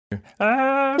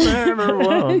I never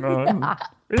won.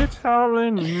 It's all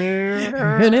in the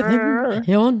mirror. Anything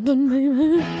you want from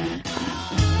me.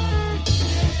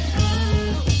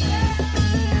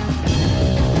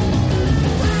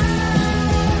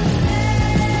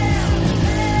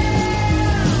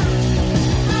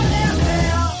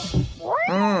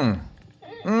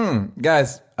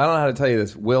 Guys, I don't know how to tell you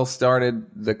this. Will started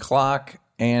the clock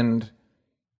and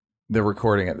the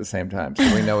recording at the same time.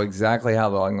 So we know exactly how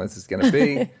long this is going to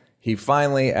be. He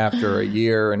finally, after a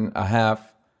year and a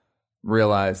half,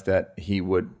 realized that he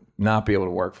would not be able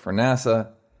to work for NASA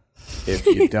if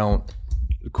you don't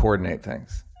coordinate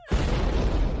things.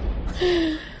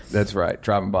 That's right.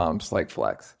 Dropping bombs like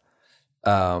Flex.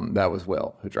 That was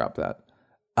Will who dropped that.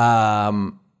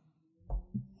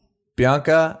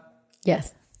 Bianca?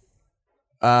 Yes.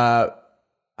 Hi.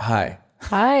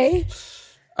 Hi.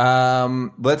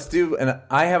 Let's do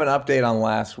I have an update on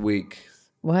last week's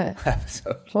What?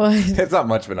 episode. What? It's not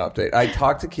much of an update. I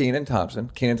talked to Keenan Thompson,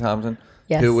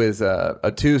 Yes. who is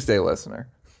a Tuesday listener.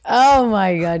 Oh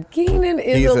my God. Keenan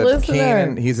is a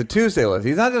listener. He's a Tuesday listener.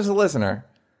 He's not just a listener.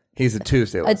 He's a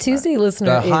Tuesday listener. A Tuesday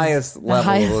listener The is highest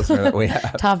level of listener that we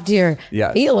have. Top tier.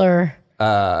 Yes. Feeler.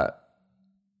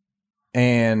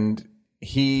 And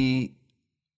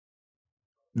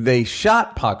they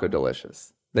shot Paco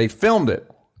Delicious. They filmed it.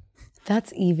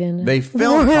 That's even. They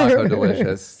filmed worse. Paco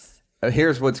Delicious.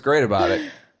 Here's what's great about it.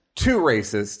 Too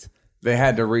racist. They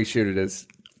had to reshoot it as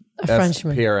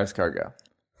Frenchman. Pierre Escargot.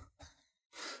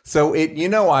 So you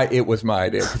know why it was my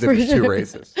idea, because it was too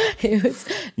racist. It was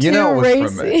You too know it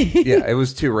was racy. from me. Yeah, it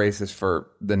was too racist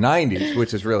for the 90s,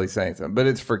 which is really saying something. But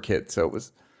it's for kids,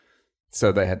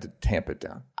 so they had to tamp it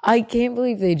down. I can't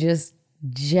believe they just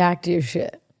jacked your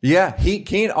shit. Yeah,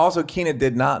 Keenan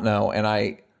did not know, and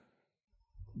I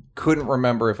couldn't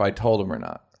remember if I told him or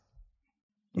not.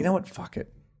 You know what? Fuck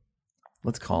it.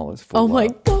 Let's call this full. Oh my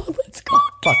God, let's go.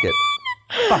 Fuck it.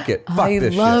 Fuck it. Fuck I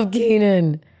this love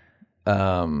Keenan. shit.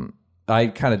 I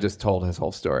kind of just told his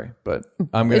whole story, but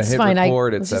I'm going to It's hit fine.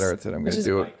 record, let's et cetera, just- et cetera. I'm let's going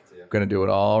to just- do it. Going to do it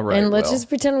all right. And let's Will. just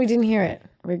pretend we didn't hear it.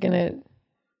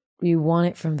 We want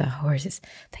it from the horse's,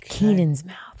 the Keenan's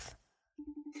mouth.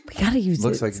 We got to use it.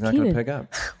 Looks like It's he's not going to Keenan. pick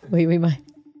up. Wait, we might.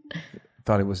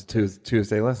 Thought he was a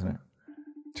Tuesday listener.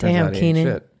 Turns Damn, out he ain't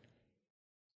Keenan. shit.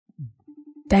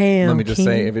 Damn. Let me just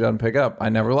Keenan. say, if he doesn't pick up, I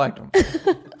never liked him.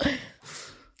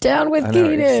 Down with I know,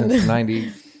 Keenan. since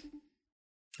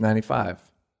 95.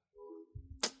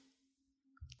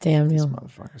 Damn, Neil.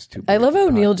 Motherfucker's too big. I love how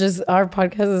for Neil pod. our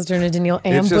podcast has turned into Neil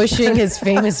It's just- ambushing his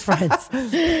famous friends.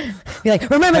 Be like,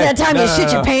 remember that time no, you no, shit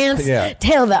no. your pants? Yeah.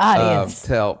 Tell the audience.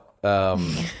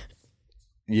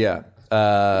 Yeah.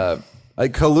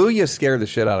 Kaluuya scared the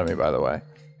shit out of me, by the way.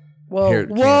 Whoa. Here,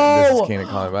 Keenan, Whoa. this is Keenan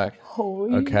calling back.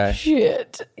 Holy Okay.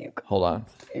 shit. Hold on.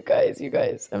 You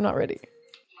guys. I'm not ready.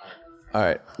 All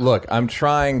right. Look, I'm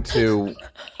trying to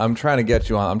get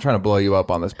you on. I'm trying to blow you up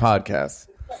on this podcast.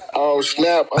 Oh,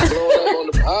 snap. I'm blowing up on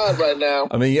the pod right now.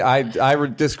 I mean, I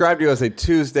described you as a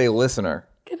Tuesday listener.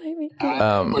 Can I meet you?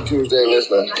 I'm a Tuesday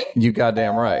listener. You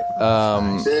goddamn right.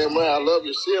 Damn right. I love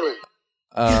your ceiling.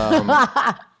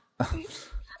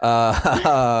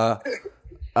 Am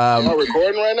I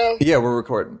recording right now? Yeah, we're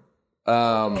recording.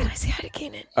 Can I say hi to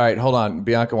Keenan? All right, hold on.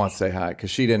 Bianca wants to say hi because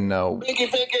she didn't know. Pinky.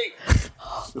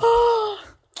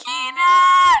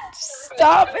 Keenan!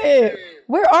 Stop it.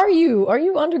 Where are you? Are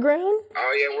you underground? Oh,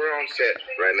 yeah, we're on set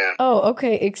right now. Oh,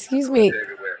 okay. Excuse me.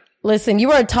 Everywhere. Listen,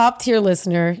 you are a top tier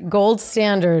listener, gold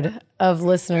standard of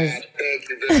listeners. Thank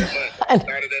you very much. I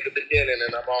started at the beginning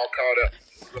and I'm all caught up.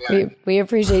 We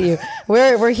appreciate you.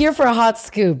 We're here for a hot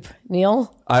scoop,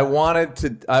 Neil. I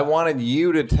wanted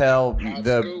you to tell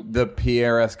the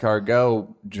Pierre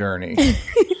Escargot journey.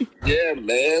 Yeah,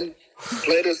 man.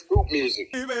 Play the scoop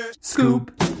music.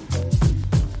 Scoop.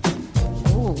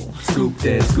 Scoop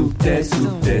that, scoop that,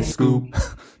 scoop that, scoop.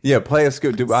 Yeah, play a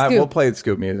scoop. We'll play the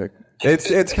scoop music.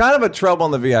 It's kind of a Trouble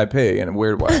in the VIP in a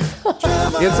weird way.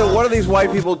 It's a what are these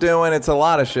white people doing? It's a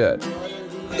lot of shit.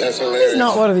 That's hilarious. It's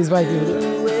not one of these white people.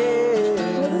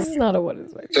 This is not a what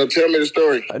is white people. So tell me the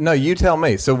story. No, you tell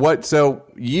me. So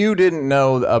you didn't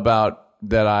know about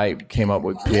that I came up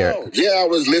with Pierre. Oh, yeah, I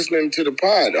was listening to the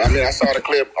pod. I mean, I saw the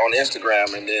clip on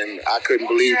Instagram, and then I couldn't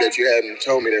believe that you hadn't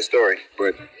told me that story.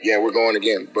 But yeah, we're going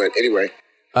again. But anyway,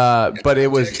 But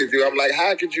it was I'm like,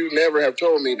 how could you never have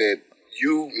told me that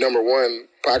you, number one,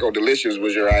 Paco Delicious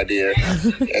was your idea,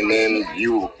 and then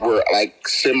you were like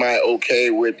semi-okay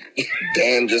with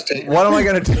Dan just taking what am I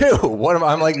gonna do?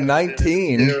 I'm like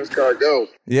 19. Escargot.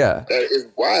 Yeah, That is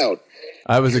wild.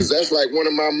 I was. Because that's like one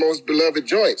of my most beloved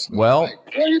joints. Well, Like,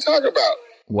 what are you talking about?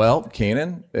 Well,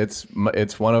 Keenan, it's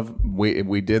one of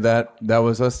we did that. That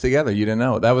was us together. You didn't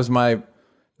know. That was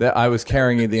that I was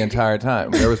carrying you the entire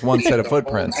time. There was one set of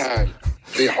footprints.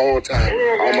 The whole time.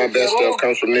 All my best stuff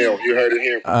comes from Neil. You heard it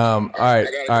here. All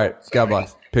right. God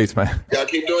bless. Peace, man. Y'all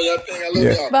keep doing your thing. I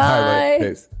love y'all. Bye. All right, buddy.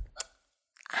 Peace.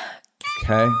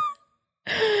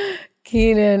 Okay.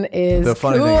 Keenan is The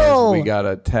funny cool. thing is, we got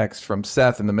a text from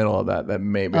Seth in the middle of that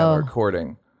may be on the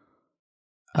recording.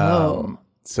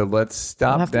 So let's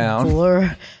stop have down. To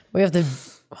blur. We have to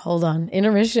hold on.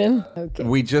 Intermission. Okay.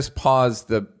 We just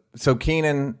paused so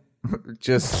Keenan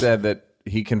just said that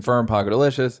he confirmed Paco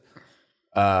Delicious.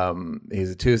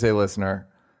 He's a Tuesday listener,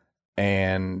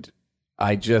 and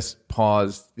I just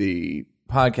paused the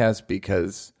podcast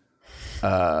because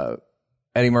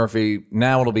Eddie Murphy,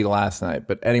 now it'll be last night,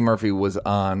 but Eddie Murphy was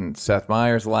on Seth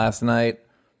Meyers last night.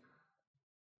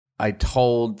 I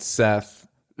told Seth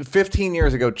 15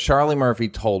 years ago, Charlie Murphy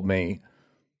told me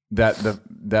that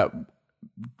that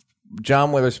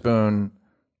John Witherspoon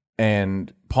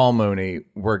and Paul Mooney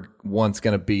were once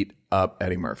going to beat up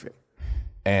Eddie Murphy.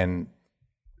 And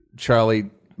Charlie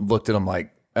looked at him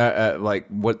like,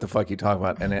 what the fuck you talking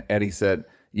about? And Eddie said,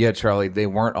 yeah, Charlie, they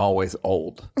weren't always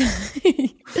old.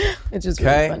 It's just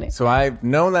really funny. So I've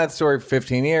known that story for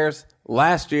 15 years.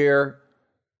 Last year,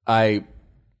 I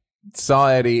saw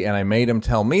Eddie and I made him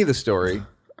tell me the story.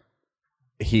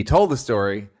 He told the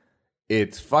story.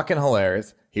 It's fucking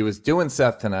hilarious. He was doing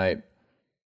Seth tonight.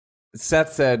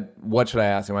 Seth said, what should I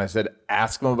ask him? I said,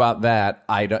 ask him about that.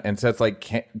 I don't. And Seth's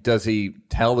like, does he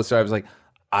tell the story? I was like,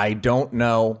 I don't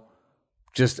know.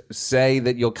 Just say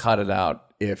that you'll cut it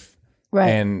out if. Right.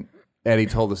 And Eddie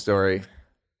told the story.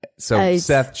 So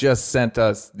Seth just sent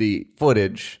us the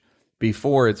footage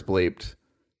before it's bleeped.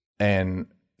 And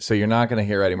so you're not going to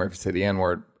hear Eddie Murphy say the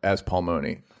N-word as Paul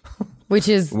Mooney. Which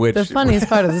is the funniest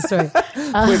part of the story.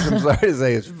 Which I'm sorry to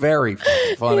say is very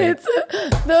funny. It's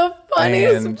the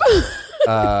funniest. And,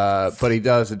 but he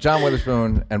does a John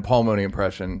Witherspoon and Paul Mooney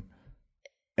impression.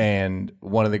 And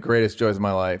one of the greatest joys of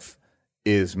my life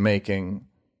is making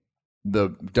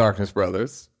the Darkness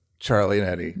brothers, Charlie and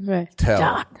Eddie,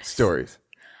 tell stories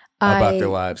about their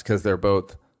lives, because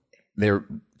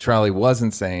Charlie was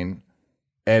insane.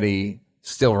 Eddie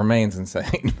still remains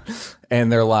insane. And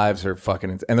their lives are fucking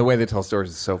insane. And the way they tell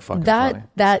stories is so fucking funny.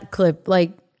 That clip,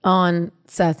 like, on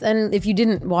Seth, and if you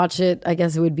didn't watch it, I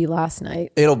guess it would be last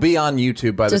night. It'll be on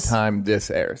YouTube by the time this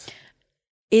airs.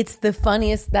 It's the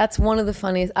funniest. That's one of the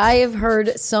funniest. I have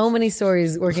heard so many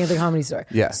stories working at the Comedy Store.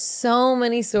 Yes. So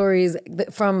many stories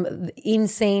from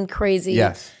insane, crazy,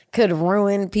 yes, could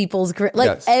ruin people's career.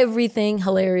 Like, everything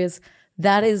hilarious.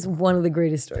 That is one of the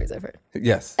greatest stories I've heard.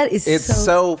 Yes. It's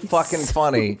so fucking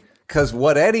funny, because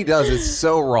what Eddie does is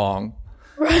so wrong.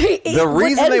 Right. The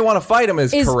reason they want to fight him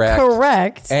is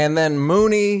correct. And then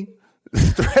Mooney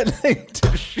threatening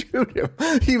to shoot him.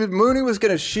 Mooney was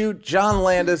going to shoot John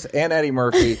Landis and Eddie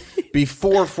Murphy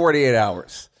before 48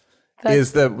 hours.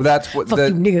 That's what fuck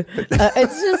you, nigga.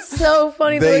 It's just so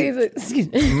funny.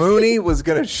 Mooney was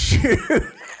going to shoot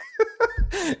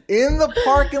in the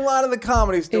parking lot of the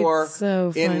Comedy Store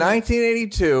in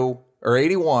 1982 or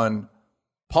 81.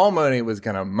 Paul Mooney was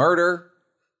going to murder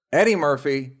Eddie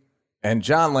Murphy and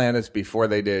John Landis before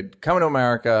they did Coming to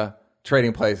America,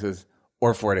 Trading Places,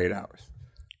 or 48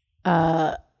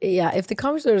 Hours. Yeah, if the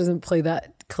Comedy Store doesn't play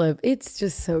that clip, it's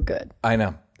just so good. I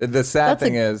know. The sad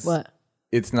thing is,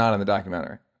 it's not in the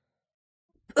documentary.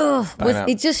 Ugh,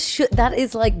 it just should. That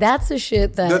is like, that's the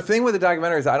shit that. The thing with the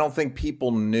documentary is, I don't think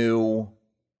people knew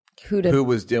who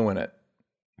was doing it.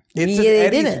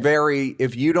 Eddie's very.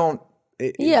 If you don't,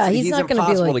 he's not going to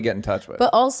be impossible to get in touch with. But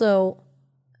also,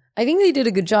 I think they did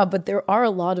a good job. But there are a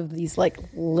lot of these like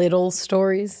little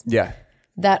stories. Yeah.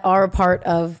 That are a part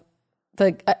of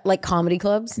the like comedy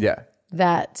clubs. Yeah.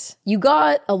 That you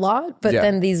got a lot, but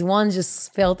then these ones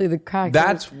just fell through the cracks.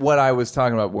 That's what I was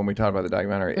talking about when we talked about the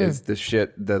documentary, is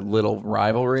the little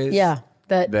rivalries. Yeah.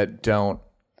 That don't,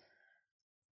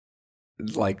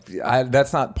 like,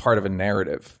 that's not part of a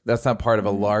narrative. That's not part of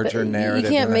a larger narrative.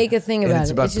 You can't make a thing about it.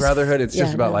 It's about brotherhood. It's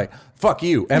just about like, fuck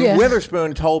you. And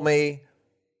Witherspoon told me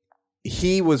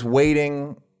he was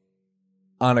waiting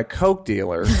on a Coke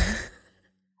dealer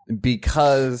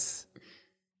because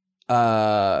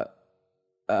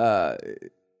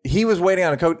he was waiting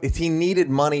on a Coke. He needed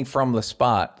money from the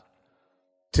spot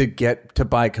to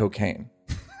buy cocaine.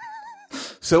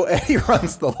 So Eddie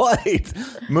runs the light.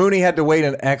 Mooney had to wait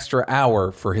an extra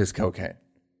hour for his cocaine,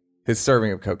 his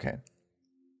serving of cocaine.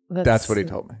 That's what he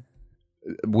told me.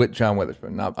 With John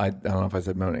Witherspoon. I don't know if I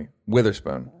said Mooney.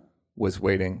 Witherspoon was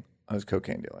waiting on his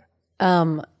cocaine dealer.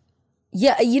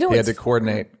 Yeah, he had to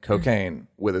coordinate cocaine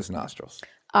with his nostrils.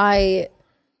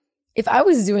 if I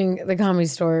was doing the Comedy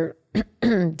Store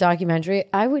documentary,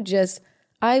 I would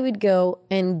go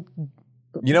and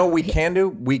You know what we can do?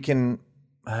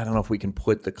 I don't know if we can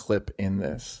put the clip in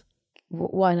this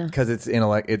why not? because it's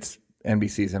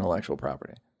NBC's intellectual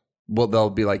property. Well, they'll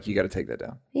be like, you got to take that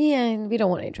down. Yeah, we don't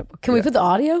want any trouble. Can we put the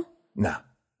audio? No,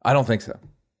 I don't think so.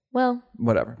 Well,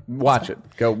 Whatever. Watch it.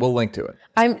 Go. We'll link to it.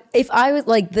 if I was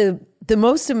like the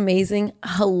most amazing,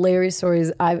 hilarious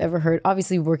stories I've ever heard.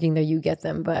 Obviously, working there, you get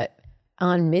them. But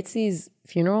on Mitzi's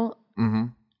funeral,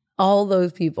 all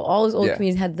those people, all those old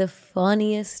comedians had the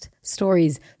funniest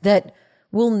stories that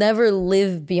will never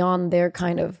live beyond their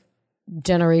kind of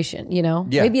generation. You know,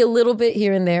 maybe a little bit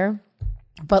here and there,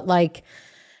 but like.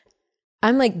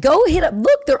 I'm like, go hit up.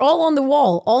 Look, they're all on the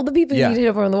wall. All the people you need to hit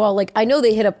up are on the wall. Like, I know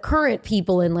they hit up current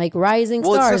people and like rising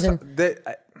stars.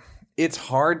 It's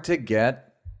hard to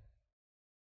get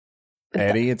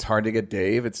Eddie. It's hard to get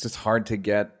Dave. It's just hard to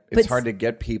get. It's hard to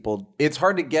get people. It's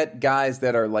hard to get guys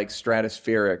that are like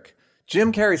stratospheric.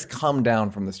 Jim Carrey's come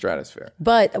down from the stratosphere.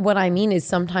 But what I mean is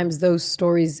sometimes those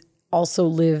stories also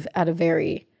live at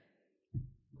a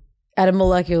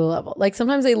molecular level. Like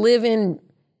sometimes they live in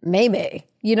May.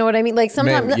 You know what I mean? Like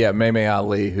sometimes, May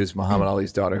Ali, who's Muhammad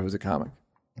Ali's daughter, who was a comic,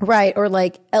 right? Or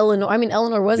like Eleanor. I mean,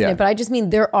 Eleanor wasn't it, but I just mean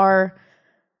there are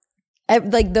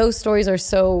like those stories are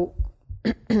so.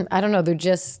 I don't know.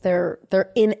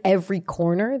 They're in every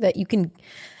corner that you can.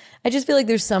 I just feel like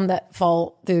there's some that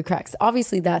fall through the cracks.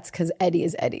 Obviously, that's because Eddie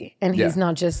is Eddie, and he's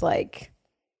not just like.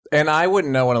 And I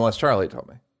wouldn't know it unless Charlie told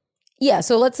me. Yeah,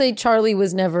 so let's say Charlie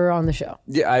was never on the show.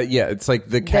 Yeah, it's like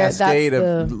the cascade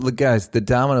of guys. The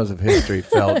dominoes of history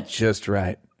fell just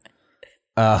right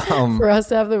for us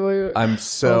to have the. I'm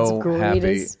so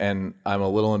happy, and I'm a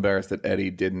little embarrassed that Eddie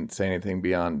didn't say anything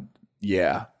beyond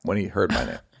when he heard my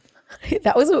name. It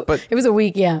was a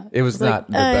week. Yeah, it was not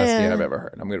the best I've ever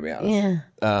heard. I'm going to be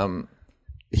honest.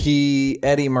 Yeah.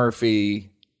 Eddie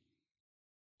Murphy.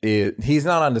 He's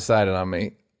not undecided on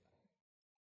me.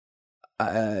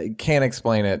 I can't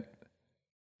explain it.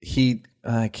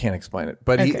 I can't explain it,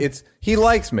 but he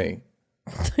likes me,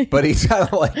 but he's kind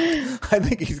of like, I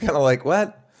think he's kind of like,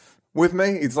 what with me?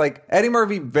 It's like Eddie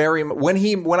Murphy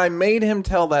when I made him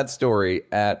tell that story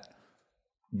at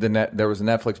there was a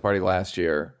Netflix party last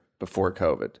year before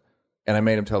COVID, and I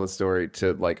made him tell the story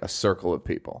to like a circle of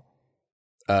people.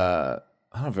 I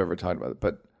don't know if I've ever talked about it,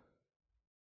 but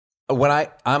when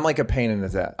I'm like a pain in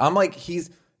his ass. I'm like,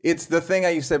 it's the thing I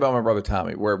used to say about my brother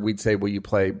Tommy, where we'd say, will you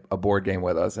play a board game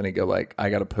with us? And he'd go like,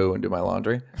 I got to poo and do my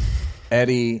laundry.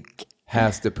 Eddie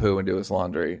has to poo and do his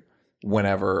laundry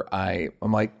whenever I'm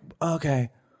like, okay,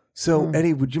 so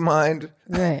Eddie, would you mind?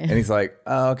 Right. And he's like,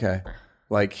 oh, okay.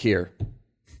 Like, here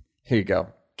you go,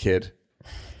 kid.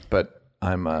 But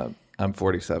I'm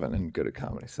 47 and good at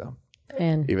comedy. So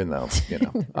even though,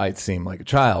 I seem like a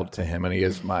child to him, and he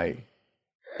is my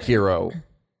hero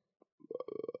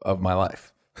of my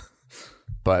life.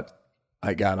 But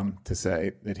I got him to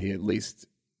say that he at least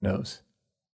knows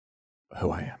who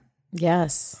I am.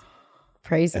 Yes.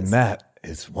 Praises. And that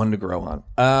is one to grow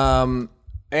on.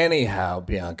 Anyhow,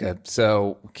 Bianca,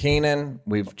 so Keenan,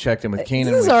 we've checked in with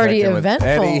Keenan. This is already eventful.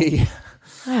 Eddie.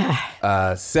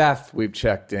 Seth, we've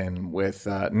checked in with.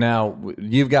 Now,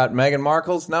 you've got Meghan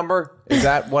Markle's number. Is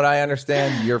that what I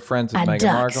understand? You're friends with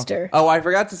Meghan Markle? Oh, I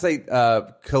forgot to say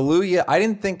Kaluuya. I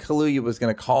didn't think Kaluuya was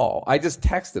going to call. I just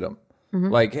texted him.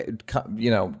 Like, do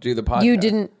the podcast. You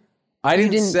didn't. I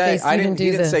didn't say. He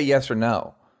didn't say yes or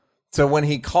no. So when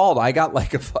he called, I got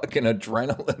like a fucking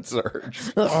adrenaline surge.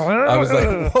 I was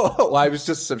like, whoa! I was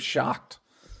just so shocked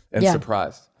and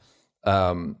surprised.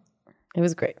 It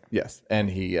was great. Yes, and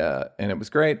it was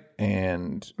great,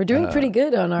 and we're doing pretty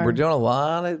good on our. We're doing a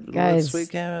lot of guys.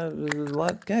 This week,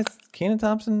 guys. Kenan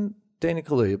Thompson, Dana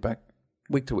Kaluuya, back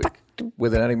week to week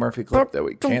with an Eddie Murphy clip that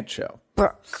we can't show.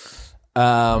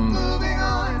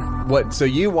 What? So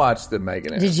you watched the Meghan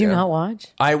interview? Did you not watch?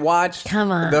 I watched.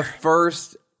 Come on.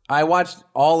 I watched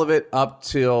all of it up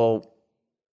till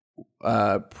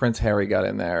Prince Harry got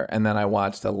in there, and then I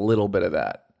watched a little bit of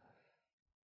that.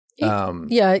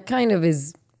 It kind of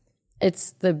is.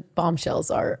 It's the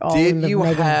bombshells are all. Did you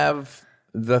have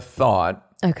the thought?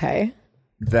 Okay.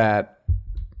 That.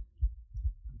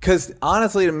 Because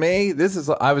honestly, to me,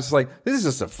 I was like, this is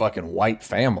just a fucking white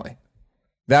family.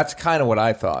 That's kind of what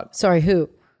I thought. Sorry, who?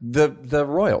 The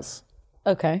royals.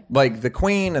 Okay. Like the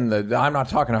queen and I'm not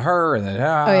talking to her and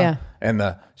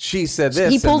and she said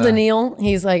this. He pulled a Neil.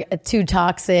 He's like, too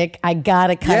toxic. I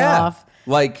gotta cut off.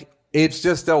 Like it's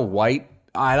just a white.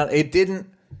 It didn't.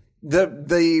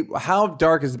 The how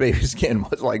dark is the baby's skin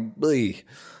was like, bleak.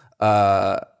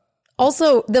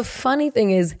 Also, the funny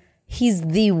thing is, he's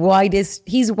the whitest.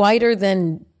 He's whiter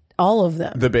than all of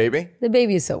them. The baby? The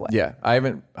baby is so white. Yeah. I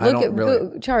don't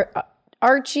really.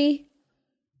 Archie.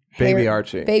 Baby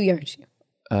Archie. Baby Archie.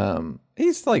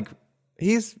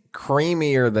 He's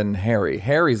creamier than Harry.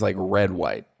 Harry's like red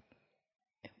white.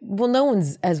 Well, no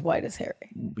one's as white as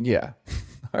Harry. Yeah.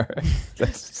 All right.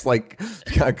 That's like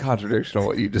kind of contradictional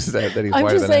what you just said, that he's I'm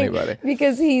whiter just than saying, anybody.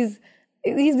 because he's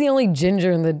the only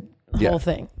ginger in the whole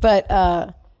thing. But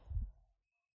I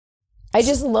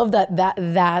just love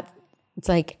that it's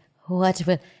like, what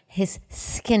will his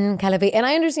skin color be? And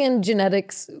I understand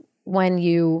genetics when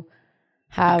you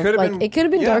have it could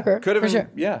have been darker. Could have for been,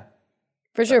 sure. yeah.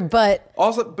 For sure. But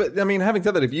I mean, having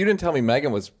said that, if you didn't tell me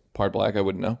Megan was part black, I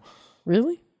wouldn't know.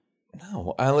 really?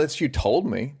 No, unless you told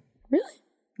me. Really?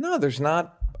 No, there's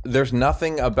not. There's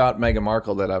nothing about Meghan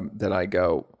Markle that I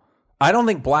go. I don't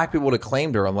think black people would have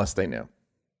claimed her unless they knew.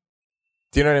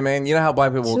 Do you know what I mean? You know how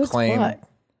black people will claim. Black.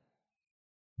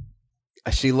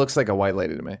 She looks like a white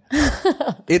lady to me.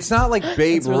 It's not like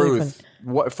Babe really Ruth.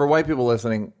 For white people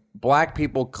listening, black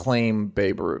people claim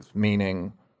Babe Ruth,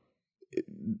 meaning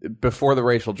before the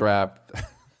racial draft,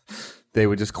 they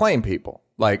would just claim people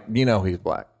like, he's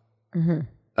black.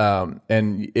 Mm-hmm.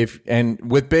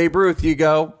 And with Babe Ruth, you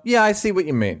go, yeah, I see what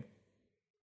you mean.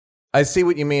 I see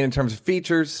what you mean in terms of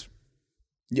features.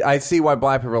 I see why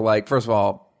black people are like, first of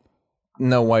all,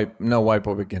 no white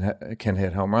boy can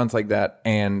hit home runs like that,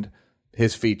 and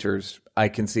his features, I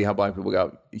can see how black people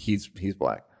go, he's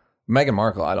black. Meghan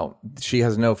Markle, she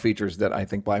has no features that I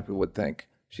think black people would think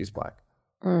she's black.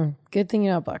 Good thing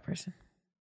you're not a black person.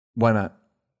 Why not?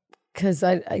 Because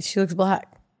she looks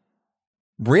black.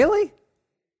 Really?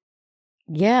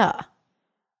 Yeah.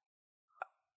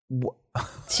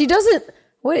 She doesn't.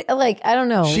 I don't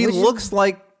know. She looks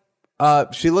like.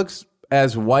 She looks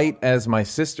as white as my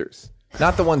sisters.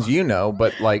 Not the ones you know,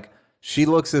 but she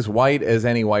looks as white as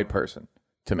any white person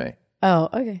to me. Oh,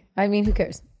 okay. I mean, who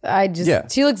cares?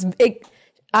 She looks.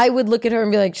 I would look at her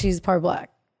and be like, she's part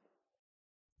black.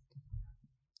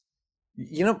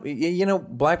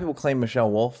 Black people claim Michelle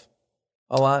Wolf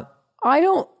a lot.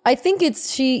 I think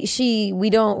it's we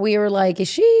were like, is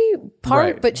she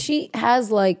part? Right. But she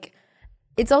has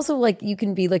it's also you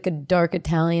can be like a dark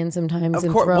Italian sometimes.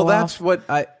 Of course. Well, off. that's what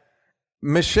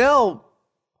Michelle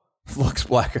looks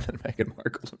blacker than Meghan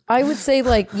Markle. I would say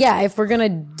if we're going to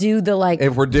do the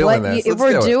if we're doing this, if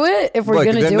we're do it, if we're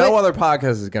going to do no it. other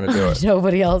podcast is going to do it.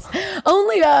 Nobody else.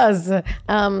 Only us.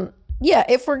 Yeah,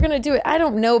 if we're going to do it, I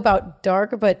don't know about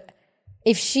dark, but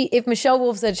if Michelle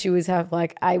Wolf said she was half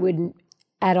black, I wouldn't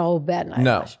at all bat an eyelash.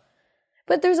 No.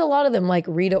 But there's a lot of them, like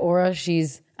Rita Ora,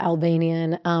 she's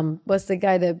Albanian. What's the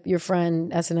guy that your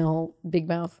friend, SNL, Big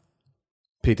Mouth?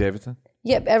 Pete Davidson?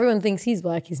 Yep, everyone thinks he's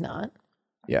black, he's not.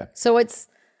 Yeah. So it's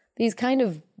these kind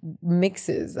of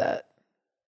mixes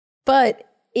but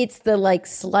it's the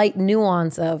slight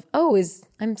nuance of,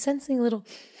 I'm sensing a little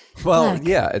black.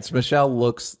 Yeah, it's Michelle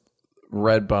looks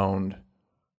red boned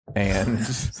and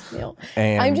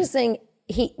I'm just saying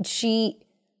she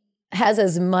has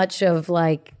as much of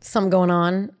some going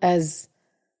on as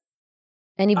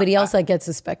anybody else that gets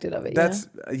suspected of it.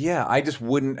 I just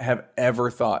wouldn't have ever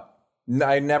thought.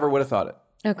 I never would have thought it.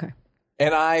 Okay.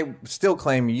 And I still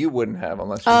claim you wouldn't have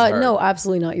unless you heard. No,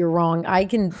 absolutely not. You're wrong. What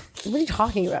are you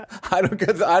talking about? I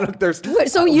don't, there's.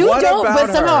 So you don't, but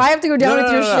somehow I have to go down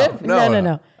with your ship?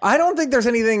 No. I don't think there's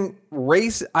anything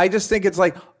race. I just think it's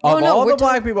all the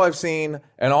black people I've seen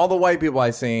and all the white people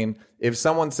I've seen, if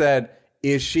someone said,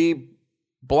 is she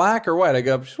black or white? I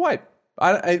go, she's white.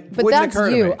 But wouldn't that's occur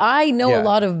to you. me. I know a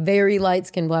lot of very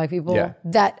light-skinned black people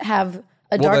that have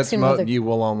a dark skin. You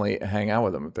will only hang out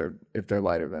with them if they're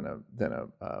lighter than a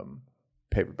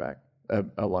paperback,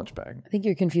 a lunch bag. I think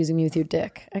you're confusing me with your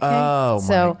dick. Okay? Oh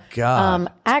my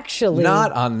God! Actually,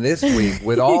 not on this week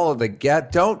with all of the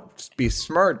Don't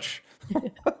besmirch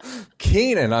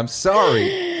Keenan. I'm sorry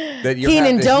that you.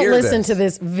 Keenan, don't hear listen to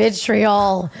this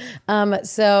vitriol.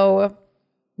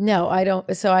 No, I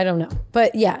don't. So I don't know.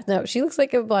 But yeah, no, she looks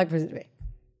like a black person to me.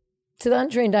 To the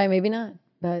untrained eye, maybe not.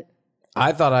 But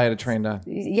I thought I had a trained eye.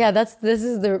 Yeah, this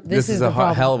is the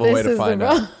problem. Hell of a way to find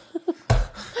out.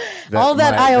 All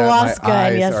that ayahuasca, my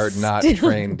eyes yes, are not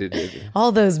trained.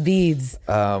 All those beads.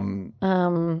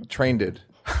 Trained.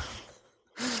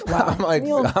 Wow,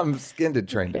 I'm skinned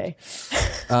trained. Okay.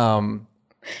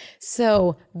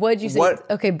 So what'd you say?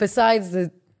 Okay, besides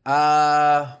the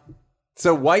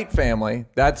so white family.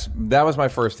 That was my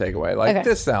first takeaway.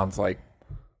 This sounds like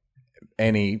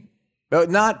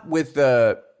not with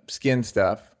the skin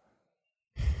stuff.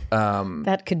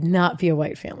 That could not be a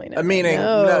white family. Meaning,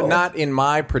 not in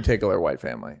my particular white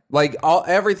family.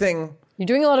 Everything. You're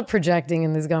doing a lot of projecting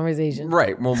in this conversation.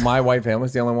 Right. Well, my white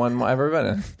family's the only one I've ever been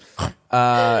in.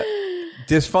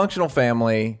 Dysfunctional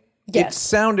family. Yes. It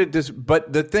sounded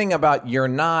but the thing about you're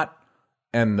not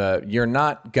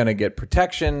gonna get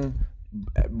protection.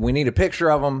 We need a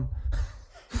picture of them.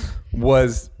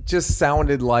 Just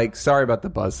sounded like, sorry about the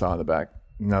buzzsaw in the back.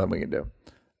 Nothing we can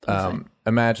do.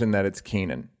 Imagine that it's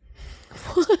Keenan.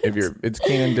 It's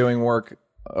Keenan doing work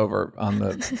over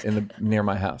near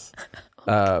my house.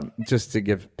 Just to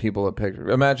give people a picture.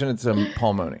 Imagine it's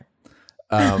Paul Mooney.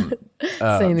 Saying the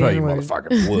But you N-word.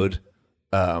 motherfucking would.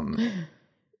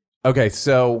 Okay,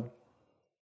 so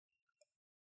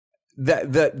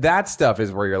that stuff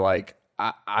is where you're like,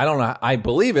 I don't know. I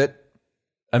believe it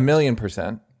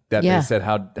 1,000,000% that Yeah. they said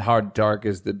how dark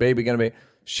is the baby going to be.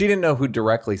 She didn't know who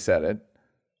directly said it.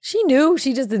 She knew.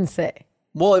 She just didn't say.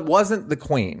 Well, it wasn't the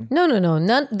queen. No.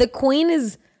 None. The queen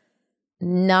is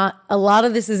not. A lot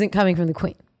of this isn't coming from the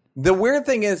queen. The weird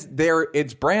thing is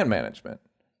it's brand management.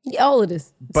 Yeah, all it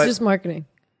is. It's But- just marketing.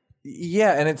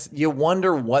 Yeah, and you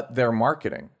wonder what they're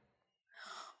marketing.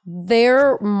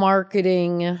 Their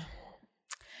marketing.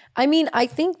 I mean, I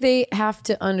think they have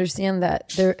to understand that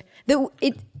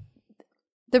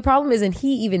the problem is, and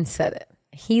he even said it.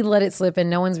 He let it slip, and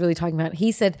no one's really talking about it.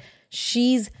 He said,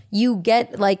 you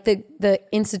get like the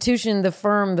institution, the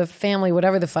firm, the family,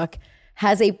 whatever the fuck,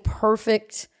 has a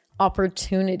perfect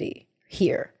opportunity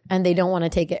here, and they don't want to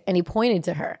take it. And he pointed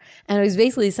to her, and it was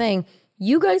basically saying,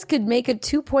 you guys could make a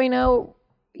 2.0,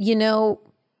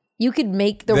 you could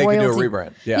make the They could do a royalty.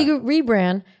 rebrand. Yeah. You could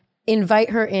rebrand,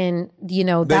 invite her in, They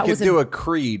that could was do a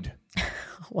Creed.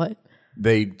 what?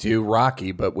 They do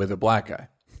Rocky, but with a black guy.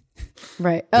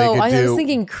 Right. They Oh, could I was do-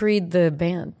 thinking Creed the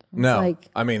band. No, Like,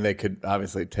 I mean, they could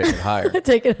obviously take it higher.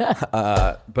 take it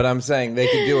out. But I'm saying they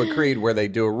could do a Creed where they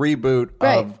do a reboot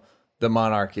Right. of the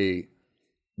monarchy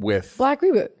with Black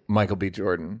reboot. Michael B.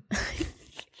 Jordan.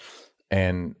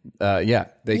 And they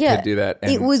Yeah. could do that.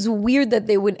 And It was weird that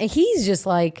they wouldn't. And he's just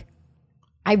like,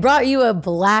 I brought you a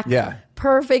black,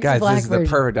 perfect guys, black this is the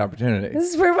version. perfect opportunity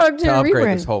This is perfect to to upgrade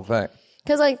rebrand. this whole thing.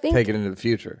 Because I think, Take it into the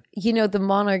future. the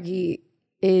monarchy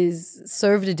is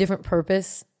served a different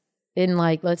purpose in,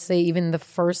 like, let's say even the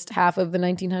first half of the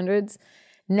 1900s.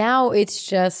 Now it's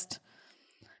just,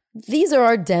 these are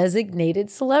our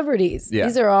designated celebrities. Yeah.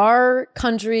 These are our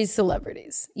country's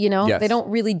celebrities. Yes. They don't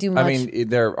really do much. I mean,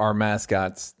 there are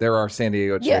mascots. There are San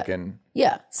Diego Yeah. Chicken.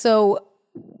 Yeah. So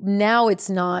now it's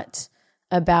not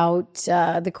about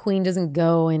the queen doesn't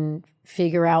go and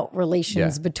figure out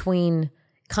relations Yeah. between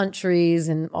countries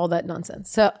and all that nonsense.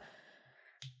 So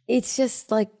it's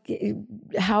just like,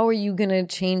 how are you going to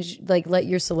change, like, let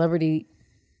your celebrity,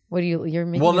 you're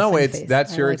making Well, a no, funny it's face.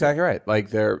 that's I you're like it. exactly right. Like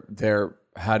they're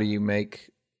how do you make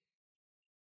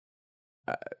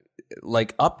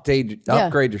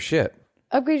upgrade your shit?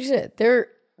 Upgrade your shit. They're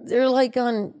like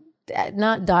on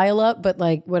not dial up, but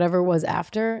like whatever was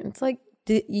after. It's like,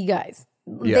 you guys,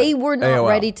 Yeah. they were not AOL.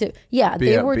 ready to. Yeah,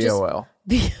 they were just. BOL.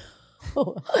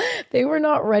 They were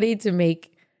not ready to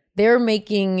make. They're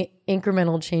making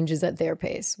incremental changes at their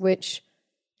pace, which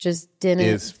just didn't.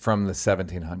 Is from the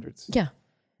 1700s.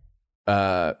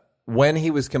 Yeah. When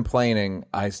he was complaining,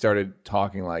 I started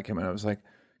talking like him, and I was like,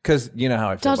 because you know how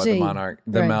I feel about the Dodgy. monarch.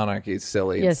 The Right. monarchy is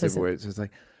silly. Yes, It's yes, yes. it's just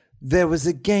like there was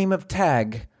a game of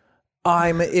tag.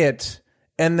 I'm it,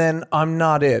 and then I'm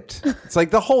not it. It's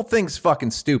like the whole thing's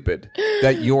fucking stupid.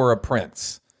 That you're a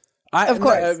prince. Of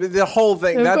course. The whole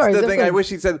thing. Of That's course, the of thing. I course. wish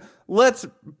he said. Let's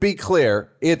be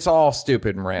clear. It's all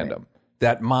stupid and random.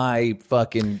 That my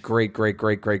fucking great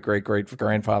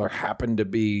grandfather happened to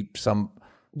be some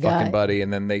fucking Guy. buddy,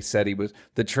 and then they said he was.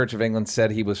 The Church of England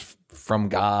said he was from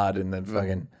God, and then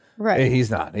fucking Right.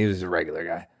 He's not. He was a regular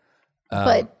guy.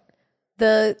 But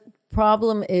the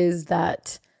problem is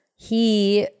that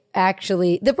the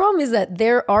problem is that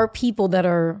there are people that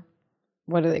are,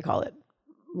 what do they call it?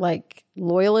 Like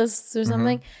loyalists or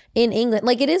something in England.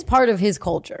 Like, it is part of his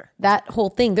culture, that whole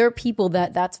thing. There are people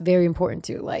that's very important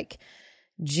to. Like,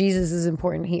 Jesus is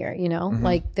important here,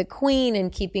 like the queen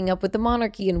and keeping up with the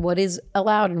monarchy and what is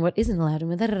allowed and what isn't allowed.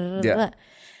 And Yeah.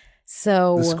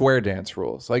 So The square dance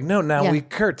rules. Like, no, now Yeah. we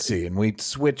curtsy and we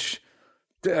switch.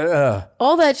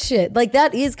 all that shit, like,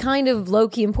 that is kind of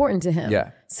low-key important to him.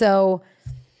 Yeah. So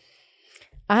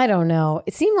I don't know.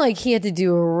 It seemed like he had to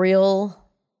do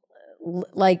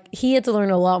he had to learn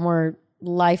a lot more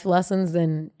life lessons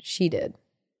than she did.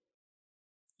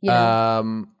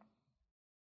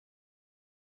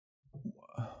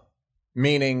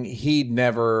 Meaning he'd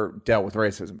never dealt with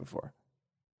racism before.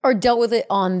 Or dealt with it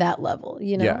on that level,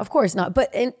 Yeah. Of course not.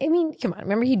 But I mean, come on.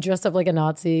 Remember he dressed up like a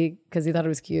Nazi because he thought it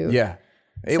was cute. Yeah,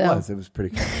 it So- was. It was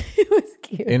pretty cool. It was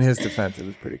cute. In his defense, it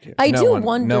was pretty cute. I do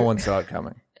wonder. No wonder- one saw it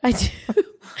coming. I do.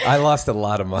 I lost a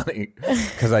lot of money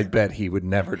because I bet he would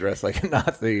never dress like a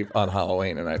Nazi on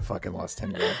Halloween, and I fucking lost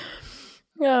 10 grand.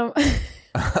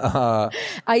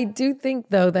 I do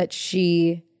think though that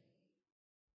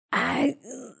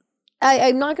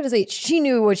I'm not going to say she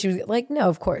knew what she was like. No,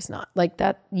 of course not. Like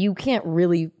that, you can't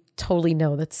really totally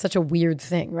know. That's such a weird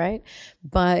thing, right?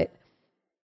 But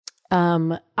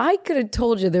I could have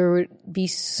told you there would be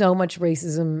so much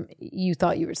racism you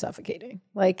thought you were suffocating.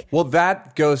 Like, Well,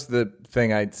 that goes to the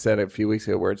thing I said a few weeks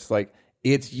ago where it's like,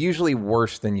 it's usually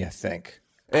worse than you think.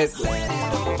 It's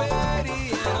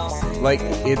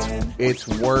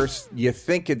worse. You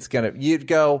think it's going to, you'd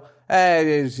go,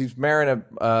 hey, she's marrying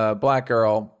a black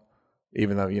girl,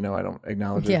 even though, I don't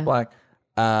acknowledge her as black.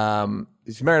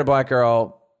 She's marrying a black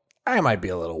girl. I might be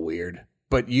a little weird,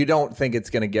 but you don't think it's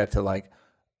going to get to like,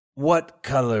 what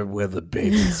color will the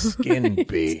baby's skin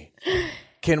be?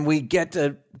 Can we go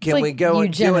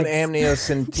and do an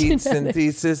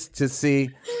amniocentesis to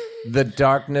see the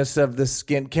darkness of the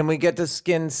skin? Can we get the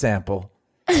skin sample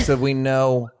so we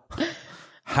know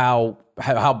how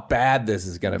bad this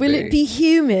is going to be? will it be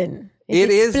human? It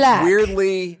is black?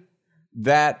 weirdly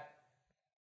that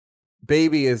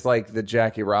baby is like the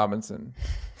Jackie Robinson.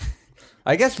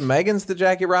 I guess Meghan's the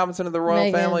Jackie Robinson of the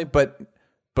royal family, but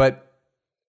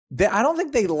I don't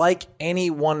think they like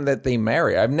anyone that they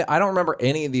marry. I don't remember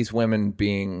any of these women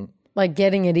being like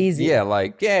getting it easy.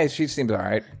 Yeah, she seems all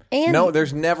right. And no,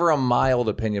 there's never a mild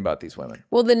opinion about these women.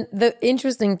 Well, the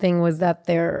interesting thing was that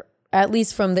they're, at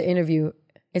least from the interview,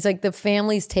 it's like the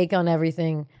family's take on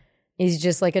everything is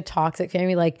just like a toxic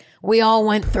family. Like, we all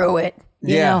went through it.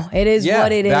 You know, it is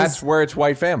what it is. That's where it's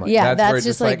white family. Yeah, where that's it's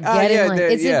just like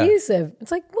it's abusive.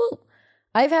 It's like, well,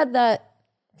 I've had that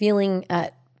feeling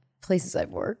at places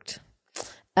I've worked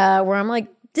where I'm like,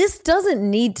 this doesn't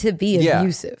need to be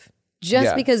abusive.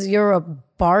 Just because you're a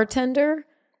bartender.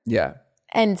 Yeah.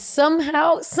 And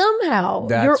somehow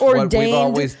That's you're what ordained we've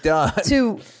always done.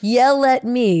 to yell at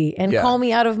me and call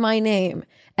me out of my name.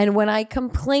 And when I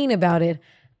complain about it,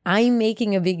 I'm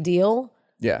making a big deal.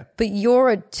 Yeah. But you're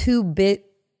a 2-bit,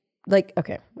 like,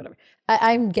 okay, whatever.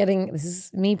 I'm getting, this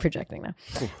is me projecting now.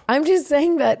 I'm just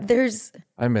saying that there's.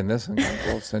 I've been this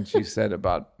uncomfortable since you said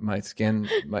about my skin,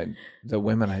 the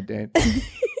women I date.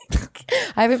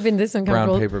 I haven't been this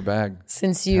uncomfortable. Brown paper bag.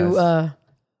 Since you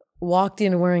walked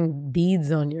in wearing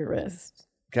beads on your wrist.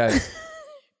 Guys,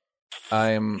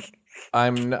 I'm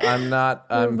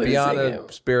beyond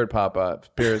a spirit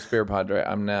padre.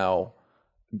 I'm now,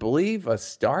 I believe, a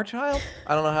star child.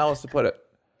 I don't know how else to put it.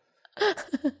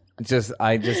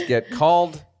 I just get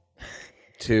called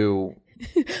to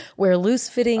wear loose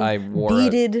fitting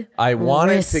beaded. I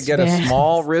wanted to get a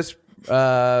small wrist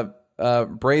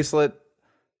bracelet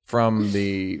from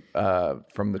the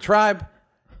tribe,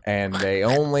 and they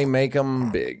only make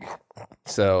them big.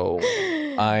 So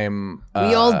I'm.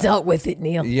 We all dealt with it,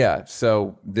 Neil. Yeah.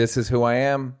 So this is who I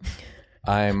am.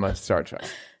 I'm a star child.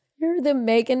 You're the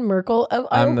Meghan Markle of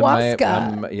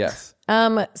ayahuasca. Yes.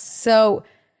 So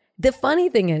the funny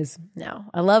thing is, now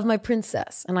I love my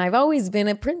princess, and I've always been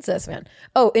a princess fan.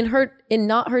 Oh, in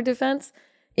not her defense,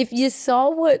 if you saw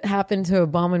what happened to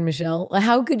Obama and Michelle,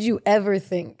 how could you ever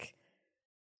think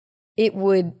it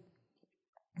would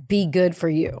be good for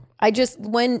you?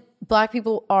 When black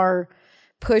people are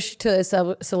pushed to a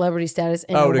celebrity status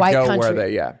in a white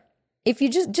country, if you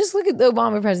just look at the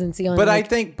Obama presidency on,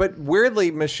 but weirdly,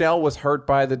 Michelle was hurt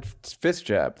by the fist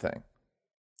jab thing.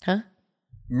 Huh?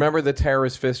 Remember the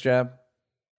terrorist fist jab?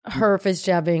 Her fist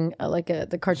jabbing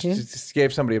the cartoon? She just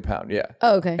gave somebody a pound, yeah.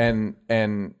 Oh, okay. And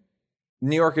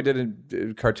New Yorker did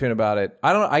a cartoon about it.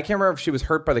 I can't remember if she was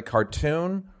hurt by the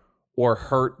cartoon or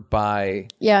hurt by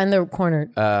in the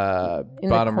corner.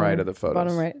 Bottom right of the photos.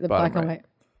 Bottom right, the black and white.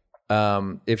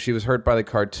 If she was hurt by the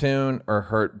cartoon or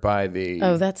hurt by the...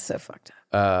 Oh, that's so fucked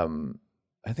up.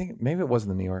 I think maybe it wasn't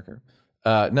the New Yorker.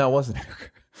 No, it wasn't the New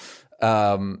Yorker.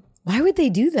 Why would they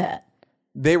do that?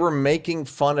 They were making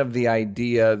fun of the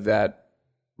idea that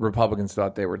Republicans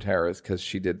thought they were terrorists because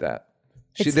she did that.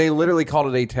 They literally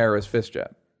called it a terrorist fist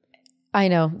jab. I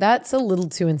know. That's a little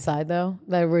too inside, though.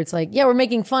 Where it's like, yeah, we're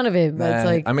making fun of it, but it's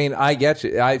like... I mean, I get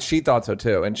you. She thought so,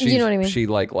 too. And you know what I mean? She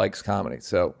likes comedy,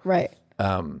 so... Right.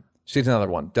 She's another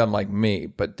one. Doesn't like me,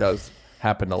 but does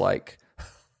happen to like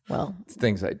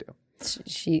things I do.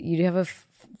 You do have a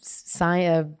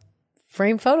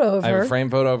framed photo of her. I have a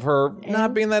framed photo of her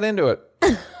not being that into it.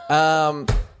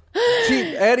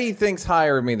 Eddie thinks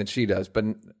higher of me than she does, but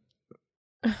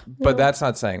that's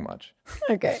not saying much.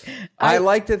 Okay. I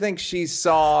like to think she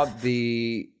saw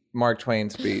the Mark Twain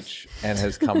speech and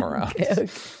has come around. Okay.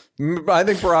 I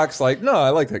think Barack's like, no, I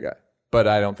like that guy. But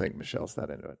I don't think Michelle's that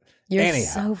into it. You're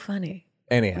Anyhow. so funny.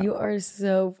 Anyhow. You are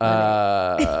so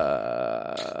funny.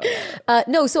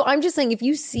 No, so I'm just saying, if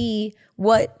you see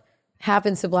what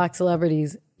happens to black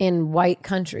celebrities in white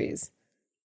countries,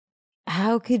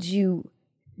 how could you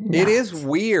not? It is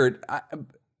weird.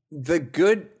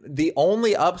 The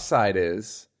only upside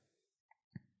is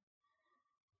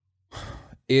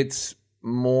it's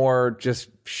more just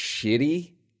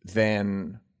shitty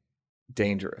than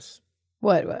dangerous.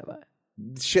 What?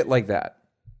 Shit like that.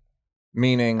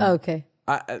 Meaning, Okay.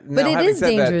 but it is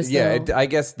dangerous, though. I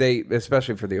guess they,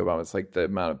 especially for the Obamas, like the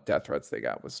amount of death threats they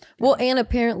got was. Well, and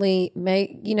apparently,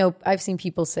 I've seen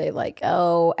people say like,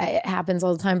 "Oh, it happens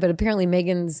all the time," but apparently,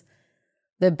 Megan's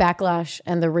the backlash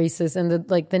and the racist and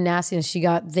the nastiness she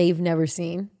got, they've never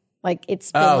seen. Like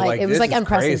it's been it was this like is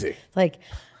unprecedented. crazy. Like,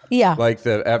 yeah, Like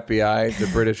the FBI, the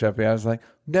British FBI was like,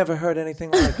 never heard anything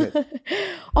like it.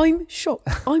 I'm shocked.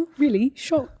 I'm really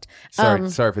shocked. Sorry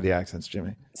for the accents,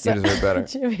 Jimmy. You deserve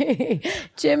better.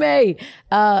 Jimmy.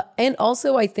 And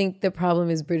also, I think the problem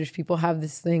is British people have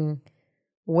this thing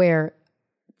where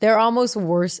they're almost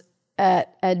worse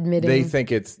at admitting They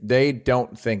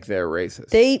don't think they're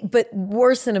racist. but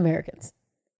worse than Americans.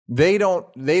 They don't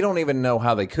even know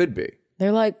how they could be.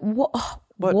 They're like, what?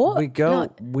 But what? we go,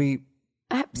 No, we've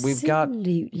got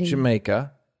absolutely.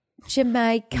 Jamaica.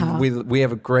 Jamaica. We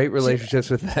have a great relationships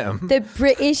with them. The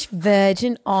British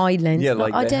Virgin Islands. Yeah, No,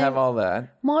 like I they don't- have all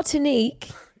that. Martinique.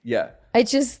 Yeah.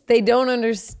 They don't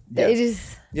understand. Yeah. It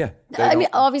is. Yeah. they I don't- mean,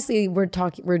 obviously we're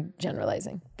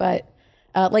generalizing, but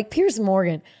like Piers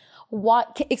Morgan,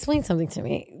 explain something to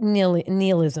me.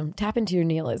 Nihilism. Tap into your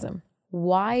nihilism.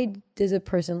 Why does a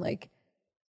person like,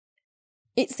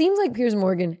 it seems like Piers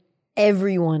Morgan,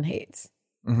 everyone hates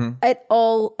at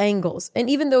all angles. And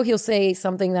even though he'll say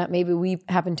something that maybe we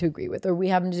happen to agree with or we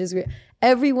happen to disagree,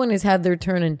 everyone has had their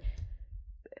turn in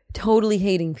totally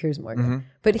hating Piers Morgan.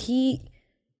 But he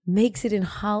makes it in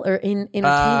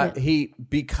entertainment.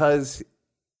 Because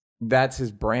that's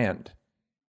his brand,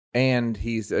 and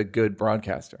he's a good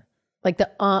broadcaster. Like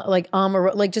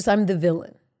I'm the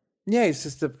villain. Yeah, he's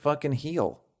just a fucking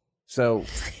heel. So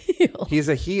he's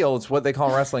a heel. It's what they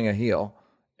call wrestling a heel,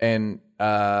 and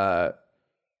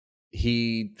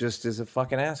he just is a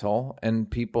fucking asshole, and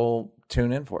people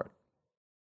tune in for it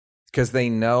because they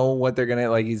know what they're gonna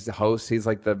like. He's the host. He's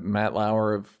like the Matt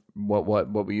Lauer of what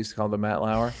we used to call the Matt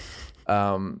Lauer.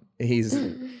 He's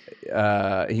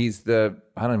the,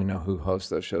 I don't even know who hosts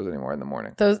those shows anymore in the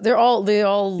morning. They're all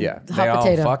Yeah, hot they all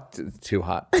potato. fucked too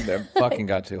hot. They fucking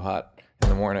got too hot in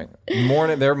the morning.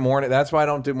 They're morning. That's why I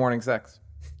don't do morning sex,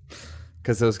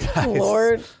 because those guys,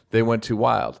 Lord. they went too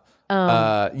wild.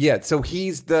 Yeah, so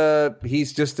he's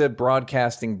just a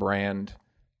broadcasting brand.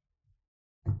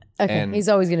 Okay, and he's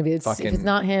always going to be. If fucking- it's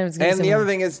not him, it's going to And be the someone. other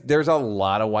thing is, there's a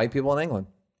lot of white people in England.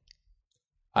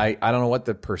 I don't know what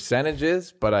the percentage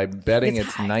is, but I'm betting It's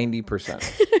it's high.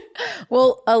 90%.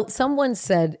 Well, someone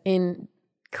said in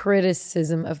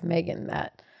criticism of Meghan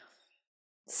that.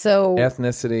 So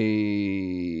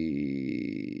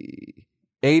Ethnicity,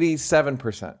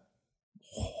 87%.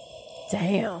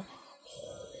 damn,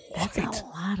 that's a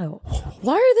lot of.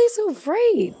 Why are they so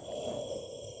afraid?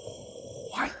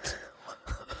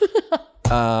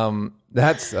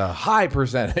 That's a high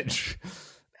percentage.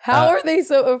 How are they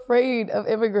so afraid of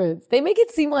immigrants? They make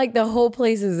it seem like the whole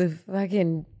place is a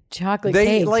fucking chocolate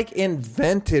They cake. like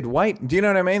invented white. Do you know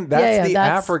what I mean? That's the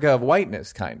that's- Africa of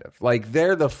whiteness, kind of. Like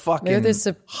they're the fucking They're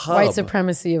the hub. white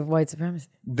supremacy of white supremacy.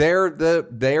 They're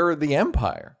the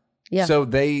empire. Yeah. So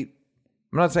I'm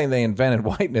not saying they invented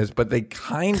whiteness, but they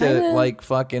kind Kinda. of like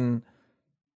fucking.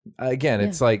 Again,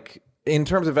 it's like in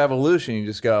terms of evolution, you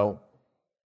just go,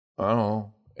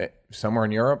 oh, somewhere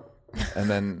in Europe. And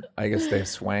then I guess they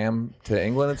swam to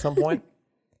England at some point.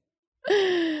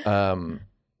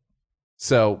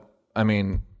 So, I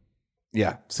mean,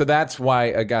 yeah. So that's why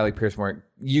a guy like Piers Morgan,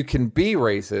 you can be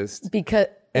racist Because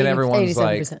and everyone's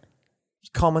like, 87%.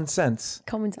 common sense.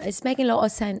 It's making a lot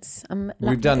of sense.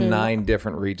 We've done 9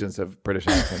 different regions of British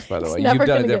accents, by the way. never You've done a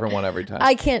gonna get- different one every time.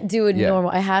 I can't do it Yeah.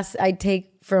 normal. I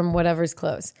take from whatever's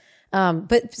close.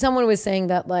 But someone was saying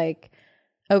that like,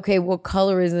 okay, well,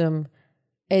 colorism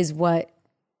is what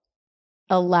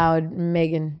allowed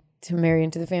Meghan to marry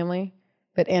into the family,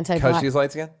 but Because anti-black she's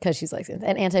light skinned? because she's like, and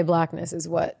anti-blackness is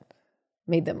what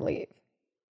made them leave.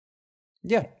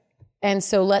 Yeah. And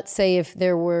so let's say if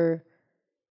there were,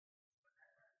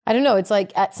 I don't know, it's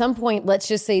like at some point, let's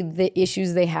just say the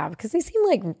issues they have, because they seem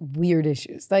like weird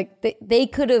issues. Like they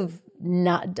could have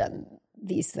not done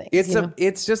these things.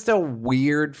 It's just a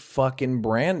weird fucking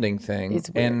branding thing. It's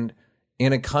weird. And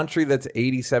in a country that's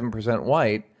 87%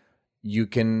 white,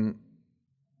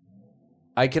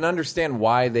 I can understand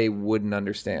why they wouldn't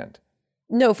understand.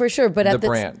 No, for sure. But at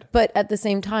the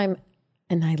same time,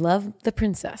 and I love the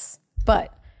princess,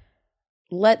 but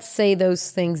let's say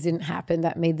those things didn't happen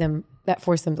that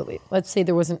forced them to leave. Let's say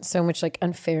there wasn't so much like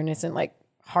unfairness and like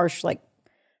harsh, like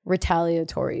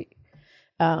retaliatory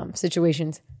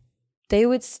situations. They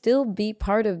would still be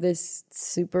part of this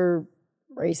super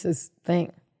racist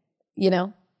thing, you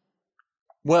know?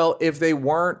 Well, if they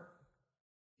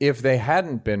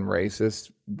hadn't been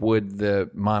racist, would the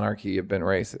monarchy have been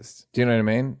racist? Do you know what I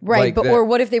mean? Right. Like or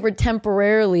what if they were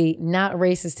temporarily not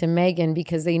racist to Meghan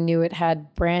because they knew it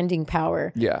had branding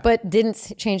power, but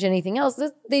didn't change anything else?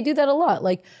 They do that a lot.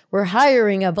 Like, we're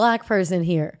hiring a black person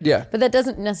here. Yeah. But that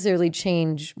doesn't necessarily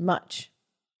change much,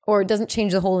 or it doesn't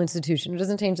change the whole institution. It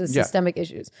doesn't change the systemic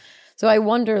issues. So I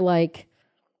wonder, like,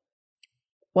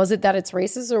 was it that it's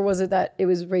racist, or was it that it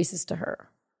was racist to her?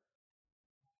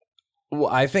 Well,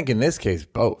 I think in this case,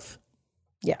 both.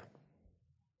 Yeah.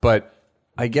 But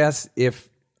I guess if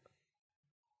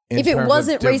it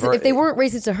wasn't racist, if they weren't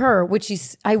racist to her,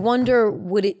 I wonder,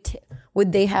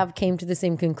 would they have came to the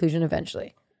same conclusion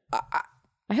eventually?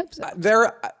 I hope so.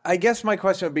 I guess my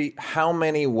question would be, how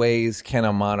many ways can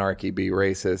a monarchy be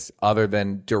racist other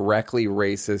than directly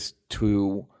racist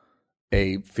to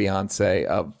a fiance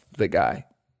of the guy?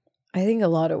 I think a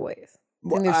lot of ways.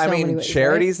 I mean,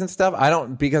 charities and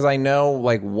stuff. Because I know,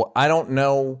 like, I don't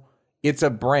know. It's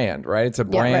a brand, right? It's a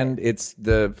brand. Yeah, right. It's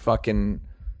the fucking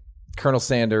Colonel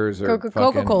Sanders or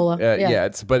Coca-Cola.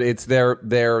 It's they're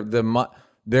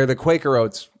the Quaker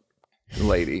Oats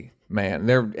lady, man.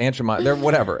 They're Aunt Jemima. They're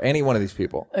whatever. Any one of these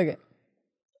people. Okay.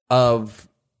 Of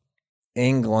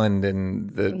England and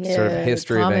the sort of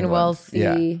history of England. Commonwealth.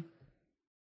 Yeah.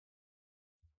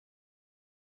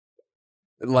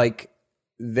 Like,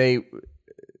 they've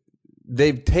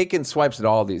taken swipes at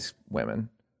all these women.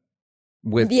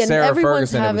 With Sarah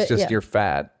Ferguson, it was just you're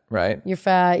fat, right? You're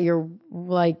fat. You're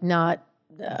like not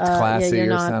classy, you're or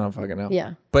not, I don't fucking know.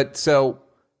 Yeah, but so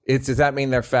does that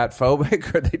mean they're fat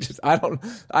phobic, or they just? I don't.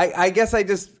 I guess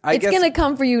it's gonna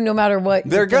come for you no matter what.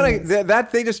 They're gonna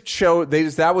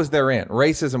that was their end.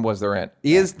 Racism was their end.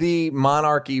 Yeah. Is the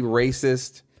monarchy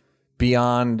racist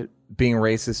beyond being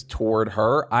racist toward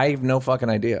her? I have no fucking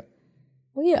idea.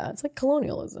 Well, yeah, it's like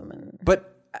colonialism,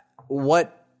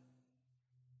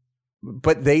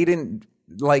 But they didn't,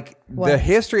 like, the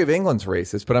history of England's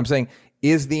racist, but I'm saying,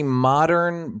 is the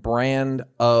modern brand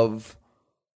of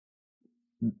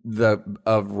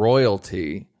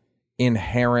royalty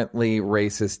inherently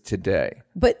racist today?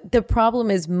 But the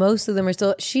problem is most of them are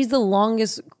still, she's the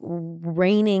longest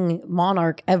reigning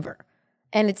monarch ever.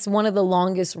 And it's one of the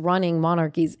longest running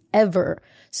monarchies ever.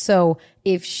 So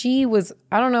if she was,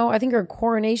 I don't know, I think her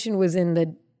coronation was in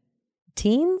the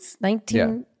teens,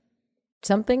 19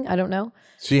 something, I don't know.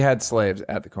 She had slaves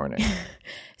at the coronation.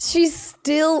 She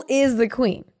still is the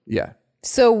queen. Yeah.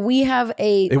 So we have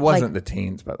It wasn't the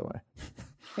teens, by the way.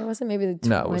 It wasn't maybe the 20s?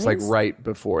 No, it was like right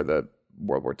before the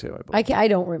World War II, I believe. I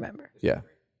don't remember. Yeah.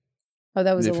 Oh,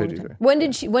 that was a long time. When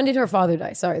did her father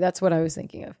die? Sorry, that's what I was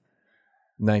thinking of.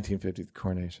 1950, the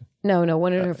coronation. No,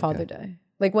 when did her father die?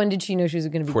 Like, when did she know she was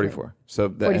going to be 44. queen? So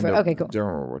 44. Okay, cool. During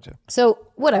World War II. So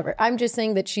whatever. I'm just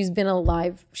saying that she's been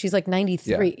alive. She's like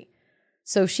 93. Yeah.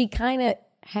 So she kind of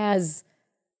has.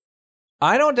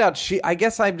 I don't doubt I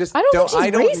guess I just I don't think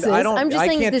she's racist. I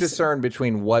can't discern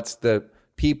between what's the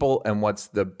people and what's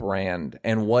the brand,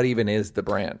 and what even is the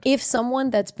brand. If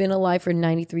someone that's been alive for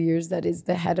 93 years that is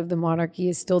the head of the monarchy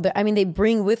is still there, I mean, they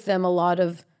bring with them a lot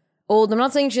of old. I'm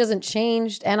not saying she hasn't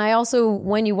changed. And I also,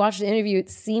 when you watch the interview, it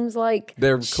seems like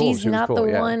she's not the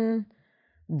one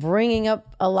bringing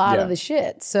up a lot of the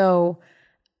shit. So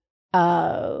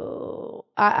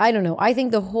I don't know. I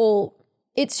think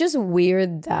it's just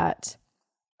weird that,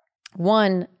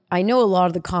 one, I know a lot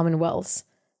of the Commonwealths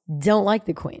don't like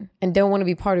the queen and don't want to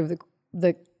be part of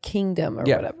the kingdom or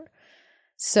whatever.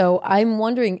 So I'm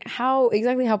wondering how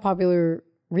popular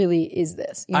really is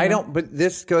this? You know? But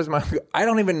this goes I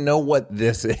don't even know what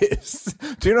this is.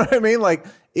 Do you know what I mean? Like,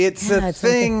 it's a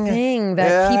thing. Like a thing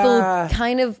that people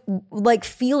kind of like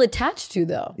feel attached to,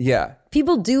 though. Yeah.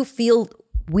 People do feel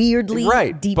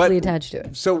weirdly, deeply attached to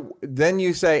it. So then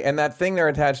you say, and that thing they're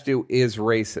attached to is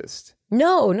racist.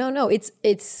 No.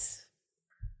 It's.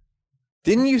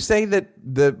 Didn't you say that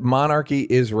the monarchy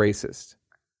is racist?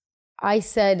 I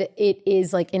said it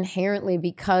is like inherently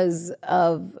because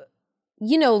of,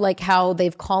 you know, like how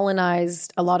they've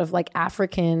colonized a lot of like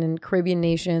African and Caribbean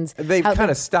nations. They've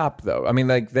kind of stopped, though. I mean,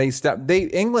 like they stopped.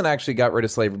 England actually got rid of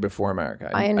slavery before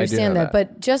America. I understand that,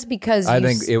 but just because I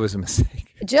think it was a mistake.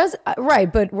 Just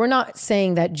right, but we're not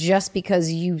saying that just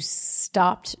because you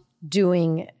stopped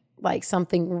doing like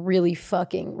something really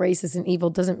fucking racist and evil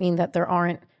doesn't mean that there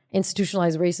aren't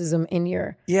institutionalized racism in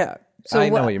your. Yeah. So I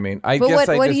know what you mean. I but guess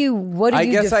what do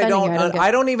you guess I defending? I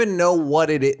don't even know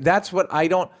what it is. That's what I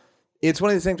don't. It's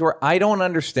one of these things where I don't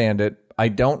understand it. I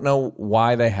don't know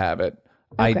why they have it.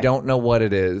 I don't know what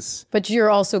it is. But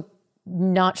you're also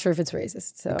not sure if it's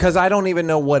racist. So because I don't even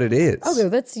know what it is. Okay,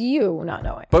 that's you not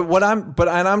knowing. But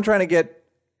I'm trying to get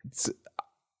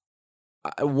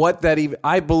what that even.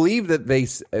 I believe that they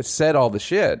said all the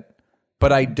shit,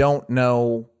 but I don't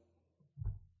know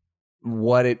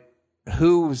what it.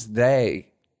 Who's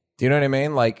they? Do you know what I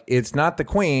mean? Like, it's not the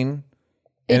Queen.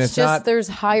 And it's just not, there's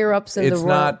higher ups in the world. It's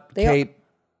not Kate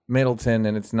Middleton,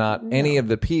 and it's not any of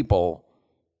the people,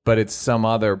 but it's some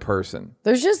other person.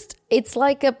 There's just it's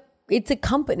a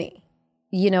company.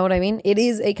 You know what I mean? It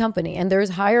is a company, and there's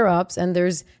higher ups, and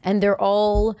they're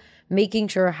all making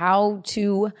sure how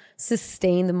to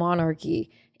sustain the monarchy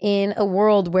in a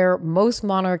world where most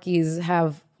monarchies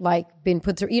have been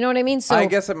put through, you know what I mean? So I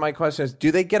guess that my question is,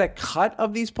 do they get a cut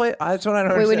of these plays? That's what I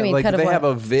don't understand. What do you mean, like, cut do they of have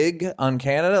a VIG on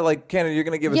Canada? Like, Canada, you're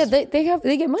going to give us they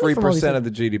get money from all these 3% of the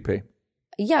GDP.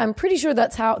 Yeah, I'm pretty sure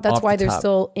that's why they're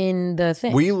still in the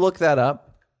thing. Will you look that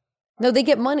up? No, they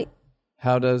get money.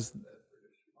 How does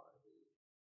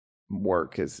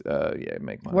work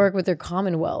make money? Work with their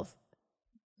Commonwealth.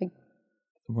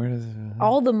 Where does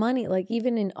all the money, like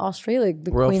even in Australia,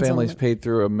 the royal Queen's families paid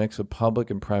through a mix of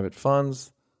public and private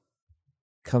funds.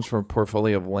 Comes from a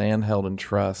portfolio of land held in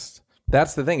trust.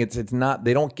 That's the thing. It's not.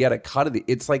 They don't get a cut of the.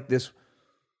 It's like this.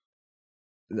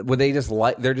 Where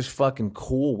they're just fucking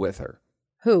cool with her.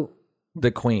 Who? The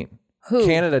Queen. Who?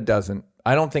 Canada doesn't.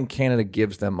 I don't think Canada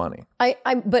gives them money.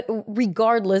 But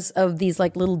regardless of these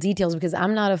like little details, because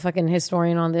I'm not a fucking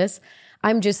historian on this,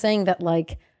 I'm just saying that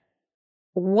like.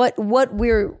 What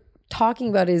we're talking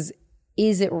about is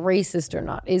it racist or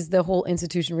not? Is the whole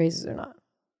institution racist or not?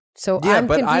 So yeah, I'm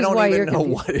but confused I don't why even you're know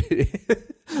confused. what it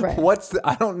is. Right.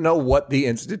 I don't know what the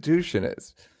institution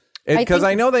is. Because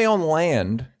I know they own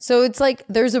land. So it's like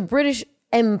there's a British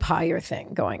Empire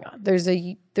thing going on.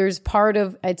 There's part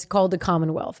of it's called the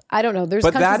Commonwealth. I don't know. There's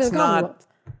but countries that's in the Commonwealth.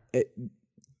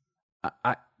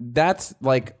 That's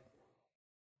like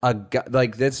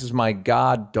this is my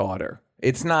goddaughter.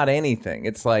 It's not anything.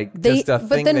 It's like just a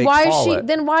thing they call it.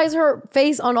 Then why is her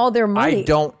face on all their money? I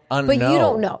don't know. But you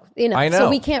don't know. I know. So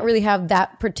we can't really have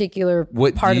that particular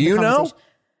part of the conversation. Know?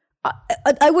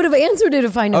 I would have answered it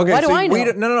if I know. Okay, why so do I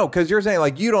know? No, because you're saying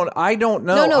like you don't. I don't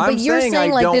know. No, but you're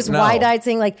saying like this know. wide-eyed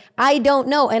saying like I don't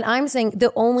know, and I'm saying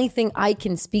the only thing I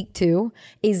can speak to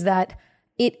is that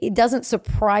it doesn't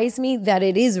surprise me that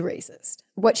it is racist.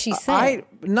 What she's saying.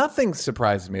 Nothing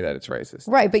surprises me that it's racist.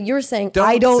 Right, but you're saying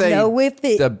I don't know if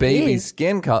it the baby is.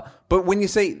 skin color. But when you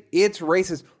say it's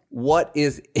racist, what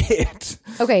is it?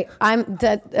 Okay,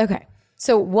 okay.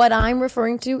 So what I'm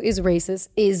referring to is racist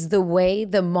is the way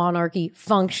the monarchy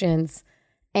functions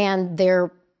and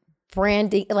their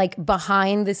branding, like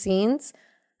behind the scenes.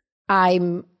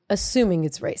 I'm assuming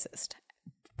it's racist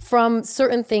from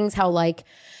certain things. How like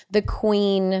the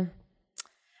Queen.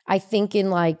 I think in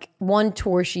like one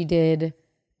tour she did,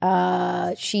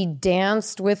 she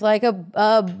danced with like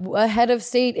a head of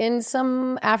state in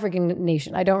some African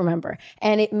nation. I don't remember.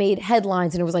 And it made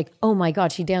headlines and it was like, oh my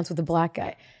God, she danced with a black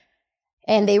guy.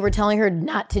 And they were telling her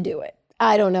not to do it.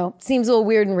 I don't know. Seems a little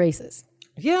weird and racist.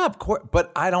 Yeah, of course. But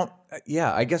I don't,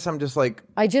 I guess I'm just like.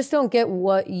 I just don't get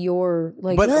what you're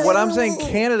like. But what I'm saying,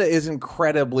 Canada is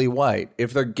incredibly white.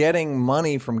 If they're getting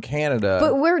money from Canada.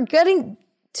 But we're getting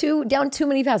down too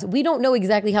many paths. We don't know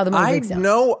exactly how the money breaks down. I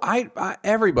know.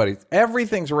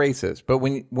 Everything's racist. But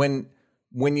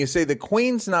when you say the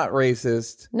Queen's not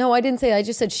racist, no, I didn't say. I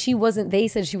just said she wasn't. They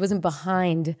said she wasn't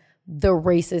behind the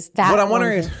racist. What I'm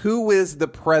wondering is who is the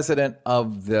president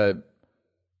of the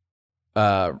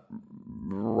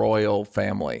royal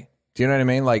family? Do you know what I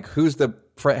mean? Like who's the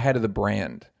head of the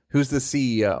brand? Who's the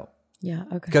CEO? Yeah.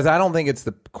 Okay. Because I don't think it's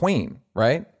the Queen,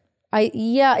 right?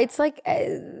 It's like.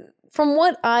 From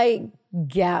what I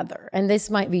gather, and this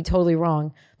might be totally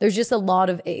wrong, there's just a lot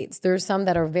of aides. There's some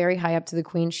that are very high up to the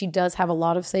Queen. She does have a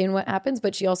lot of say in what happens,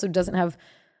 but she also doesn't have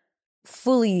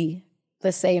fully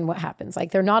the say in what happens.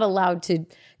 Like they're not allowed to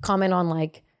comment on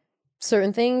like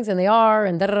certain things, and they are,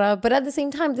 and da-da-da. But at the same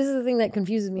time, this is the thing that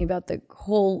confuses me about the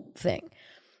whole thing,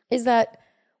 is that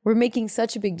we're making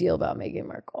such a big deal about Meghan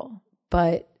Markle,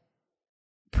 but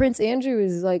Prince Andrew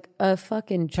is like a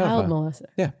fucking child molester.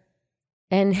 Yeah.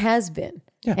 And has been,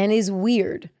 and is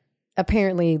weird,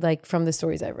 apparently, like from the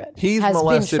stories I read. He's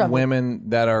molested women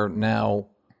that are now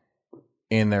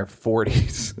in their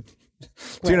 40s.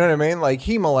 Do you know what I mean? Like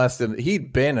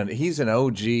he's an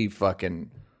OG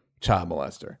fucking child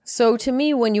molester. So to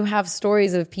me, when you have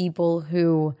stories of people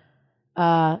who,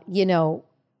 you know,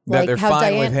 That like they're how fine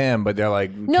Diana, with him, but they're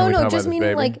like, no, just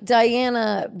meaning like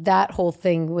Diana, that whole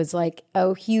thing was like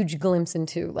a huge glimpse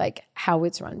into like how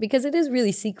it's run, because it is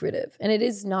really secretive, and it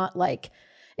is not like,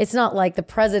 it's not like the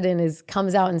president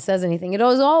comes out and says anything. It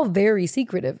was all very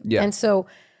secretive. Yeah. And so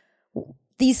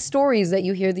these stories that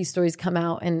you hear, these stories come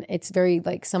out, and it's very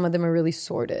like, some of them are really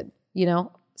sordid, you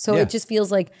know? So Yeah. it just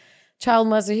feels like child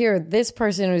molester here, this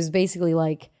person was basically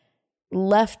like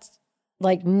left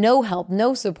like no help,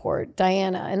 no support,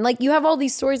 Diana. And like you have all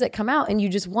these stories that come out and you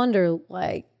just wonder,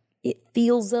 like, it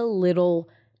feels a little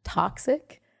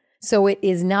toxic. So it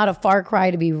is not a far cry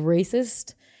to be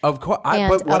racist. Of course,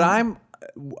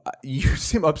 you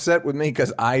seem upset with me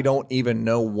because I don't even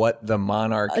know what the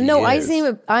monarchy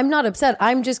is. I'm not upset.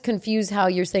 I'm just confused how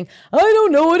you're saying, I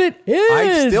don't know what it is.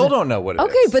 I still don't know what it is.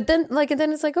 Okay, but then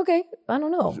then it's like, okay, I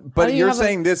don't know. But you're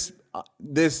saying this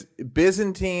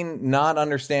Byzantine, not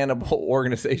understandable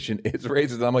organization is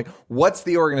racist. I'm like, what's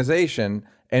the organization?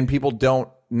 And people don't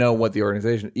know what the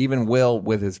organization, even Will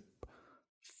with his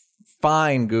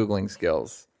fine Googling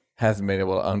skills, hasn't been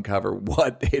able to uncover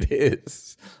what it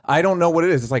is. I don't know what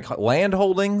it is. It's like land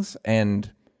holdings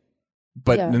and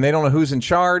they don't know who's in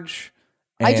charge.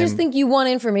 I just think you want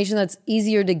information that's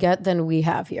easier to get than we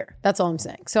have here. That's all I'm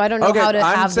saying. So I don't know how to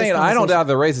have I'm this saying I don't conversation. doubt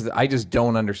the racist. I just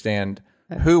don't understand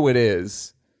who it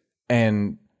is.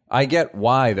 And I get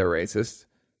why they're racist,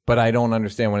 but I don't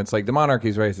understand when it's like the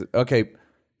monarchy's racist. Okay,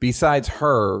 besides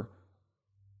her,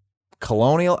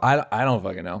 colonial, I don't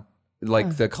fucking know.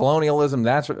 Like the colonialism,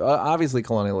 that's obviously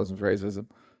colonialism's racism,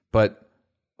 but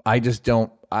I just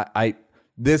don't.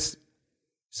 This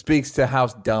speaks to how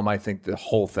dumb I think the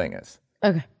whole thing is.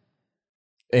 Okay.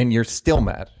 And you're still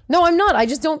mad. No, I'm not. I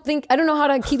just don't know how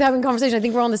to keep having conversation. I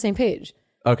think we're on the same page.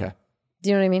 Okay. Do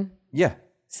you know what I mean? Yeah.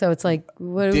 So it's like,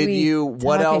 what are Did we you?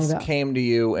 What talking else about? came to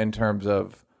you in terms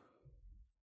of?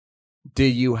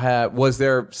 Did you have? Was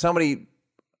there somebody?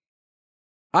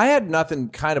 I had nothing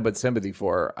kind of but sympathy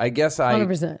for her. I guess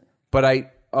 100%.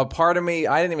 But a part of me,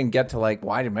 I didn't even get to like,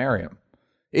 why did marry him?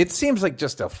 It seems like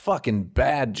just a fucking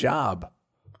bad job.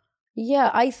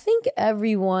 Yeah, I think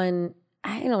everyone,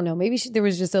 I don't know, maybe there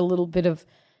was just a little bit of,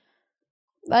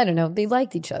 I don't know, they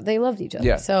liked each other. They loved each other.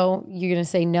 Yeah. So you're going to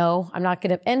say, no, I'm not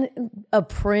going to, and a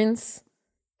prince,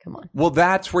 come on. Well,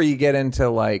 that's where you get into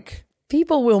like.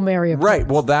 People will marry a prince. Right.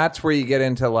 Well, that's where you get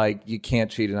into like, you can't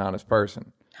cheat an honest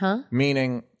person. Huh?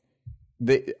 Meaning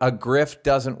a grift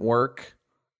doesn't work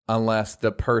unless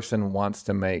the person wants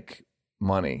to make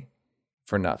money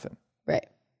for nothing. Right.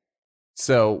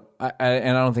 So,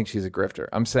 and I don't think she's a grifter.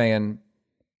 I'm saying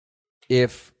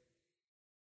if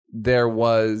there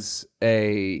was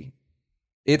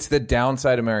it's the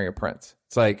downside of marrying a prince.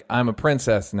 It's like, I'm a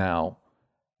princess now.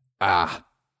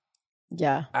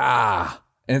 Yeah.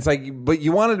 And it's like, but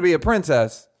you wanted to be a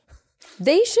princess.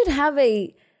 They should have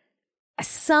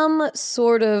some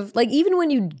sort of, like, even when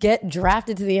you get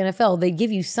drafted to the NFL, they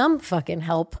give you some fucking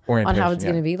help on how it's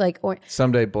going to be. Like,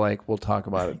 someday, Blake, we'll talk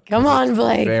about it. Come on,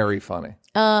 Blake. Very funny.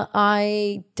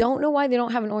 I don't know why they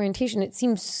don't have an orientation. It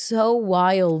seems so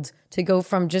wild to go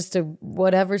from just a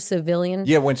whatever civilian.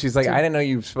 Yeah, when she's like, I didn't know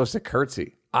you were supposed to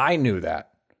curtsy. I knew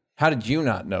that. How did you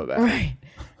not know that? Right.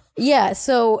 Yeah.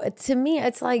 So to me,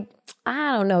 it's like,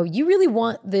 I don't know. You really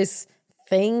want this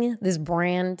thing, this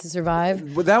brand to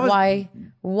survive? Well,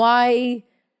 why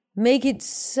make it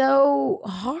so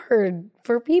hard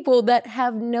for people that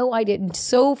have no idea?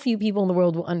 So few people in the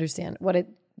world will understand what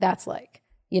that's like,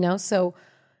 you know? So,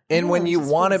 and when you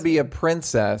want to be a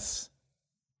princess,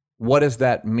 what does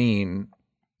that mean?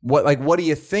 What do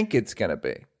you think it's going to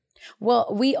be? Well,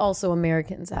 we also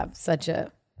Americans have such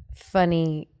a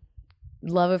funny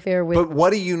love affair with. But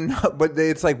what do you know? But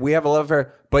it's like we have a love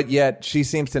affair, but yet she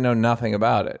seems to know nothing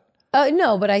about it.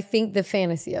 No, but I think the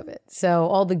fantasy of it. So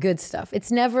all the good stuff.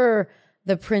 It's never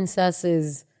the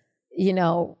princesses, you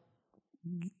know,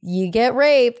 you get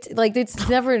raped. Like it's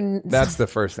never. That's the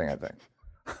first thing I think.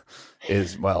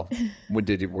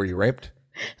 Were you raped?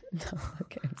 No,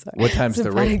 okay, I'm sorry. What time's That's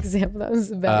the a bad rape? example. That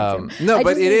was a bad example. No,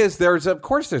 but it is. There's a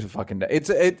fucking.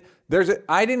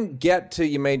 I didn't get to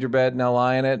You Made Your Bed, Now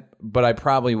Lie in It, but I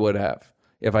probably would have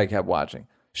if I kept watching.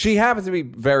 She happens to be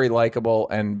very likable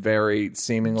and very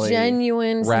seemingly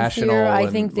genuine, rational. Sincere. I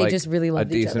and think they just really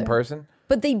loved each other. A decent person.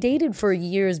 But they dated for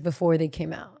years before they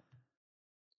came out.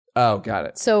 Oh, got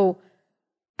it. So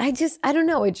I don't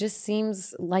know. It just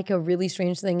seems like a really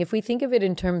strange thing. If we think of it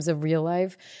in terms of real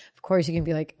life, of course you can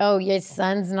be like, oh, your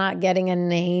son's not getting a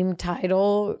name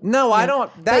title. No, I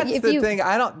don't. That's if the you- thing.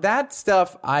 I don't. That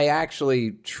stuff I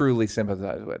actually truly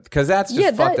sympathize with because that's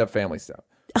just fucked up family stuff.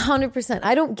 100%.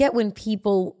 I don't get when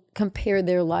people compare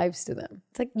their lives to them.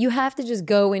 It's like you have to just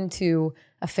go into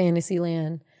a fantasy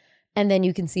land and then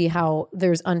you can see how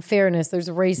there's unfairness, there's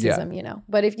racism, you know.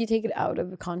 But if you take it out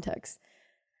of context.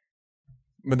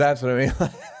 But that's what I mean.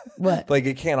 What? Like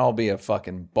it can't all be a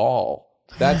fucking ball.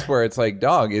 That's where it's like,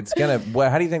 dog, it's gonna.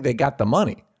 How do you think they got the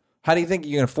money? How do you think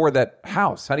you can afford that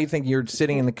house? How do you think you're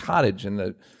sitting in the cottage and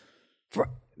the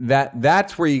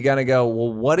that's where you gotta go.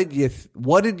 Well, what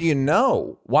did you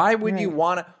know? Why would you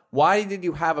want to? Why did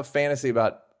you have a fantasy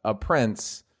about a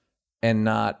prince and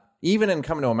not even in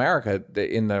Coming to America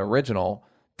in the original?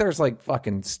 There's like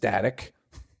fucking static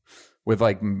with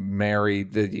like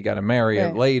you got to marry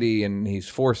a lady and he's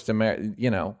forced to marry.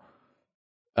 You know,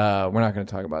 we're not going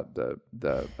to talk about the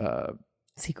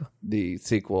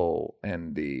sequel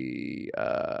and the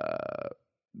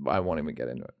I won't even get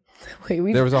into it.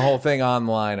 Wait, there was a whole thing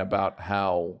online about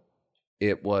how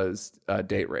it was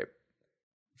date rape.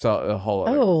 So a whole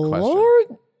other question.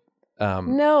 Lord.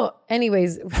 No.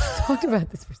 Anyways, we talked about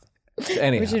this for a second.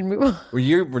 Anyhow, we should move on. Well,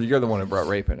 you're the one who brought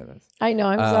rape into this. I know.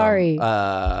 I'm sorry.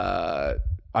 I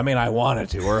mean, I wanted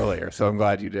to earlier, so I'm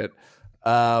glad you did.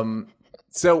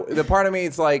 So the part of me,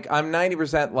 it's like I'm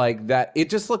 90% like that. It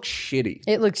just looks shitty.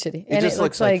 It looks shitty. It just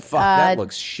looks like fuck. That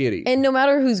looks shitty. And no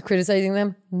matter who's criticizing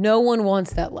them, no one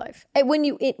wants that life. And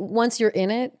once you're in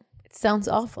it, it sounds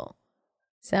awful.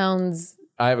 Sounds.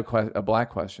 I have a black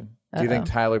question. Do you think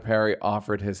Tyler Perry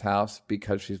offered his house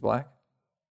because she's black?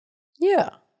 Yeah.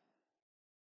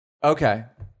 Okay.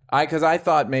 Because I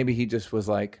thought maybe he just was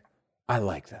like, I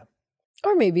like them.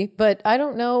 Or maybe, but I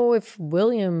don't know if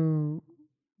William.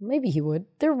 Maybe he would.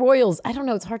 They're royals. I don't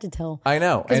know. It's hard to tell. I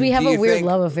know. Because we have a weird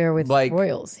love affair with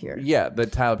royals here. Yeah,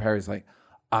 but Tyler Perry's like,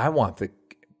 I want the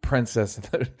princess,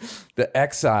 the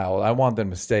exile. I want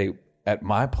them to stay at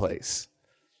my place.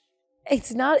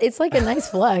 It's not. It's like a nice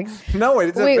flex. No,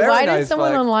 it's a very why nice did someone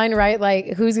flex. online write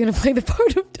like who's going to play the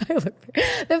part of Tyler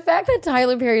Perry? The fact that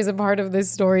Tyler Perry is a part of this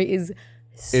story is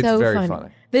so it's very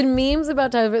funny. The memes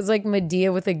about Tyler Perry is like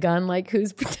Medea with a gun, like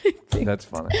who's protecting. That's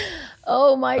funny.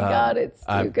 Oh my god, it's too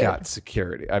I've good. got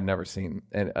security. I've never seen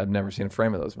a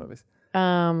frame of those movies.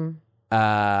 But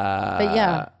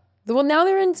yeah, well now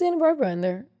they're in Santa Barbara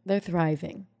and they're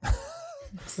thriving.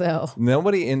 So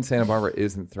nobody in Santa Barbara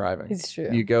isn't thriving. It's true.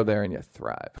 You go there and you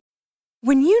thrive.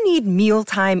 When you need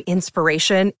mealtime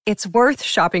inspiration, it's worth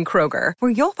shopping Kroger, where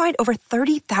you'll find over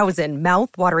 30,000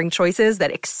 mouth-watering choices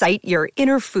that excite your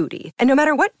inner foodie. And no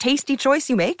matter what tasty choice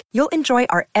you make, you'll enjoy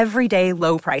our everyday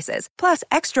low prices, plus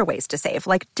extra ways to save,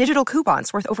 like digital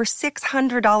coupons worth over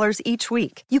 $600 each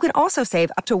week. You can also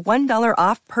save up to $1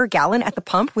 off per gallon at the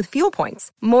pump with fuel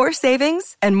points. More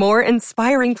savings and more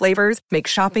inspiring flavors make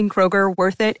shopping Kroger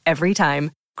worth it every time.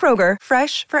 Kroger,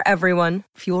 fresh for everyone.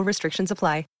 Fuel restrictions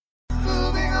apply.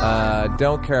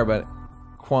 Don't care about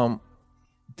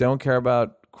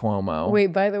Cuomo.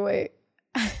 wait, by the way,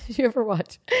 did you ever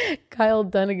watch Kyle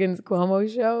Dunnigan's Cuomo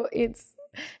show? It's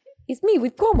me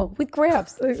with Cuomo with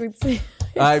Gramps.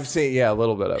 I've seen a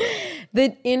little bit of it.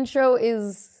 The intro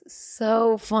is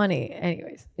so funny.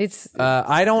 Anyways, it's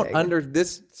I don't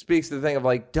this speaks to the thing of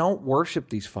like, don't worship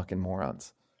these fucking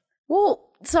morons. well,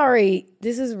 sorry,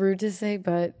 this is rude to say,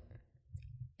 but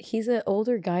he's an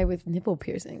older guy with nipple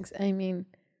piercings. I mean,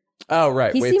 oh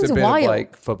right, he it's seems a bit wild. of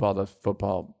like football to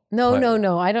football. No.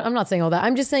 I'm not saying all that.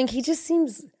 I'm just saying he just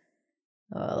seems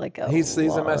like he's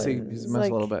a messy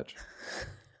little bitch.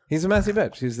 He's a messy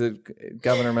bitch. He's the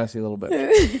governor messy little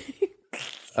bitch.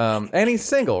 And he's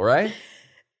single, right?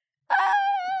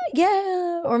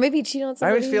 Yeah, or maybe cheat on I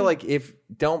somebody. always feel like if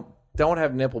don't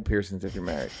have nipple piercings if you're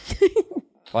married.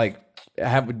 Like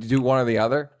do one or the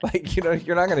other. Like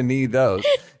you're not going to need those.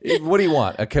 What do you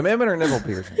want? A commitment or nipple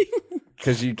piercing?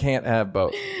 Because you can't have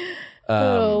both.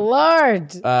 Oh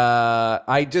Lord!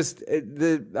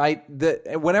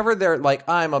 Whenever they're like,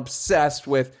 I'm obsessed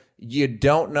with. You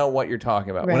don't know what you're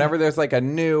talking about. Right. Whenever there's like a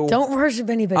new... Don't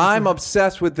worship anybody. I'm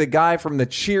obsessed with the guy from the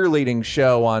cheerleading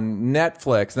show on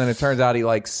Netflix. And then it turns out he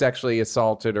like sexually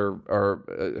assaulted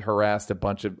or harassed a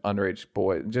bunch of underage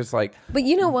boys. Just like... But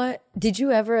you know what? Did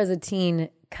you ever as a teen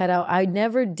cut out... I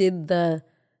never did the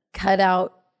cut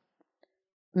out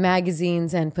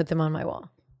magazines and put them on my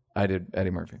wall. I did Eddie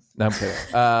Murphy. No, I'm kidding.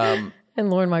 And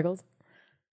Lorne Michaels.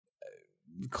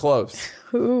 Close.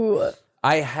 Who?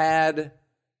 I had...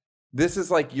 This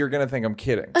is like, you're going to think I'm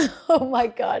kidding. Oh my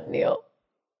God, Neil.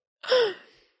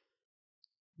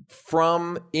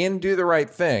 from in Do the Right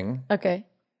Thing, Okay.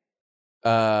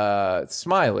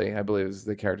 Smiley, I believe is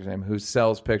the character's name, who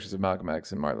sells pictures of Malcolm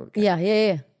X and Martin Luther King.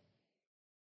 Yeah.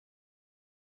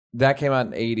 That came out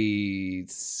in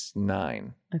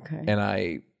 89. Okay.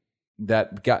 And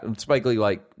Spike Lee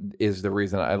like is the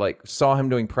reason I like saw him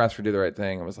doing press for Do the Right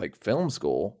Thing and was like, film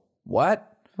school? What?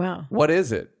 Wow. What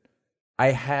is it? I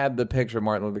had the picture of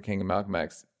Martin Luther King and Malcolm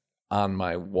X on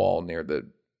my wall near the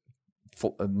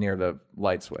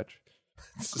light switch.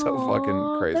 It's so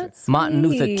fucking crazy. That's Martin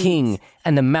Luther sweet. King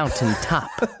and the Mountain Top.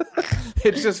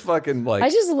 It's just fucking like I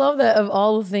just love that of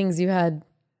all the things you had.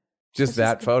 just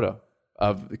that photo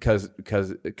of because You it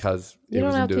was don't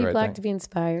in have Do to the be Right black Thing. to be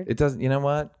inspired. It doesn't. You know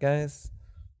what, guys?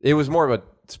 It was more of a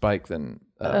Spike than.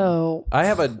 Oh. I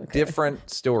have a different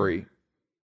story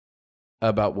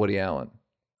about Woody Allen.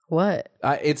 What?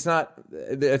 It's not.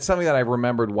 It's something that I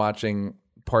remembered watching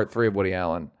part 3 of Woody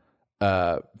Allen,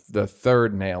 the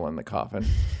third nail in the coffin.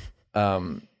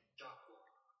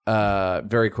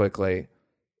 Very quickly,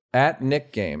 at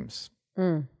Knick games,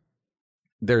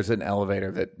 there's an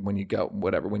elevator that when you go,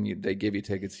 whatever, they give you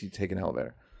tickets, you take an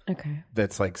elevator Okay.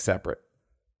 that's like separate.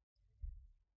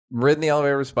 Ridden the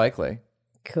elevator with Spike Lee,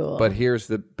 Cool. but here's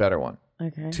the better one.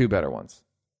 okay. 2 better ones.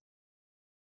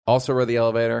 Also rode the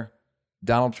elevator,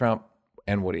 Donald Trump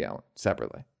and Woody Allen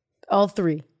separately. All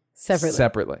 3 separately.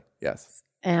 Separately, yes.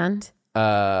 And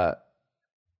With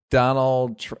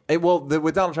Donald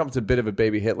Trump, it's a bit of a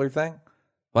baby Hitler thing.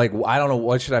 Like, I don't know,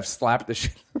 what should I have slapped the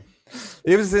shit?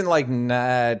 It was in like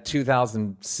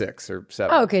 2006 or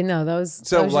 7. oh, okay, no, that was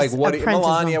So that was like just what Apprentice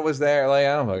Melania one. was there. Like,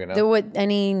 I don't fucking know. What?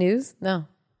 Any news? No.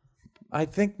 I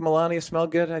think Melania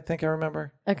smelled good. I think I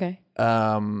remember. Okay. What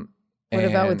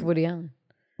about with and Woody Allen?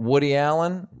 Woody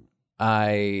Allen,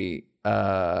 I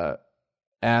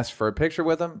asked for a picture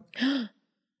with him,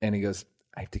 and he goes,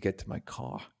 "I have to get to my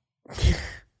car."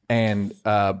 And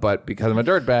but because I'm a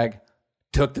dirtbag,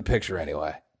 took the picture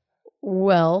anyway.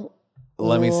 Well,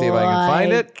 Let me see if I can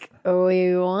find it.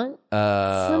 We want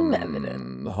some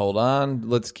evidence. Hold on.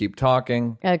 Let's keep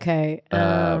talking. Okay.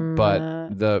 But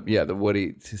the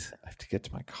Woody, I have to get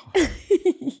to my car.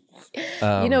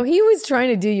 He was trying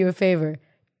to do you a favor.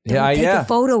 Yeah, Take a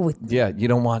photo with. Yeah, you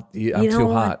don't want. I'm don't too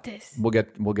want hot. this. We'll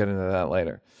get into that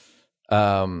later.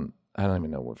 I don't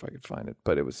even know if I could find it,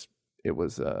 but it was.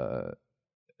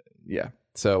 Yeah.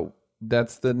 So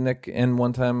that's the Nick and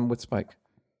one time with Spike.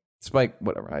 Spike,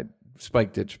 whatever.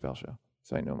 Spike did Chappelle Show,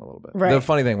 so I know him a little bit. Right. The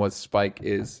funny thing was Spike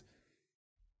is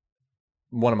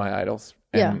one of my idols,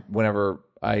 and Yeah. whenever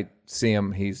I see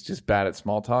him, he's just bad at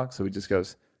small talk. So he just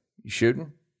goes, "You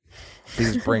shooting?" He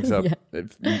just brings up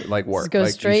like work, Just go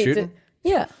like straight you to. shooting,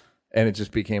 Yeah. and it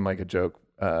just became like a joke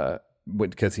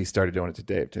because he started doing it to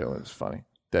Dave too. It was funny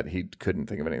that he couldn't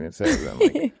think of anything to say. I'm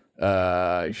like,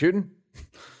 "You shooting?"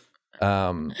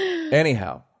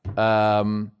 Anyhow,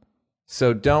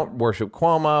 so don't worship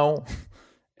Cuomo,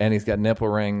 and he's got nipple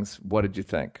rings. What did you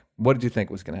think? What did you think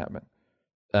was going to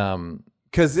happen?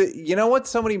 Because you know what?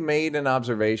 Somebody made an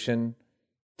observation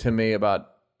to me about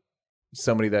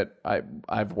somebody that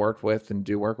I've worked with and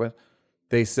do work with.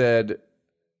 They said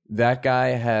that guy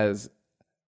has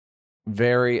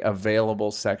very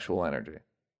available sexual energy.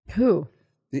 Who?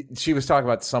 She was talking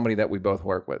about somebody that we both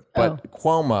work with, but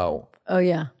Cuomo. Oh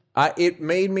yeah. It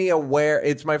made me aware.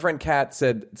 It's my friend Kat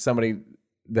said somebody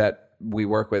that we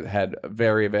work with had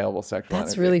very available sexual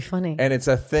That's energy. really funny. And it's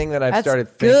a thing that I've That's started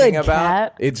good, thinking about.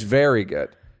 Kat. It's very good.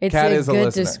 It's Kat a is a good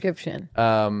listener. description.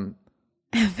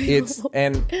 It's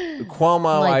and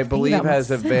Cuomo, Like, I think believe, about has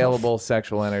myself. available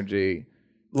sexual energy.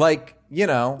 Like,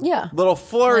 Yeah. little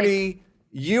flirty.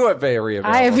 You have very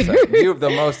available. I have you have the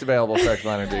most available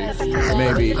sexual energy.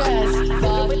 Maybe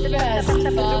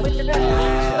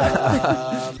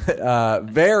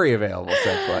very available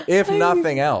sexual, if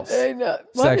nothing else. I know.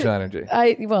 Sexual energy.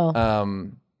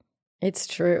 It's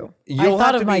true. You'll I thought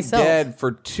have of to be myself. dead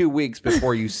for 2 weeks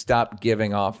before you stop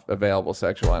giving off available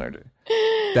sexual energy.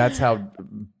 That's how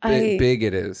big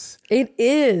it is. It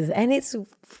is, and it's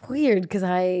weird because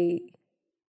I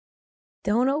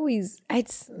don't always.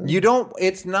 You don't.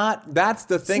 It's not. That's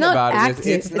the thing not about it. active.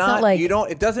 It's It's not. not like- you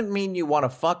don't. It doesn't mean you want to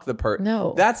fuck the person.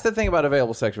 No. That's the thing about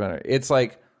available sexual energy. It's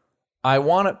like I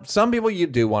want to. Some people you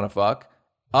do want to fuck.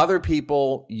 Other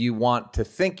people you want to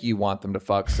think you want them to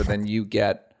fuck. So then you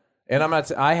get. And I'm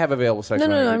not. I have available sexual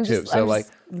No, energy I'm too. just- So I'm like.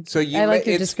 just- So you. I like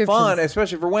your it's descriptions. fun,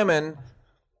 especially for women.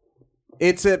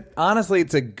 Honestly,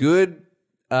 it's a good.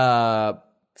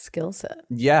 skill set.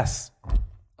 Yes.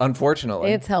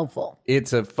 Unfortunately, It's helpful.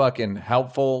 it's a fucking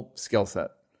helpful skill set.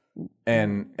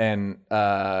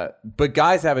 But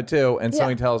guys have it too, and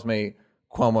somebody tells me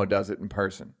Cuomo does it in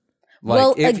person. Like,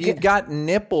 Well, if you've got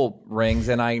nipple rings,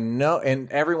 and I know,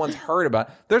 and everyone's heard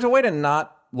about, there's a way to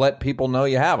not let people know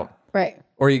you have them. Right.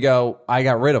 Or you go, I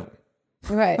got rid of them.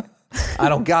 Right. I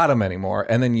don't got them anymore.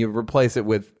 And then you replace it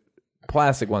with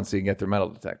plastic ones so you can get their metal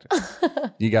detector.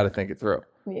 You got to think it through.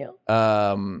 Yeah.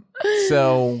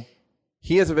 So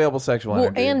he has available sexual Well,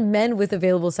 energy. and men with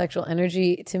available sexual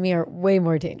energy to me are way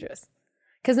more dangerous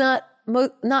because not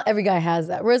every guy has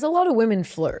that. Whereas a lot of women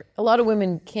flirt. A lot of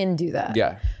women can do that.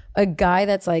 Yeah. A guy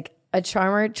that's like a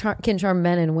charmer can charm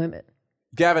men and women.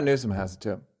 Gavin Newsom has it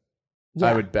too. Yeah.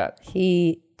 I would bet.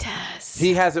 He does.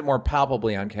 He has it more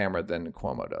palpably on camera than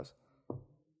Cuomo does.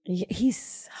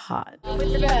 He's hot.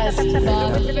 With the best. With the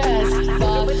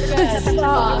best.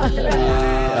 With the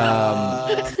best.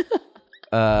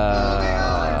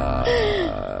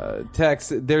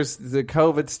 Tex, there's the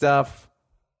COVID stuff.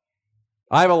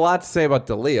 I have a lot to say about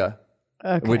Dalia,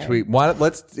 Okay. which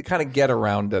let's kind of get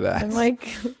around to that. I'm like,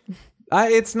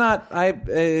 It's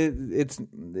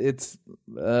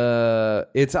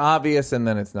obvious and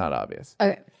then it's not obvious.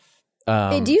 okay.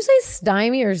 Hey, do you say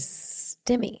stymie or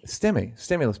stimmy?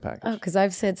 Stimulus package. Oh, because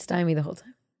I've said stymie the whole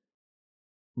time.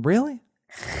 Really?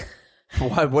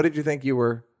 Why? What did you think you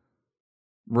were?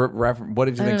 What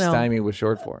did you I think don't know. stymie was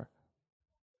short for?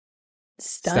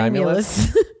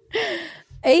 Stimulus.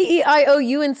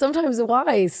 A-E-I-O-U and sometimes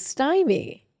Y.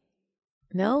 Stymie.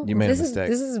 No? You made a mistake.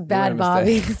 This is You bad made a Bobby.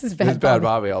 mistake. This is This is bad bad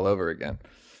Bobby. Bobby all over again.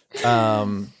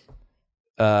 Damn,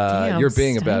 You're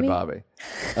being a bad stymie?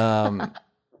 Bobby.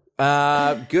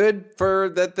 Good for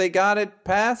that they got it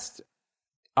passed.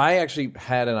 I actually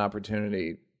had an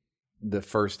opportunity the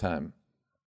first time,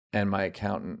 and my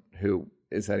accountant, who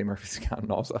is Eddie Murphy's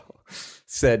accountant also,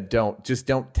 said don't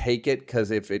take it,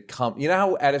 because if it comes, you know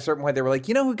how at a certain point they were like,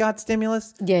 you know who got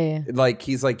stimulus? Yeah. Like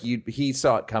he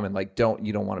saw it coming. Like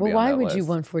you don't want to be Well, on that why would list. you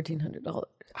want $1,400?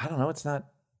 I don't know. It's not.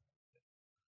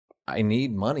 I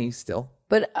need money still.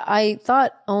 But I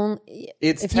thought only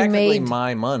It's if you technically made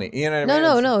my money. You know what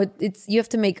I mean? no. It's you have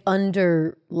to make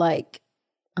under like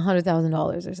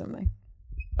 $100,000 or something.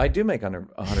 I do make under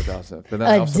 100,000, but then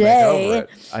I A also day. make over it.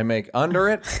 I make under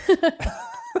it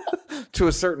to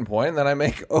a certain point, and then I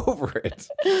make over it.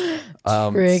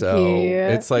 So Tricky.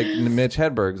 it's like Mitch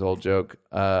Hedberg's old joke.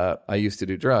 I used to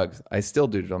do drugs. I still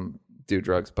do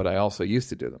drugs, but I also used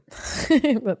to do them.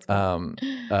 That's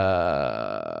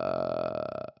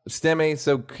Stimmy.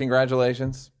 So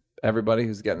congratulations, everybody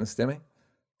who's getting the Stimmy.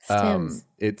 Stims.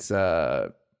 It's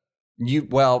the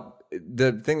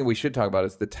thing that we should talk about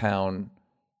is the town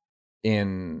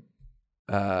in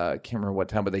I can't remember what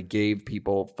town, but they gave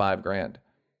people $5,000,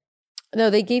 No,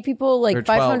 they gave people like Or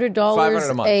 12 $500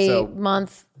 a month, a so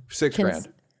month. $6,000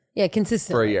 Yeah,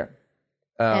 consistent for a year.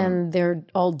 and they're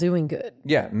all doing good.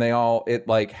 Yeah, and it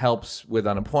like helps with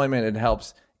unemployment. It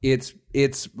helps. It's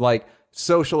like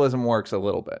socialism works a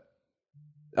little bit.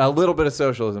 A little bit of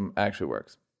socialism actually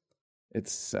works.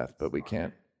 It's Seth, but we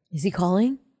can't. Is he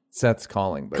calling? Seth's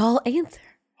calling, but Call answer.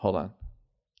 hold on.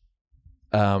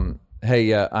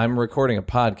 Hey, I'm recording a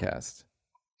podcast,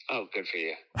 Oh, good for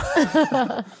you.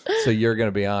 so you're going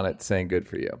to be on it saying good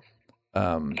for you.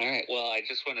 All right. Well, I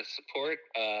just want to support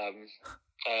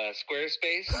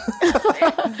Squarespace.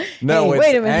 No, Hey, it's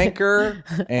wait a minute. Anchor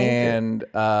and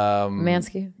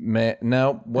Manscaped?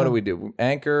 No, what do we do?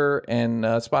 Anchor and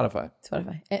Spotify.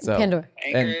 Spotify. So- Pandora.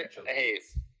 Anchor. Hey,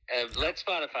 let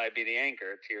Spotify be the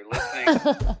anchor to your listening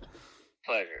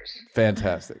pleasures.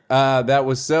 Fantastic. That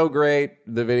was so great,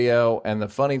 the video. And the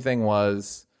funny thing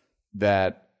was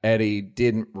that Eddie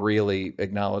didn't really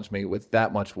acknowledge me with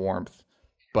that much warmth,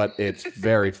 but it's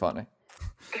very funny.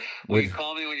 Will you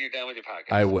call me when you're done with your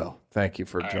podcast? I will. Thank you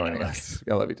for joining us.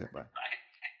 I love you too. Bye.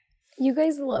 You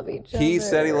guys love each other. He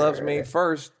said he loves me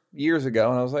first years ago,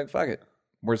 and I was like, fuck it.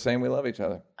 We're saying we love each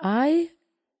other.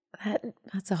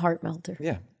 That's a heart melter.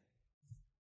 Yeah.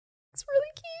 It's really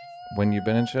cute. When you've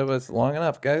been in showbiz long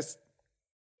enough, guys,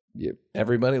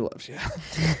 everybody loves you.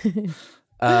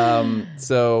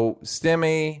 So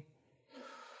Stimmy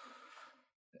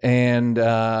and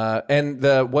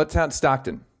what town?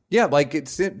 Stockton. Yeah, like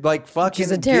it's like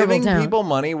fucking a terrible giving town. people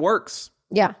money works.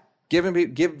 Yeah. Give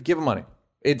them money.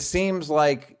 It seems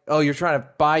like, oh, you're trying to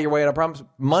buy your way out of problems.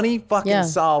 Money fucking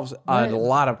solves a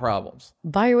lot of problems.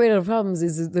 Buy your way out of problems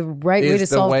is the right way to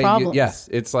solve problems. Yes,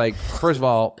 it's like, first of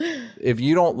all, if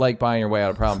you don't like buying your way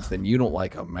out of problems, then you don't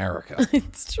like America.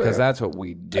 It's true. Because that's what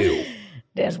we do.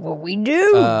 That's what we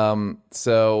do.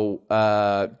 So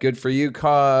good for you,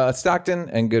 Stockton,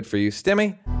 and good for you,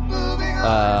 Stimmy.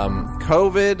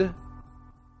 COVID,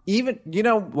 even,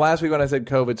 last week when I said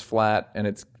COVID's flat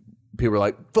and people were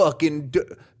like, fucking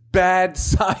bad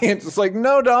science. It's like,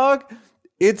 no, dog.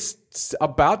 It's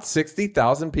about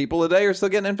 60,000 people a day are still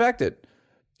getting infected.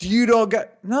 You don't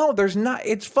get, no, there's not.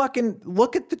 It's fucking,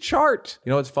 look at the chart. You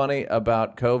know what's funny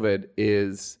about COVID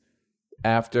is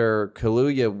after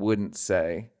Kaluuya wouldn't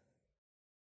say,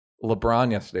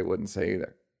 LeBron yesterday wouldn't say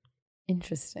either.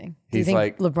 Interesting. Do you He's think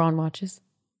like, LeBron watches?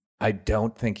 I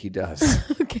don't think he does.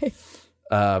 Okay.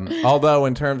 Although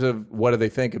in terms of what do they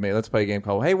think of me, let's play a game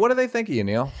called, hey, what do they think of you,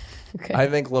 Neil? Okay. I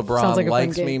think Sounds LeBron like a fun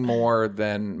likes me game. more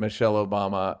than Michelle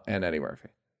Obama and Eddie Murphy.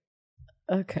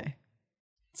 Okay.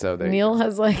 So there you Neil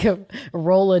has like a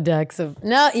Rolodex of,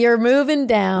 no, you're moving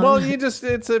down. Well,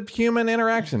 it's a human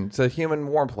interaction. It's a human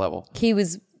warmth level. He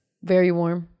was very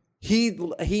warm. He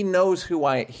knows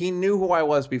he knew who I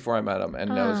was before I met him and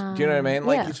knows. Do you know what I mean?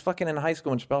 Like yeah. he's fucking in high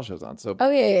school when Chappelle shows on. So Oh,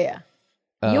 yeah.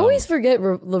 You always forget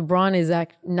LeBron is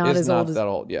not as not old as... that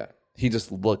old. Yeah. He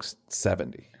just looks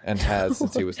 70 and has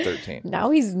since he was 13. Now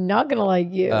he's not going to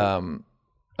like you.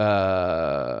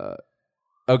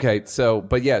 Okay, so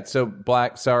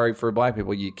sorry for black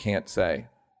people, you can't say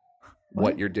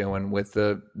what you're doing with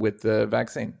the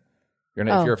vaccine.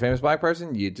 If you're a famous black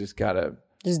person, you just gotta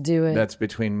Just do it. That's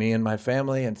between me and my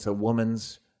family, and it's a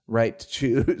woman's right to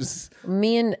choose.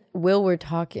 Me and Will were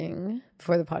talking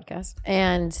before the podcast,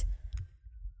 and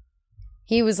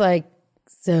he was like,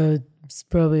 so it's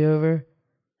probably over.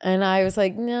 And I was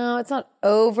like, no, it's not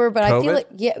over, but I feel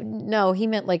like, no, he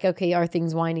meant like, okay, are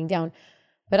things winding down?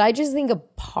 But I just think a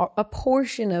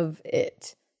portion of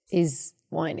it is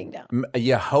winding down.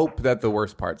 You hope that the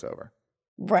worst part's over.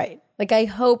 Right. Like I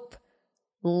hope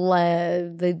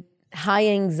the high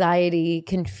anxiety,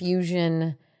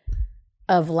 confusion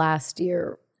of last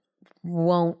year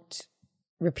won't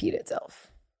repeat itself.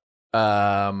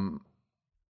 I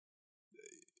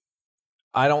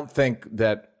don't think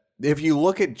that if you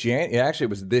look at actually it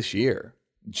was this year.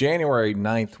 January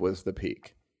 9th was the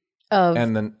peak. Of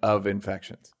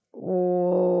infections.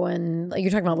 Oh, and you're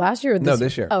talking about last year or this No,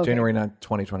 this year. Oh, okay. January 9th,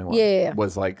 2021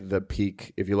 was like the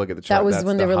peak. If you look at the chart, that was that's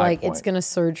when they were like, point. it's going to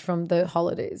surge from the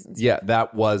holidays. And stuff. Yeah,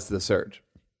 that was the surge.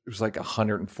 It was like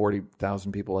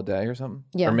 140,000 people a day or something.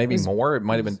 Yeah, or maybe more. It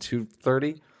might have been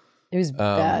 230. It was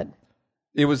bad.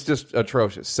 It was just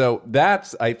atrocious. So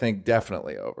that's, I think,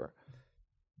 definitely over.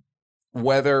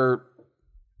 Whether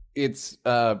it's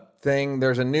a thing,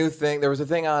 there's a new thing. There was a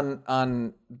thing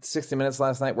on 60 Minutes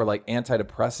last night where like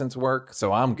antidepressants work.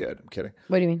 So I'm good. I'm kidding.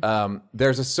 What do you mean?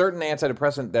 There's a certain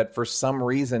antidepressant that for some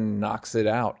reason knocks it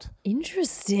out.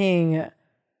 Interesting.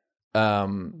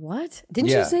 What? Didn't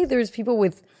yeah. you say there's people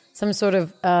with some sort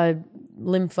of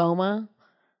lymphoma,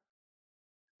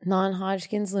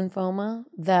 non-Hodgkin's lymphoma,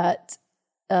 that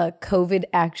COVID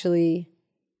actually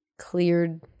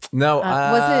cleared? No, was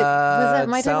that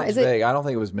my time? Sounds vague. I don't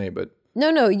think it was me, but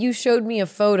no. You showed me a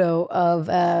photo of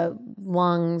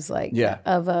lungs,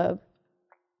 of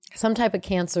some type of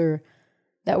cancer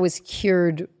that was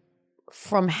cured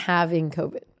from having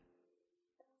COVID.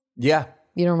 Yeah.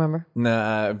 You don't remember?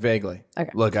 Nah, vaguely.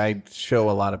 Okay. Look, I show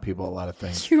a lot of people a lot of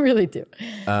things. You really do.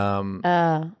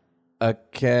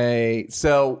 Okay,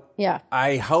 so yeah,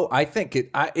 I think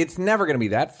it's never going to be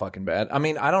that fucking bad. I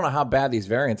mean, I don't know how bad these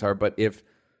variants are, but if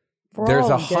there's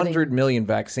 100 million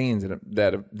vaccines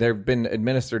that have been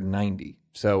administered 90,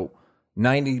 so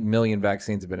 90 million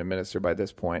vaccines have been administered by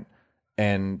this point,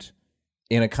 and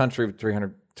in a country of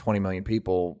 320 million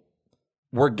people,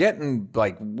 we're getting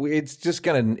like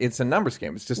it's a numbers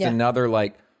game. It's just another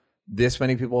like this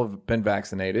many people have been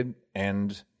vaccinated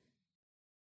and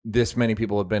this many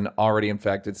people have been already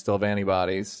infected, still have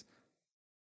antibodies.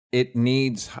 It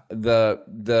needs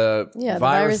the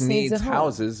virus needs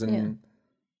houses, and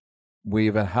we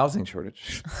have a housing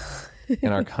shortage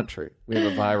in our country. We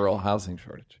have a viral housing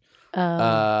shortage.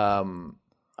 Are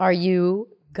you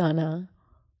gonna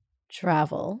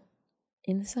travel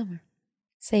in the summer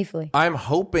safely? I'm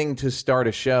hoping to start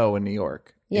a show in New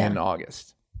York in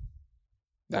August.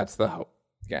 That's the hope,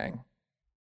 gang.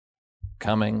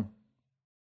 Coming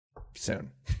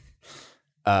soon.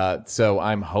 So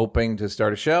I'm hoping to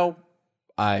start a show.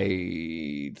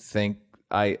 I think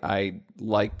I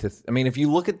like to. I mean, if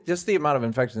you look at just the amount of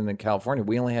infections in California,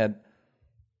 we only had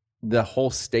the whole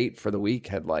state for the week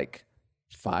had like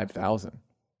 5,000.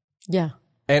 Yeah,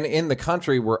 and in the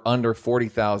country, we're under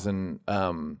 40,000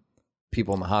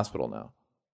 people in the hospital now,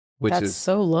 which that's is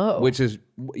so low. Which is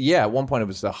at one point it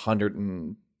was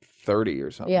 130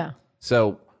 or something. Yeah.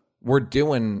 So we're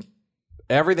doing.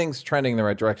 Everything's trending in the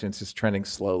right direction. It's just trending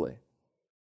slowly.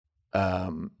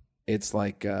 It's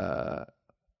like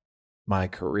my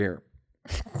career.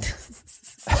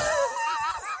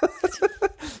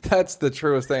 That's the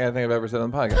truest thing I think I've ever said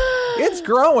on the podcast. It's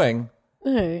growing.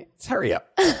 All right. Let's hurry up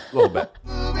a little bit.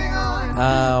 Moving on.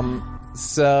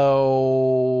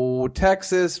 So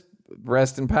Texas,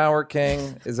 Rest in Power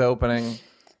King is opening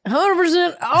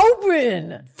 100%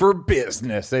 open. for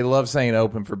business. They love saying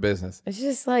open for business. It's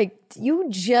just like, you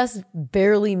just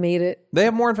barely made it. They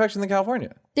have more infection than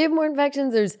California. They have more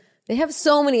infections. They have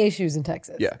so many issues in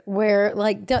Texas. Yeah. Where,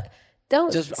 like, don't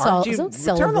Don't celebrate.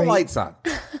 turn the lights on,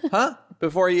 huh?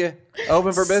 Before you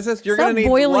open for business, you're going to need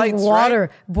boiling lights, water,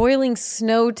 right? boiling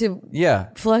snow to Yeah.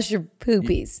 flush your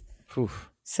poopies. Oof.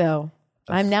 So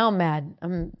I'm now mad.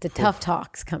 The tough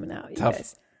talk's coming out, you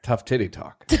guys. Tough titty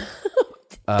talk.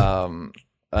 Tough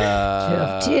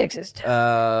Texas.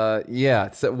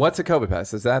 Yeah. So what's a COVID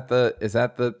pass? Is that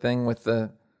the thing with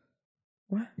the?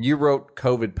 What? You wrote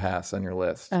COVID pass on your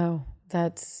list. Oh,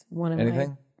 that's one of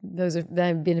Anything?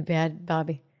 I've been a bad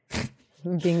Bobby.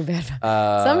 I'm being a bad.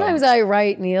 Sometimes I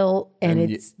write Neil, and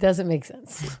it doesn't make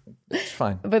sense. It's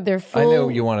fine. But they're full. I knew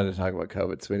you wanted to talk about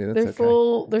COVID, sweetie. That's They're okay.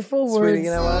 full. They're full words. Sweetie,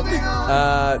 you know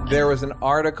what? There was an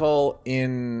article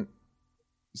in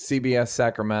CBS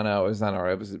Sacramento. It was not an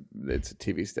article. It's a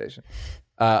TV station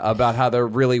about how there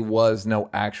really was no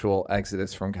actual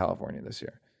exodus from California this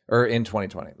year or in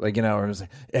 2020. Like, it was like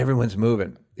everyone's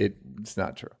moving. It's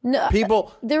not true. No,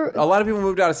 a lot of people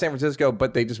moved out of San Francisco,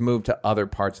 but they just moved to other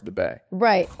parts of the Bay.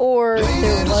 Right. Or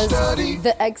there was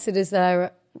the exodus that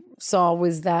I saw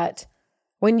was that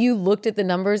when you looked at the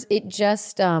numbers, it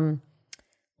just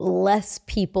less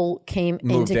people came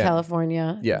Moved into in.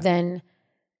 California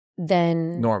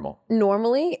than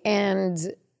normally, and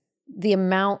the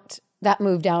amount that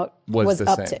moved out was the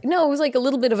uptick. same. No, it was like a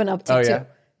little bit of an uptick yeah? too,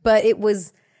 but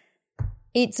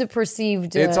it's a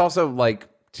perceived. It's also like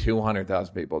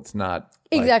 200,000 people. It's not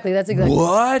exactly. That's exactly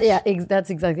what. Yeah, that's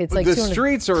exactly. It's like the 200.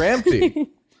 streets are empty.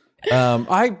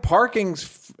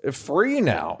 Parking's free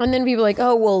now. And then people are like,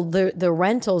 oh, well, the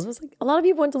rentals. It was like a lot of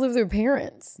people went to live with their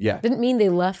parents. Yeah. Didn't mean they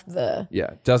left the.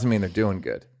 Yeah, doesn't mean they're doing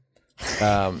good.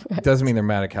 Doesn't mean they're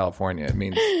mad at California. It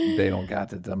means they don't got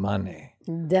the money.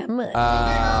 Demo.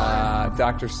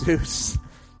 Dr. Seuss,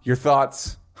 your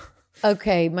thoughts?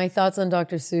 Okay, my thoughts on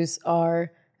Dr. Seuss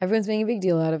are everyone's making a big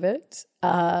deal out of it.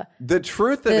 The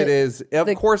truth of it is, of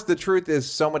course, the truth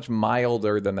is so much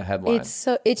milder than the headline.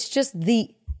 It's just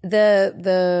the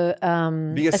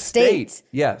estate,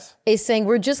 yes, is saying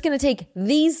we're just going to take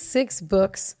these 6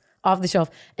 books off the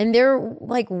shelf, and they're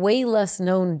like way less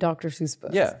known Dr. Seuss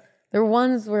books. Yeah. They're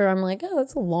ones where I'm like, oh,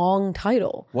 that's a long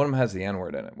title. One of them has the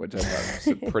N-word in it, which I thought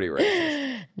was pretty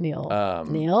racist.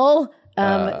 Neil.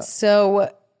 So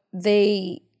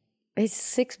it's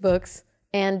 6 books.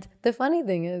 And the funny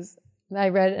thing is, I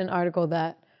read an article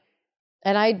that,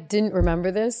 and I didn't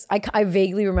remember this. I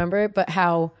vaguely remember it, but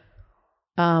how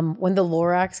when the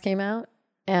Lorax came out,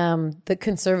 the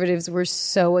conservatives were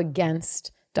so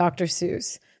against Dr.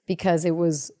 Seuss because it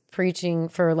was preaching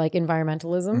for like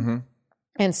environmentalism. Mm-hmm.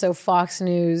 And so Fox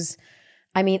News,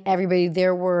 I mean, everybody,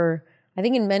 I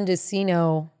think in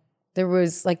Mendocino, there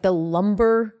was like the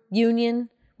lumber union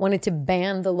wanted to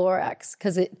ban the Lorax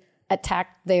because it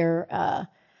attacked their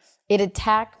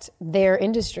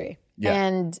industry. Yeah.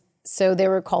 And so there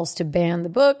were calls to ban the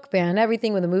book, ban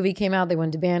everything. When the movie came out, they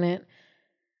wanted to ban it.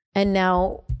 And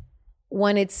now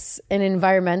when it's an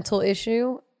environmental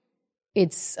issue,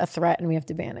 it's a threat and we have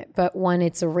to ban it. But when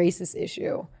it's a racist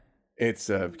issue, it's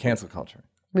cancel culture.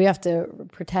 We have to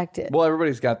protect it. Well,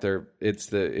 everybody's got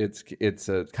it's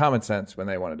a common sense when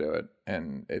they want to do it,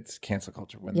 and it's cancel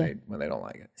culture when they don't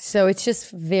like it. So it's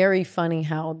just very funny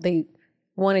how they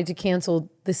wanted to cancel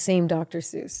the same Dr.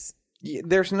 Seuss. Yeah,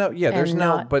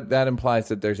 but that implies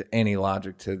that there's any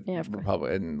logic to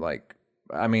Republic, and like,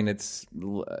 I mean, it's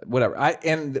whatever.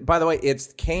 And by the way,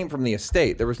 it came from the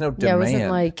estate. There was no demand. Yeah, it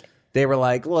wasn't like they were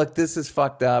like, look, this is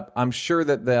fucked up. I'm sure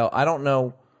that I don't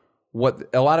know.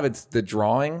 A lot of it's the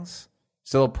drawings,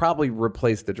 so they'll probably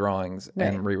replace the drawings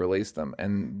and re-release them,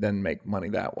 and then make money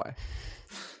that way.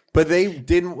 But they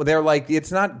didn't. They're like,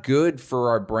 it's not good for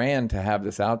our brand to have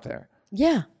this out there.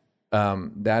 Yeah, they're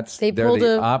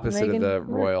the opposite of the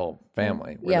royal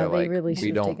family. Where they're they like, really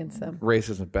should have taken don't some. Racism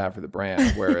is bad for the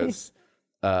brand, whereas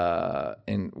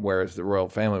whereas the royal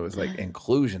family was like,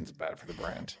 inclusion's bad for the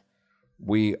brand.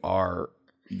 We are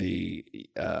the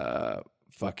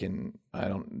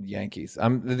Yankees.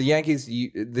 The Yankees.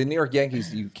 The New York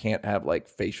Yankees. You can't have like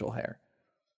facial hair.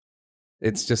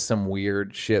 It's just some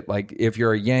weird shit. Like if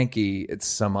you're a Yankee, it's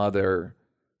some other.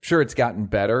 Sure, it's gotten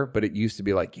better, but it used to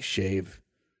be like you shave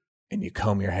and you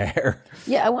comb your hair.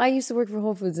 Yeah, I used to work for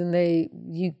Whole Foods, and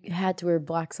you had to wear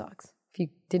black socks. If you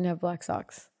didn't have black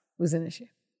socks, it was an issue.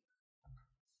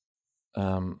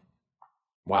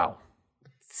 Wow.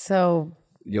 So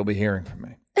you'll be hearing from me.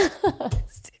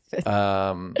 Stupid.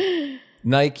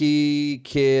 Nike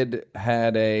kid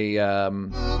had a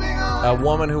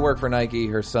woman who worked for Nike.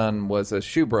 Her son was a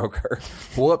shoe broker.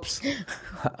 Whoops.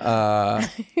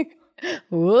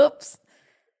 Whoops.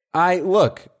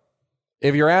 Look,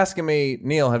 if you're asking me,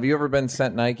 Neil, have you ever been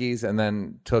sent Nikes and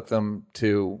then took them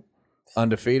to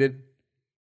Undefeated?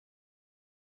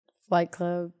 Flight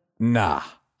Club. Nah,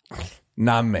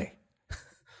 not me.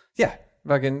 Yeah,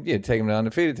 fucking take them to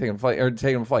Undefeated, take them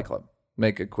to Flight Club.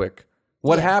 Make it quick.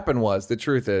 What happened was, the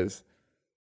truth is,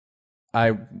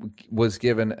 I was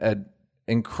given an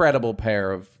incredible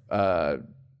pair of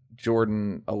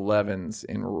Jordan 11s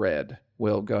in red.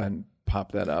 Will, go ahead and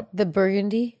pop that up. The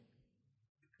burgundy?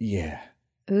 Yeah.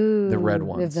 Ooh. The red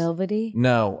ones. The velvety?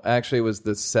 No, actually it was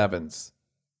the 7s.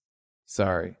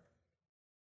 Sorry.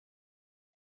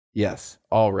 Yes,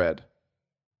 all red.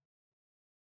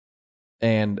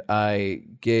 And I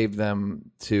gave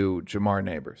them to Jamar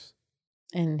Neighbors.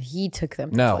 And he took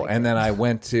them to No, Flight and Club. then I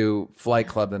went to Flight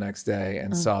Club the next day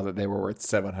and saw that they were worth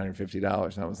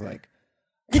 $750. And I was like,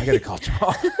 I got to call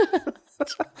Jamar.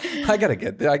 I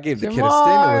gave the kid a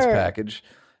stimulus package.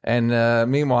 And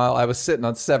meanwhile, I was sitting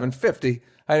on $750.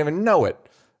 I didn't even know it.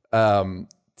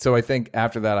 So I think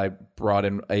after that, I brought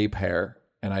in a pair,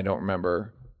 and I don't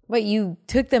remember. Wait, you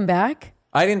took them back?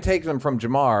 I didn't take them from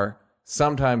Jamar.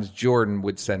 Sometimes Jordan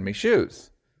would send me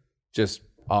shoes, just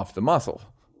off the muscle,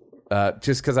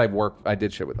 just because I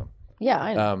did shit with them. Yeah,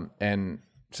 I know. And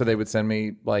so they would send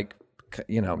me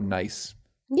nice.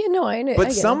 Yeah, no, I know.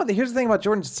 But here's the thing about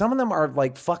Jordan. Some of them are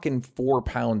like fucking 4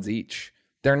 pounds each.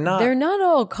 They're not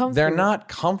all comfortable. They're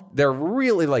not they're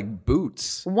really like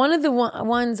boots. One of the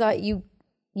ones that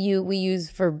we use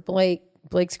for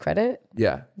Blake's credit.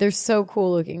 Yeah. They're so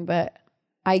cool looking, but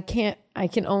I can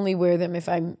only wear them if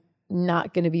I'm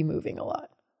not going to be moving a lot.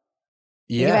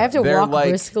 Yeah. Like if I have to walk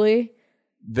briskly.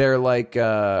 They're like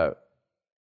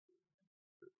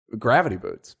gravity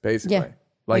boots, basically. Yeah.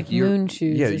 Like moon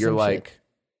shoes. Yeah, or you're some like shit.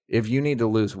 if you need to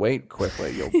lose weight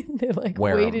quickly, you'll they're like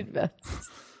wear weighted them. vests.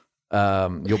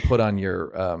 You'll put on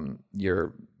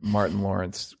your Martin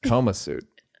Lawrence coma suit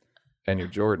and your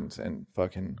Jordans and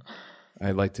fucking.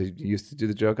 I used to do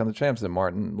the joke on the Champs that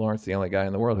Martin Lawrence, the only guy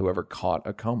in the world who ever caught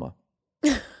a coma.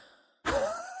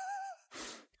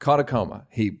 Caught a coma.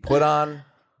 He put on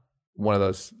one of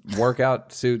those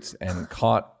workout suits and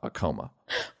caught a coma.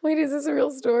 Wait, is this a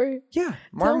real story? Yeah,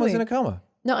 Martin was in a coma.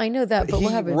 No, I know that, but he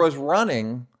what happened? was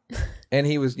running, and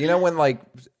he was. You know when like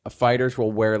fighters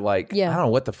will wear like I don't know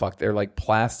what the fuck they're like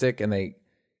plastic, and they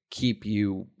keep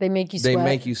you. They make you sweat. They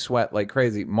make you sweat like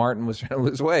crazy. Martin was trying to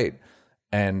lose weight,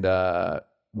 and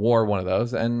wore one of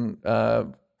those and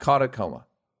caught a coma.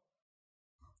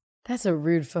 That's a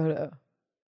rude photo.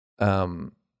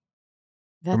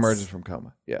 Emerges from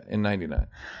coma. Yeah, in 99.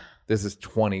 This is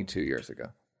 22 years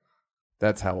ago.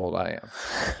 That's how old I am.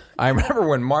 I remember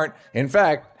when Martin, in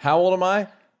fact, how old am I?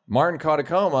 Martin caught a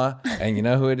coma, and you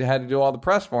know who had to do all the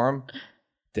press for him?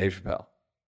 Dave Chappelle.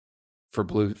 For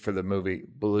the movie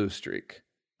Blue Streak.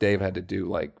 Dave had to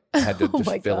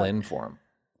just fill in for him.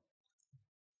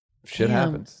 Shit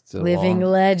happens. It's a living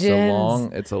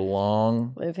legends. It's a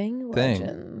long living thing.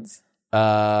 Legends.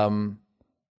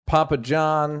 Papa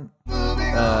John.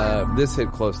 This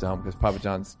hit close to home because Papa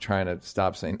John's trying to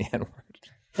stop saying the N-word.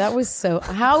 That was so.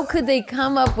 How could they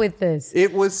come up with this?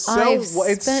 It was so.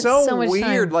 It's so much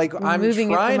weird. time Like I'm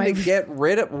trying to get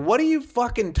rid of. What are you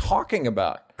fucking talking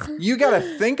about? You got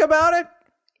to think about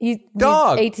it.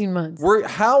 Dog. 18 months.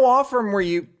 How often were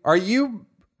you? Are you?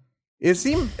 Is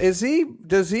he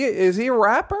a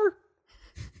rapper?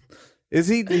 Is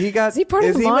he part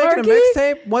of the monarchy? Making a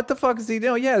mixtape? What the fuck is he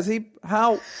doing? Yeah, is he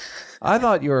how I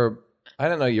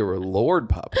didn't know you were Lord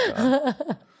Papa John.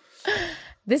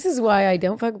 This is why I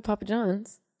don't fuck with Papa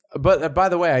John's. But by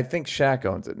the way, I think Shaq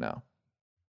owns it now.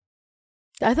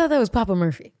 I thought that was Papa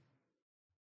Murphy.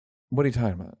 What are you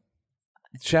talking about?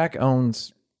 Shaq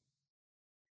owns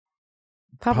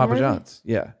Papa John's.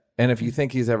 Yeah. And if you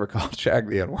think he's ever called Shaq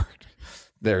the N-word,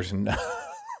 there's no.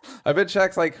 I bet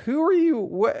Shaq's like, who are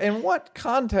you? In what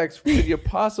context could you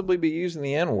possibly be using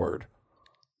the N-word?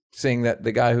 Seeing that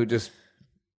the guy who just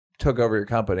took over your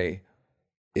company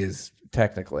is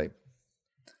technically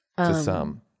to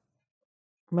some.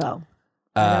 Well.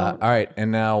 All right.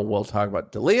 And now we'll talk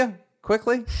about Dalia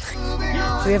quickly. Do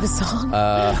we have a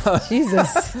song?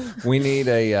 Jesus. We need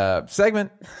a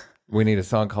segment. We need a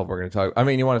song called We're Going to Talk. I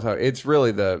mean, you want to talk. It's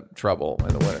really the Trouble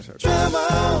in the Winner's Circle.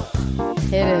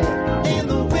 Hit it. In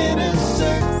the Winner's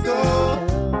Circle.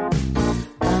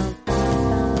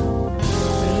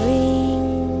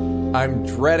 I'm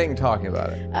dreading talking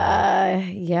about it.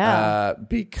 Yeah.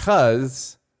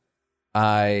 Because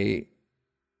I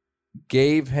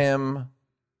gave him.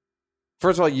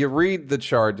 First of all, you read the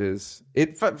charges.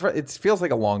 It feels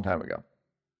like a long time ago.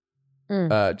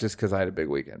 Just because I had a big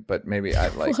weekend, but maybe I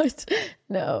like. What?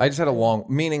 No. I just had a long.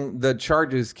 Meaning the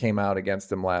charges came out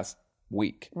against him last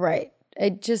week. Right.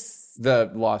 It just.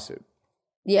 The lawsuit.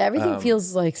 Yeah, everything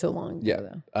feels like so long ago. Yeah.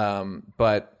 Though.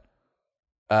 But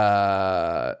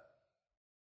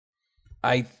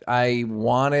I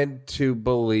wanted to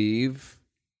believe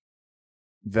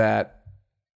that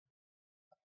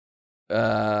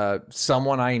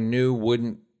someone I knew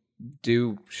wouldn't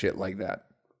do shit like that.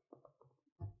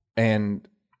 And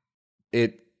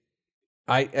it's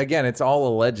all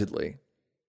allegedly.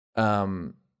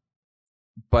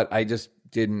 But I just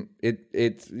didn't,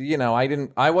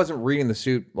 I wasn't reading the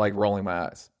suit like rolling my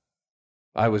eyes.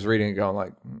 I was reading it going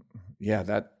like,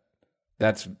 yeah,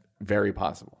 that's very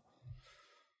possible.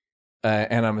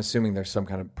 And I'm assuming there's some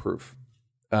kind of proof.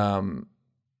 I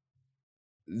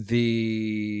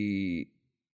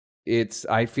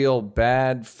feel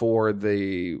bad for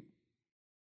the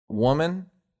woman,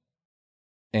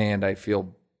 and I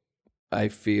feel I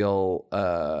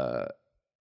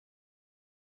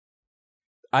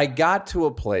got to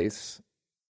a place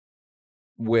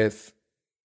with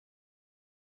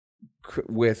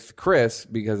Chris,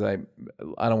 because I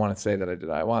don't want to say that I did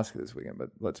ayahuasca this weekend,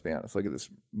 but let's be honest. Look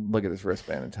at this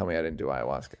wristband and tell me I didn't do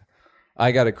ayahuasca.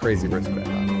 I got a crazy wristband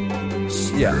on.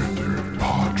 Yeah.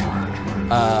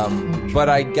 But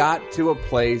I got to a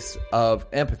place of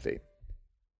empathy,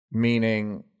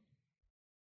 meaning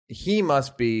he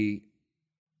must be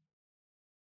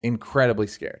incredibly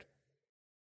scared.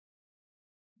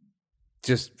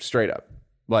 Just straight up.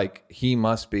 Like, he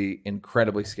must be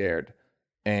incredibly scared.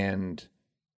 And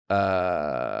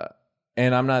I'm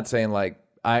not saying like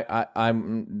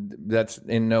I'm that's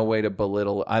in no way to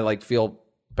belittle. I like feel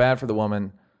bad for the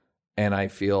woman, and I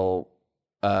feel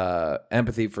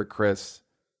empathy for Chris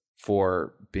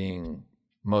for being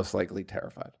most likely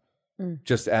terrified.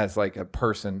 Just as like a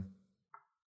person,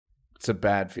 it's a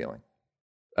bad feeling.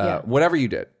 Whatever you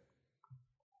did.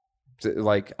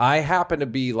 Like, I happen to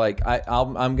be like,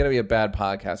 I'm going to be a bad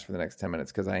podcast for the next 10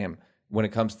 minutes because I am, when it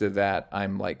comes to that,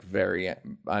 I'm like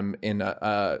I'm in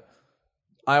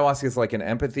ayahuasca is like an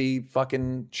empathy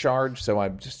fucking charge. So I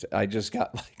just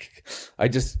got like, I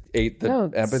just ate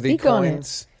the empathy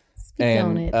coins. Speak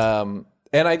on it.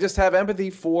 And I just have empathy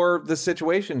for the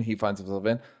situation he finds himself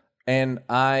in. And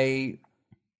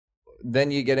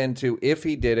then you get into, if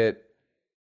he did it,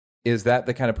 is that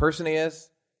the kind of person he is?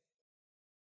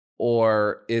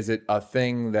 Or is it a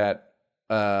thing that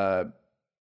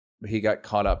he got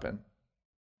caught up in?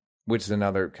 Which is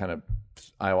another kind of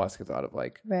ayahuasca thought of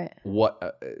like, right.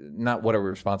 Not what are we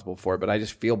responsible for, but I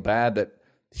just feel bad that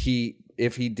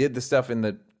if he did the stuff in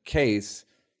the case,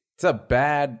 it's a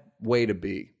bad way to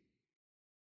be.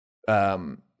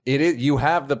 It is, you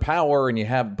have the power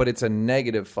but it's a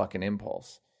negative fucking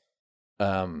impulse.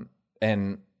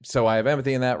 And so I have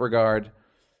empathy in that regard.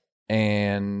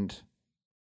 And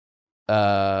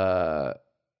the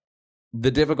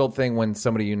difficult thing when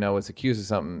somebody you know is accused of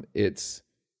something, it's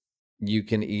you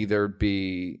can either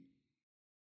be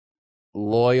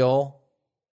loyal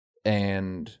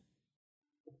and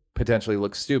potentially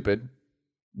look stupid,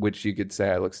 which you could say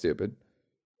I look stupid,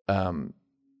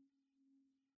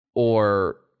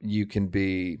 or you can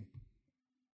be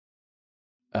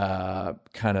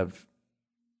kind of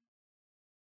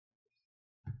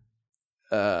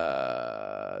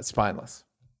spineless.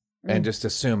 And just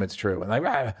assume it's true, and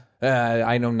like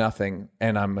I know nothing,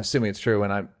 and I'm assuming it's true,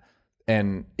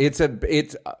 and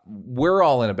we're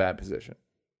all in a bad position.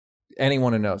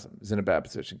 Anyone who knows them is in a bad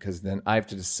position because then I have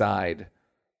to decide,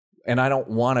 and I don't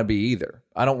want to be either.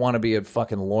 I don't want to be a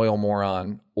fucking loyal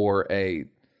moron or a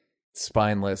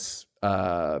spineless.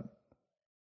 I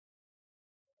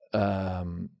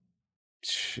don't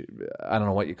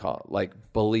know what you call it, like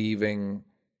believing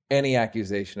any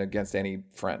accusation against any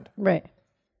friend. Right.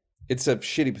 It's a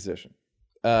shitty position.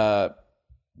 The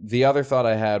other thought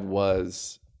I had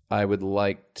was I would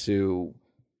like to...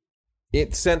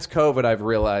 Since COVID, I've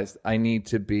realized I need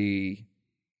to be...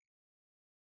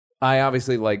 I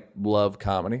obviously love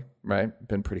comedy, right?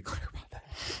 Been pretty clear about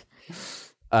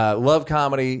that. Love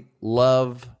comedy,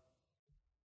 love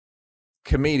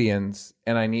comedians,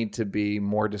 and I need to be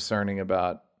more discerning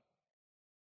about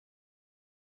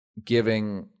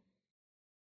giving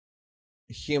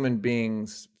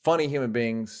funny human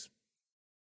beings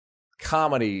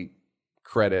comedy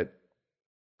credit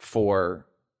for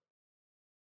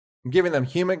giving them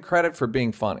human credit for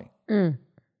being funny.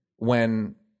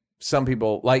 When some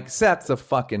people, like Seth's a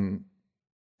fucking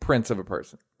prince of a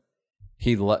person.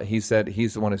 He said,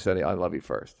 he's the one who said, I love you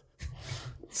first.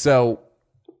 So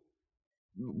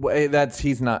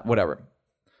he's not, whatever.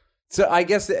 So I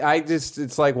guess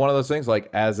it's like one of those things, like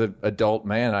as an adult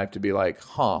man, I have to be like,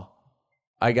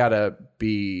 I gotta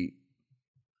be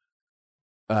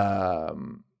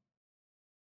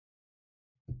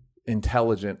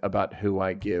intelligent about who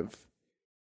I give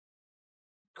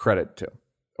credit to,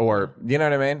 or you know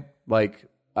what I mean? Like,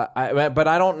 but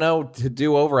I don't know to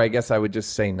do over. I guess I would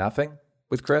just say nothing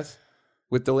with Chris,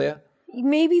 with D'Elia.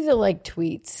 Maybe the like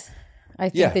tweets. I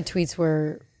think the tweets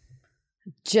were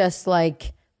just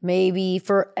like maybe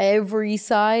for every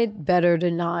side, better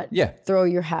to not throw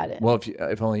your hat in. Well,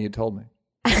 if only you told me.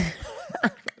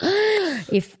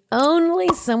 If only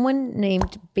someone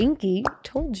named Binky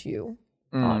told you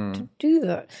not to do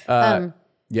that.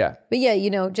 Yeah. But yeah, you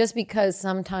know, just because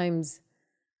sometimes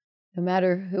no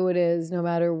matter who it is, no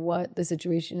matter what the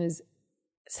situation is,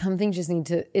 something just need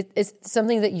to, it's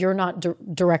something that you're not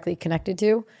directly connected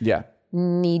to. Yeah.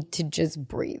 Need to just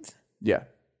breathe. Yeah.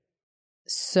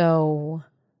 So,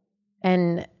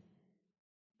 and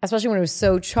especially when it was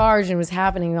so charged and it was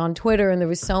happening on Twitter and there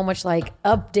was so much like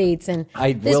updates and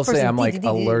I will say I'm like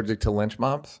allergic to lynch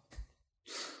mobs.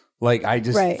 Like I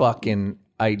just fucking,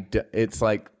 it's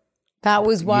like. That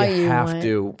was why you have went,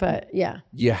 to. But yeah.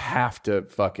 You have to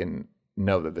fucking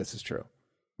know that this is true.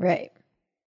 Right.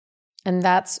 And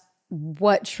that's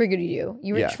what triggered you.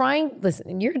 You were trying, listen,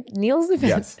 in your Neil's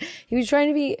defense, he was trying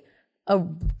to be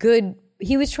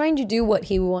he was trying to do what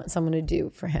he would want someone to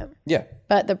do for him. Yeah.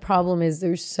 But the problem is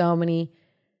there's so many,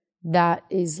 that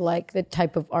is like the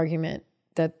type of argument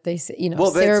that they say, you know,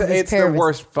 well, it's the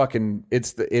worst fucking,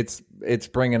 it's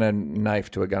bringing a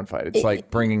knife to a gunfight. It's like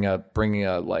bringing a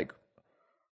like,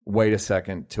 wait a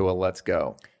second to a let's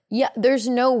go. Yeah, there's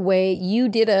no way. You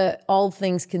did a all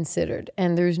things considered,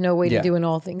 and there's no way to do an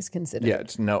all things considered. Yeah,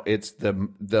 it's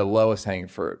the lowest hanging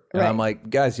fruit. And I'm like,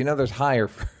 guys, you know there's higher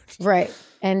fruit. Right.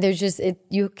 And there's just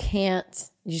you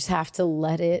just have to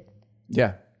let it.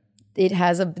 Yeah.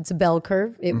 It's a bell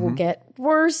curve. It will get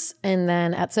worse, and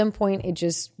then at some point it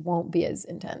just won't be as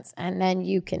intense. And then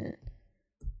you can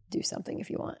do something if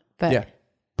you want. But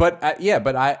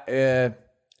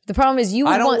the problem is you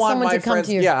would want someone to come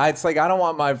to your... Yeah, it's like I don't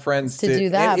want my friends to do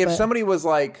that. If somebody was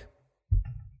like,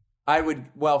 I would...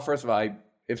 Well, first of all,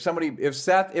 if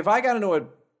I got into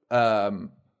a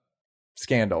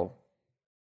scandal,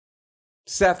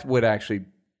 Seth would actually...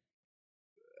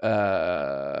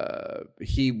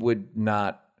 he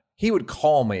would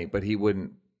call me, but he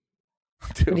wouldn't...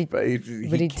 Would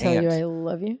he tell you I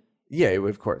love you? Yeah, he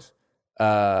would, of course.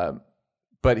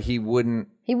 But he wouldn't.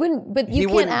 He wouldn't. But you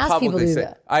can't ask people to do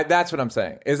that. That's what I'm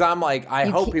saying. I'm like, I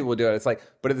hope people do it. It's like,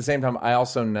 but at the same time, I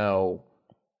also know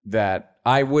that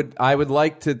I would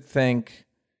like to think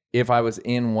if I was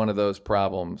in one of those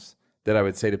problems that I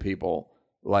would say to people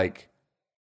like,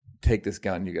 take this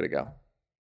gun, you got to go.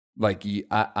 Like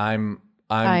I've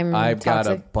got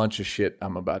a bunch of shit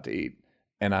I'm about to eat,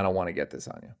 and I don't want to get this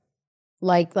on you.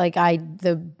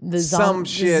 The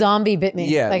zombie bit me.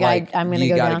 Yeah, I'm gonna go down.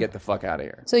 You got to get the fuck out of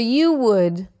here. So you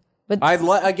would, but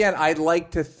I'd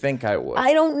like to think I would.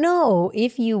 I don't know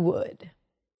if you would.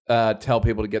 Tell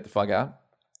people to get the fuck out?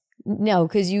 No,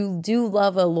 because you do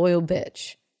love a loyal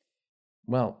bitch.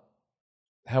 Well,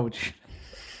 how would you?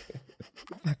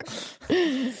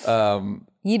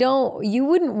 You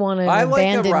wouldn't want to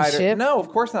abandon ship. No, of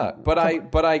course not. But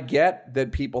I get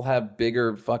that people have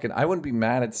bigger fucking... I wouldn't be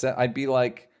mad at Seth. I'd be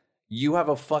like, you have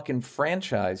a fucking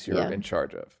franchise you're in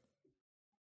charge of.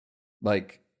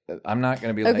 Like, I'm not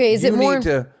going to be like, is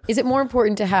it more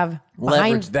important to have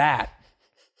leverage that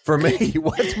for me?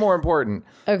 What's more important?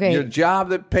 Okay. Your job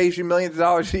that pays you millions of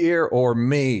dollars a year or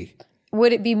me?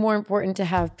 Would it be more important to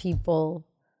have people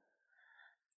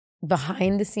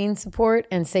behind the scenes support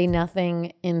and say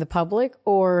nothing in the public?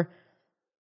 Or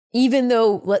even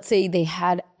though, let's say they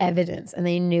had evidence and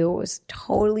they knew it was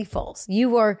totally false,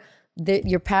 your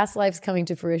past life's coming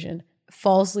to fruition,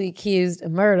 falsely accused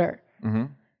of murder. Mm-hmm.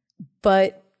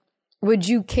 But would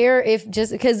you care if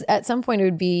just because at some point it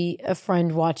would be a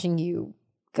friend watching you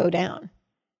go down?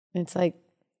 It's like,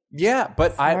 yeah,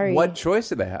 but what choice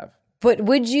do they have? But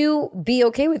would you be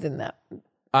okay within that?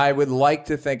 I would like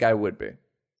to think I would be.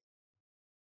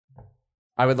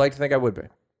 I would like to think I would be.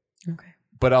 Okay.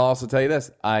 But I'll also tell you this.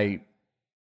 I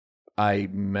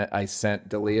sent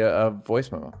D'Elia a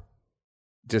voice memo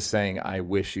just saying, I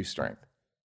wish you strength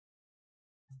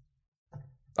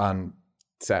on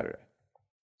Saturday.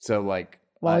 So like...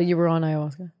 While you were on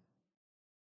ayahuasca?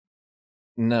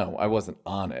 No, I wasn't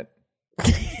on it.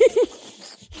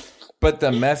 But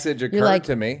the message occurred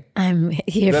to me. I'm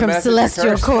here from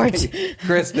Celestial Court.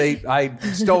 Chris, I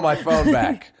stole my phone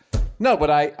back. No,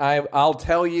 but I'll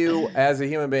tell you, as a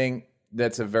human being,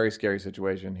 that's a very scary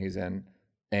situation he's in,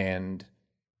 and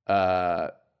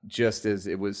just as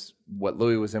it was, what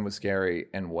Louis was in was scary,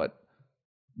 and what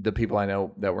the people I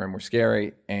know that were in were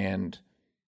scary, and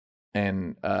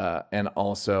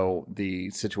also the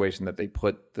situation that they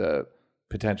put the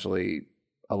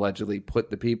allegedly put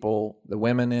the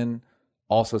women in,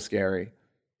 also scary.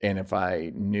 And if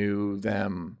I knew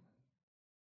them,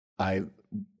 I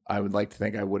would like to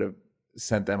think I would have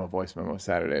sent them a voice memo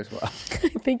Saturday as well. I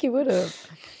think you would have.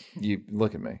 You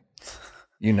look at me.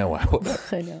 You know I would.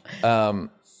 I know.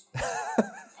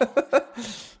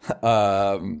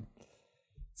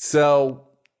 So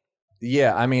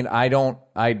yeah, I mean, we're going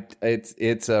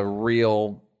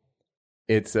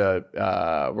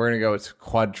to go, it's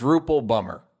quadruple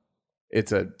bummer.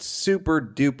 It's a super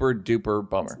duper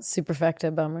bummer.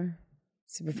 Superfecta bummer.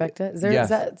 Superfecta? Yes. Does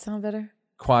that sound better?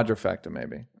 Quadrifecta,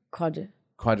 maybe.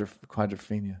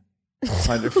 Quadrophenia.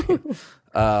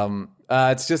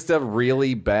 It's just a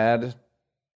really bad,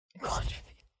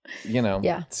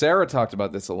 Yeah. Sarah talked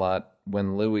about this a lot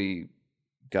when Louis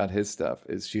got his stuff,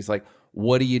 is she's like,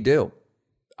 what do you do?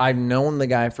 I've known the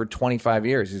guy for 25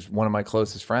 years. He's one of my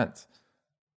closest friends.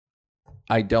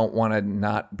 I don't want to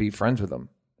not be friends with him.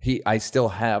 I still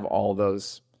have all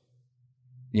those,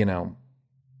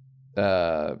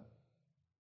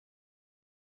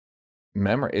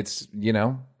 memory. It's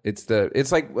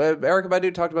like Erykah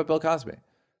Badu talked about Bill Cosby.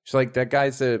 She's like, that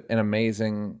guy's an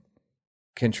amazing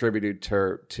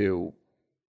contributor to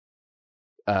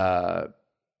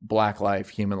Black life,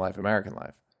 human life, American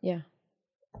life. Yeah.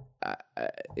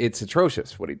 It's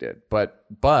atrocious what he did, but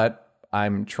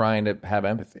I'm trying to have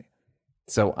empathy.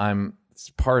 So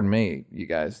pardon me, you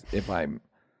guys, if I'm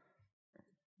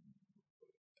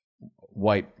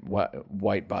white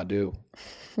Badu.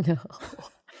 No.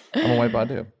 I'm a white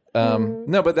Badu.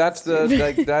 No, but that's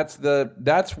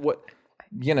what,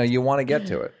 you want to get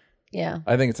to it. Yeah.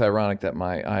 I think it's ironic that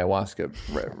my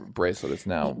ayahuasca bracelet is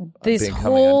now this being whole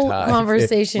coming untied.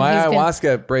 conversation. My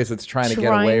ayahuasca bracelet's trying to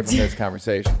get away from this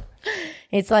conversation.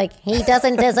 It's like, he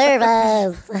doesn't deserve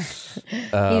us.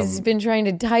 He's been trying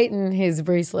to tighten his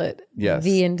bracelet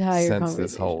the entire since conversation.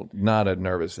 this whole, not a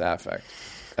nervous affect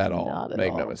at all. Not at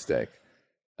Make all. no mistake.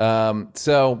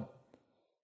 So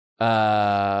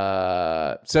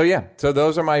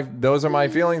those are my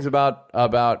feelings about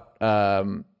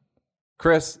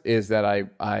Chris, is that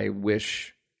I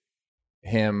wish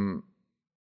him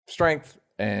strength,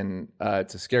 and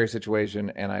it's a scary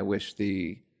situation, and I wish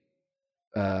the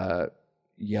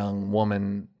young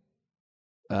woman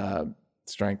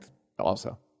strength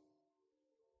also.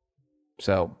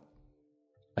 So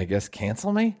I guess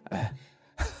cancel me.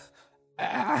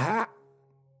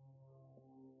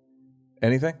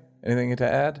 Anything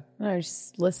to add? I was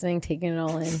just listening, taking it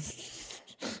all in.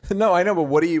 No, I know, but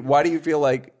why do you feel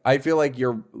like, I feel like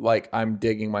you're like, I'm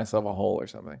digging myself a hole or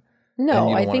something? No, and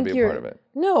you don't I want think to be you're. a part of it.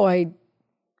 No,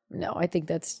 I think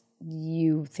that's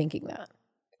you thinking that.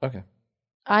 Okay.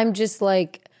 I'm just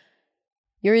like,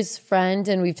 you're his friend,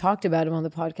 and we've talked about him on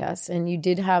the podcast, and you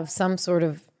did have some sort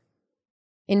of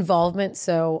involvement.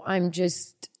 So I'm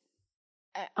just,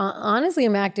 honestly,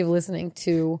 I'm active listening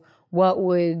to what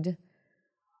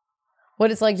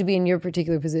it's like to be in your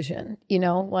particular position.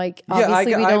 Like,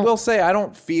 obviously I will say, I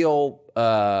don't feel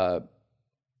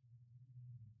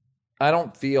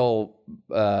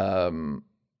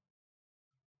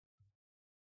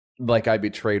like I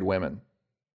betrayed women.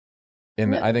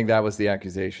 I think that was the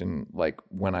accusation, like,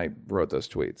 when I wrote those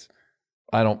tweets.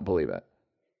 I don't believe it.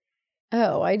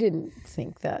 Oh, I didn't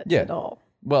think that at all.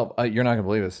 Well, you're not going to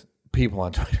believe this. People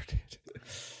on Twitter did.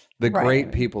 The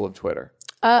great people of Twitter.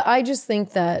 I just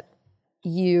think that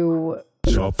you...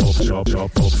 Chop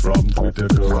from Twitter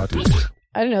karate.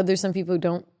 I don't know. There's some people who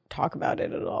don't talk about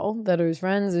it at all that are his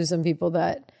friends. There's some people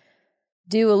that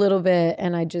do a little bit.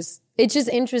 And it's just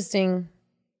interesting.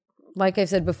 Like I've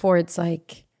said before, it's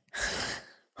like...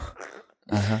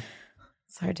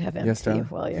 It's hard to have empathy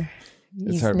while you're...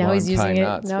 It's hard while I'm tying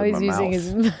knots Now with he's my using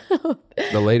his mouth.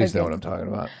 The ladies know what I'm talking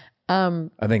about. I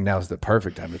think now's the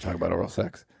perfect time to talk about oral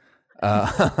sex.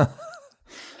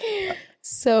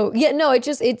 So, yeah, no,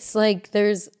 it's like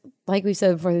there's, like we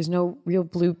said before, there's no real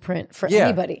blueprint for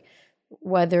anybody.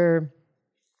 Whether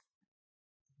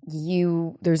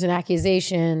there's an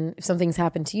accusation, if something's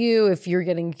happened to you, if you're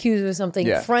getting accused of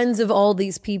something, friends of all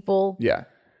these people. Yeah.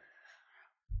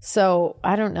 So,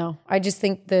 I don't know. I just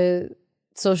think the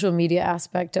social media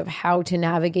aspect of how to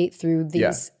navigate through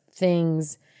these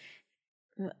things,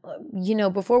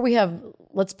 before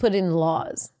let's put in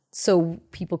laws so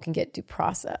people can get due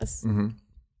process. Mm-hmm.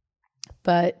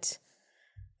 But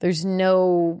There's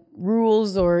no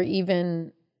rules or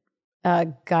even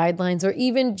guidelines or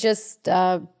even just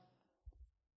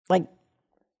like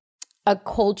a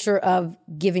culture of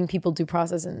giving people due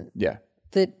process in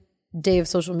the day of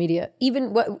social media,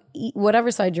 even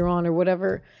whatever side you're on or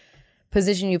whatever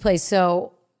position you play.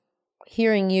 So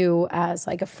hearing you as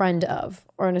like a friend of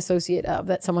or an associate of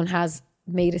that someone has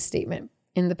made a statement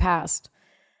in the past,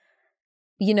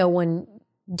 you know, when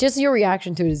just your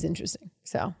reaction to it is interesting.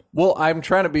 So, well, I'm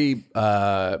trying to be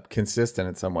consistent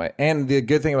in some way. And the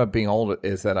good thing about being old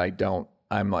is that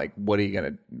I'm like, what are you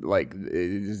going to, like,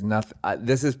 it's nothing.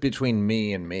 This is between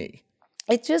me and me.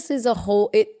 It just is a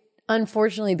whole,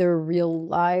 unfortunately, there are real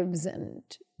lives and,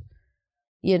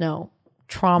 you know,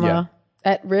 trauma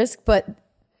at risk. But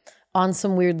on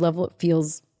some weird level,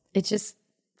 sometimes it just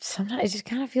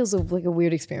kind of feels like a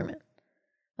weird experiment.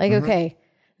 Like, okay,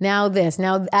 now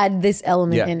add this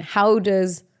element in. How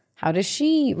does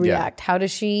she react?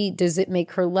 Does it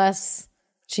make her less,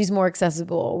 she's more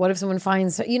accessible? What if someone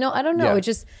finds her, you know, I don't know. It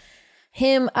just,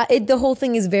 the whole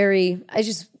thing is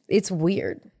it's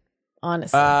weird,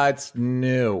 honestly. It's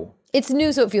new. It's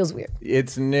new, so it feels weird.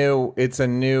 It's new. It's a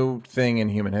new thing in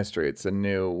human history. It's a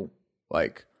new,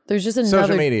 like, there's just another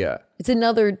social media. It's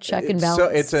another check and balance. So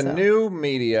it's a new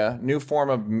media, new form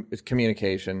of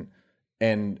communication,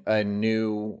 and a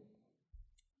new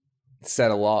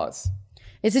set of laws.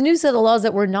 It's a new set of laws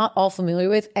that we're not all familiar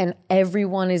with, and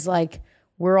everyone is like,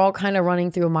 we're all kind of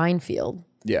running through a minefield.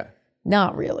 Yeah.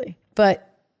 Not really.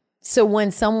 But so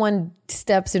when someone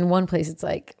steps in one place, it's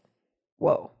like,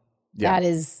 whoa,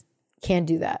 can't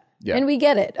do that. Yeah. And we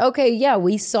get it. Okay,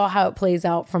 we saw how it plays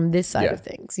out from this side of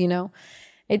things, you know?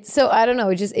 So I don't know.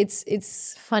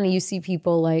 It's funny. You see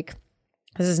people like,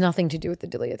 this has nothing to do with the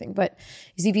D'Elia thing, but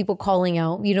you see people calling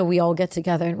out, you know, we all get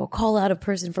together and we'll call out a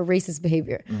person for racist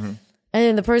behavior. Mm-hmm. And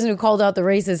then the person who called out the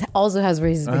racist also has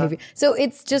racist behavior. So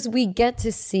it's just, we get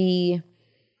to see,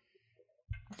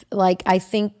 like, I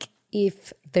think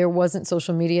if there wasn't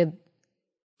social media,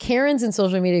 Karens and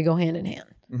social media go hand in hand.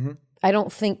 Mm-hmm. I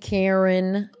don't think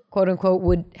Karen, quote unquote,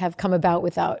 would have come about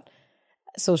without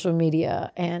social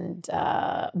media and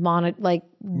the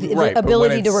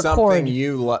ability to record.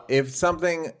 If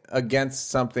something against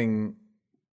something,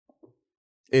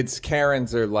 it's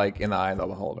Karens are like in the eye of the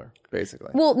beholder,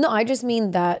 basically. Well, no, I just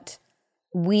mean that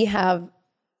we have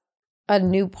a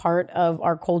new part of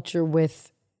our culture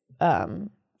with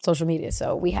social media.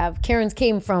 So we have Karens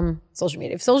came from social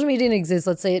media. If social media didn't exist,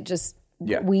 let's say it just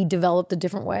we developed a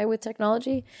different way with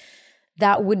technology,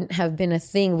 that wouldn't have been a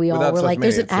thing. We all were like,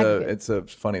 there's an act. It's a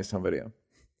funniest home video.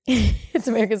 It's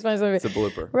America's Funniest Home Video. It's a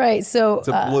blooper. Right. So it's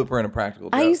a blooper and a practical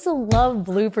joke. I used to love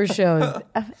blooper shows.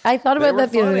 I thought about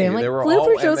that the other day. I'm like,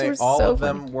 blooper shows were so funny. All of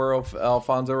them were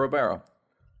Alfonso Ribeiro.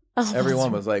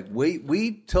 Everyone was like,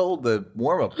 we told the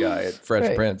warm-up guy at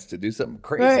Fresh Prince to do something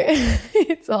crazy. Right.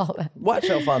 It's all that. Watch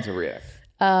Alfonso react.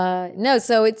 No,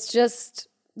 so it's just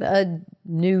a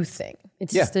new thing.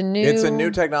 It's just a new... It's a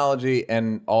new technology,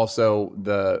 and also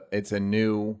it's a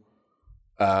new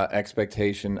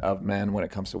expectation of men when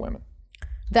it comes to women.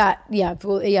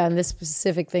 And this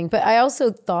specific thing. But I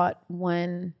also thought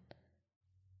when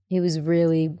it was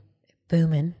really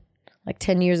booming, like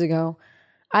 10 years ago,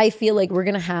 I feel like we're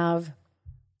going to have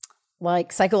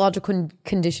like psychological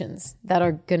conditions that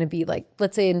are going to be like,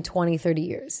 let's say in 20, 30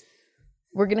 years.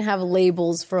 We're going to have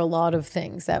labels for a lot of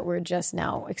things that we're just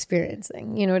now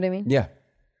experiencing. You know what I mean? Yeah.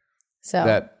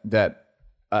 So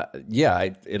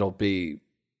it'll be,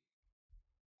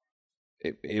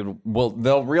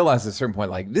 they'll realize at a certain point,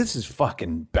 like, this is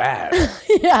fucking bad.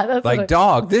 Yeah. That's like,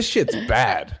 dog, this shit's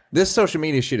bad. This social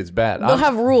media shit is bad. They'll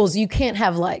have rules. You can't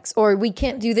have likes, or we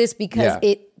can't do this because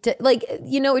it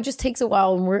just takes a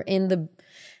while when we're in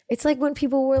it's like when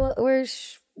people were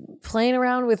playing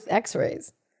around with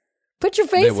x-rays. Put your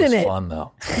face in it. It was fun,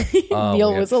 though.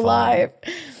 Neil was alive.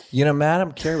 You know,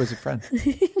 Madam Carey was a friend.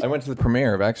 I went to the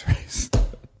premiere of X-Rays.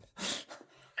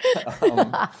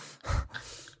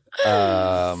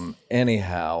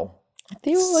 Anyhow. I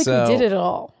feel like we did it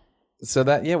all. So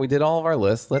we did all of our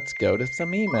lists. Let's go to some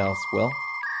emails, Will.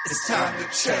 It's time to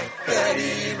check that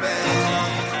email.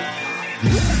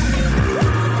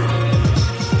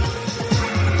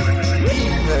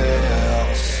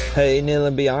 Hey, Neil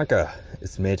and Bianca.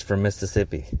 It's Mitch from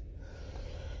Mississippi.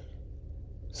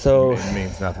 So it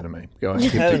means nothing to me. Go ahead,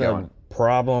 keep having going. A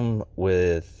problem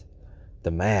with the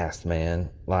mask,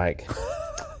 man. Like,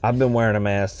 I've been wearing a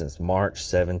mask since March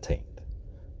 17th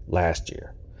last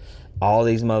year. All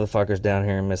these motherfuckers down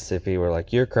here in Mississippi were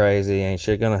like, "You're crazy, ain't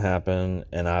shit gonna happen,"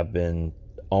 and I've been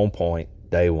on point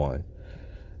day one.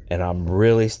 And I'm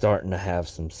really starting to have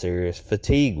some serious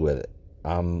fatigue with it.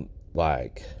 I'm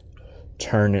like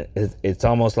turn it. It's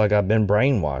almost like I've been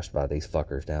brainwashed by these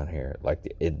fuckers down here.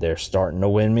 Like they're starting to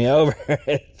win me over.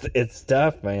 It's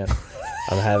tough, man.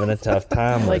 I'm having a tough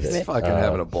time with it. Fucking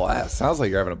having a blast. Sounds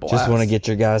like you're having a blast. Just want to get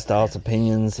your guys' thoughts,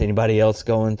 opinions. Anybody else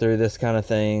going through this kind of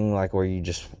thing? Like where you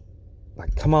just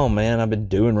like, come on, man. I've been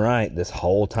doing right this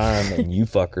whole time, and you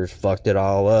fuckers fucked it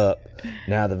all up.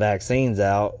 Now the vaccine's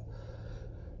out.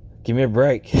 Give me a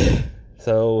break.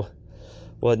 So,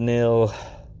 what Neil,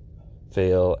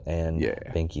 Phil, and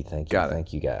Binky, thank you.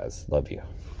 Thank you guys. Love you.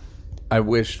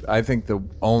 I think the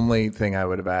only thing I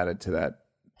would have added to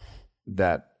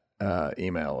that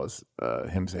email is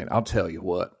him saying, I'll tell you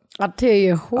what. I'll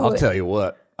tell you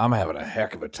what. I'm having a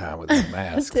heck of a time with this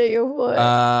mask. I'll tell you what.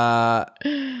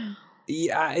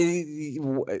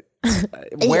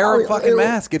 Wear a fucking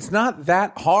mask. It's not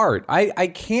that hard. I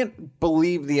can't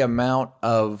believe the amount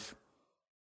of...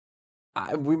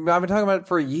 I've been talking about it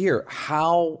for a year.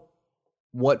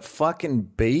 What fucking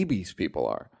babies people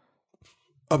are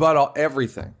about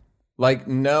everything. Like,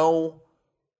 no,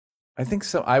 I think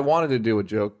so. I wanted to do a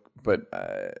joke, but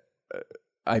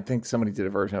I think somebody did a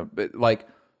version of it. Like,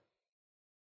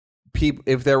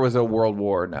 if there was a world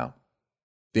war now,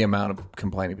 the amount of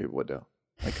complaining people would do.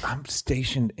 Like, I'm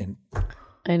stationed in...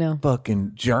 I know.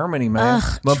 Fucking Germany, man.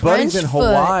 My buddy's in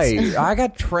Hawaii. I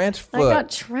got trench foot. I got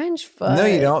trench foot. No,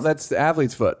 you don't. That's the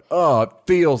athlete's foot. Oh, it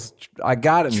feels... I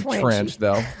got it in the trench,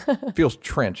 though. It feels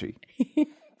trenchy.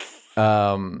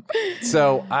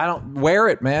 So I don't... Wear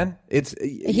it, man. It's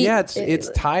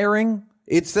tiring.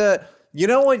 It's you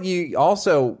know what you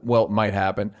also... Well, it might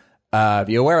happen. If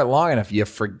you wear it long enough, you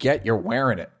forget you're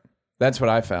wearing it. That's what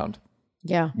I found.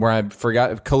 Yeah. Where I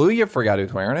forgot... Kaluuya forgot he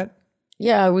was wearing it.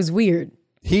 Yeah, it was weird.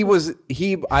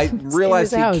 I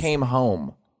realized he came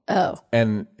home. Oh.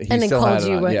 And then still called had it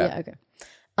you. on. Yeah. Okay.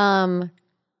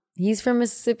 He's from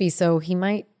Mississippi, so he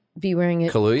might be wearing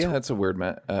it. Kaluuya? That's a weird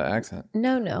accent.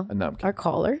 No. No, Our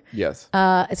caller. Yes.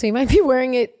 So he might be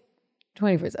wearing it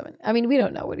 24/7. I mean, we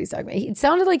don't know what he's talking about. It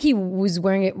sounded like he was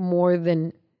wearing it more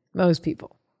than most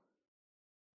people.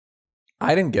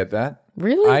 I didn't get that.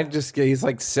 Really? He's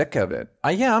like sick of it.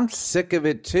 Yeah, I'm sick of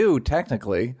it too,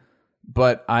 technically.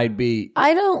 But I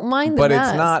don't mind the But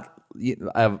mask. It's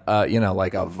not,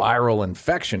 like a viral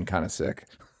infection kind of sick.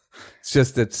 It's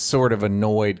just it's sort of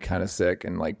annoyed kind of sick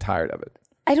and like tired of it.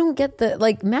 I don't get the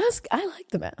mask. I like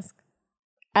the mask.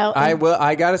 I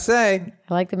gotta say,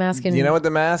 I like the mask. You know what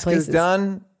the mask has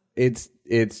done? It's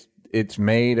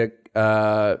made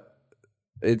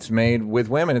it's made with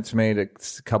women. It's made a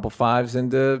couple fives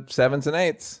into sevens and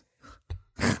eights.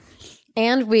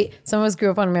 And some of us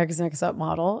grew up on America's Next Top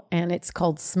Model, and it's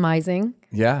called smizing.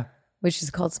 Yeah. Which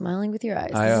is called smiling with your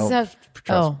eyes.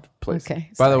 Please. Okay.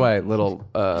 By the way, little...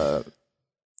 Do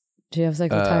you have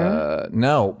sex with Tyrone?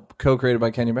 No. Co-created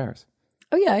by Kenya Barris.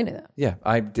 Oh, yeah, I knew that. Yeah,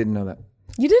 I didn't know that.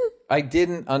 You didn't? I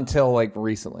didn't until like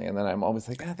recently, and then I'm always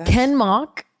like, that's... Ken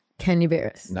Mock, Kenya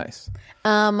Barris. Nice.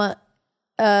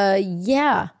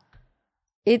 Yeah.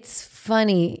 It's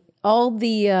funny. All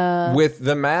the... With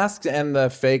the masks and the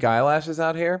fake eyelashes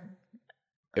out here,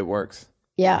 it works.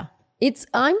 Yeah.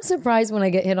 I'm surprised when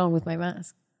I get hit on with my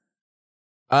mask.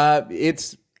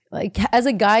 It's... Like, as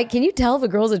a guy, can you tell if a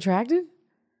girl's attractive?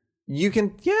 You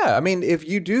can... Yeah, I mean, if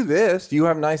you do this, you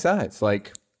have nice eyes.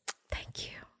 Like... Thank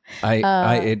you.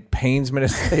 It pains me to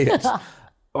say it.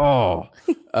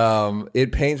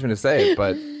 It pains me to say it,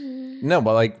 but... No,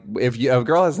 but like, if a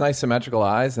girl has nice symmetrical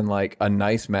eyes and like a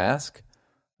nice mask...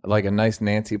 Like a nice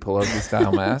Nancy Pelosi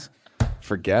style mask.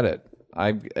 Forget it.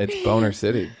 It's Boner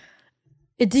City.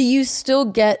 Do you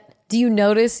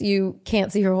notice you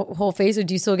can't see her whole face, or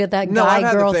do you still get that No, I've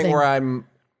had guy-girl the thing thing? where I'm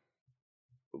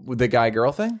with the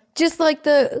guy-girl thing. Just like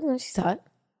she's hot.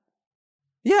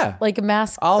 Yeah. Like a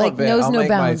mask, I'll knows no make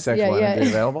my bounds. sexual energy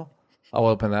available. I'll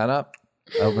open that up.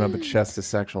 Open up a chest of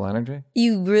sexual energy.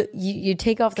 You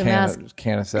take off the mask.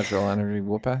 Can of sexual energy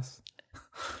whoop ass.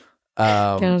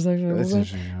 You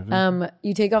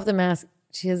take off the mask.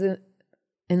 She has an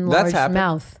enlarged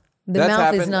mouth. That's mouth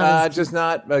happened. Is not just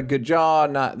not a good jaw.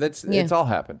 It's all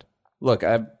happened. Look,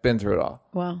 I've been through it all.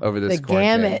 Wow. Over this the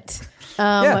quarantine. gamut.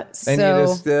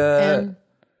 And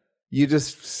you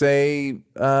just say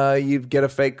you get a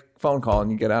fake phone call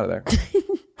and you get out of there.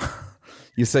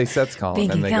 You say Seth's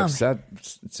calling, and they go,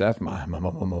 Seth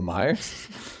Myers.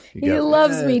 He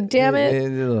loves me. Damn it. He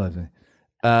loves me.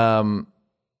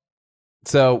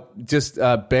 So just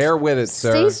bear with it,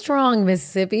 sir. Stay strong,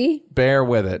 Mississippi. Bear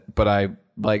with it. But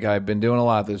I've been doing a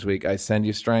lot this week. I send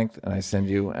you strength and I send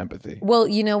you empathy. Well,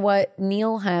 you know what?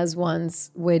 Neil has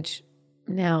ones, which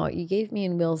now you gave me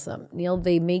and Will some. Neil,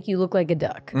 they make you look like a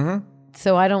duck. Mm-hmm.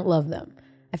 So I don't love them.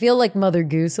 I feel like Mother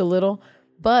Goose a little,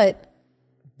 but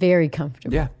very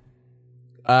comfortable. Yeah.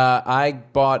 I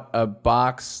bought a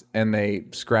box and they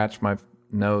scratched my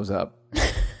nose up.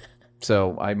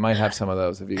 So I might have some of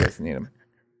those if you guys need them.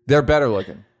 They're better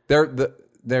looking.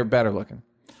 They're better looking.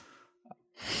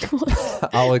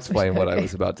 I'll explain what I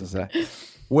was about to say.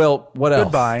 Will, what else?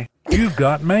 Goodbye. You've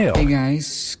got mail. Hey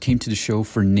guys, came to the show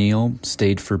for Neil,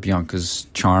 stayed for Bianca's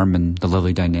charm and the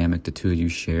lovely dynamic the two of you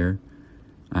share.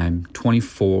 I'm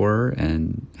 24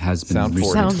 and has been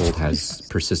recently told has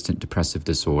persistent depressive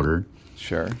disorder.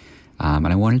 Sure. And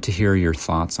I wanted to hear your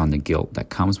thoughts on the guilt that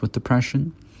comes with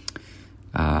depression.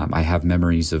 I have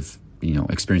memories of,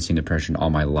 experiencing depression all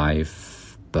my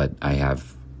life, but I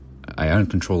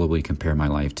uncontrollably compare my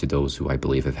life to those who I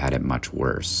believe have had it much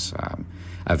worse.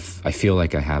 I feel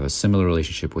like I have a similar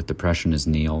relationship with depression as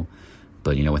Neil,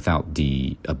 but, without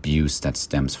the abuse that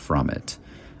stems from it.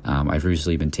 I've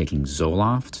recently been taking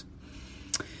Zoloft,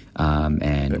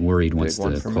 and worried once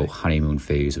the quote honeymoon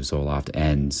phase of Zoloft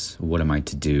ends, what am I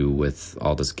to do with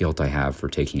all this guilt I have for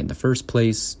taking it in the first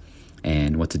place,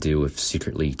 and what to do if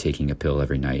secretly taking a pill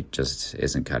every night just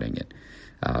isn't cutting it.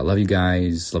 Love you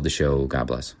guys. Love the show. God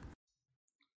bless.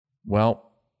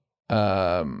 Well,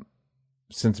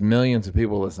 since millions of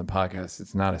people listen to podcasts,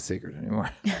 it's not a secret anymore.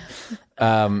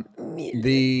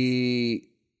 The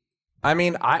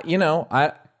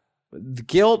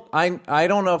guilt, I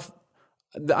don't know if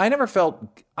I never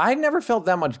felt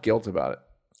that much guilt about it.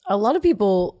 A lot of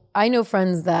people, I know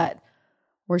friends that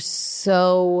were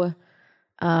so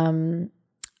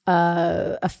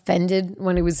offended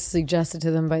when it was suggested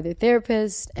to them by their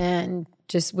therapist and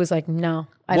just was like, no,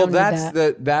 I don't need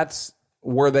that. That's,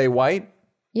 were they white?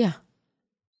 Yeah.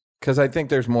 Because I think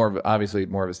there's obviously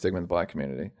more of a stigma in the black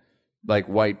community. Like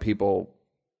white people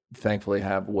thankfully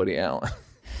have Woody Allen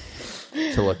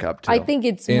to look up to. I think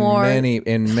it's in more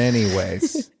in many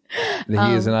ways.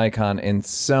 He is an icon in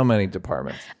so many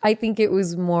departments. I think it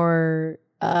was more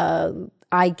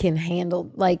I can handle,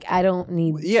 like I don't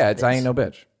need it's I ain't no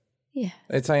bitch. Yeah.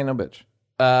 It's I ain't no bitch.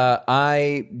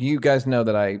 You guys know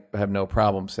that I have no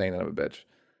problem saying that I'm a bitch.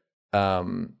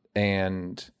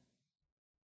 And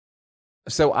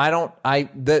so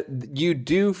you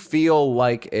do feel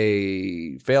like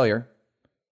a failure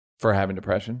for having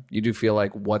depression. You do feel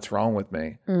like, what's wrong with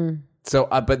me? So,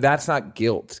 but that's not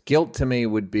guilt. Guilt to me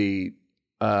would be,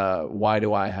 why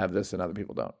do I have this and other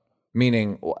people don't?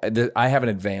 Meaning, I have an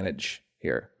advantage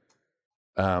here.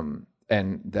 And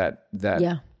that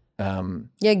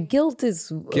guilt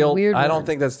is guilt. Weird I don't word.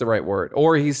 think that's the right word.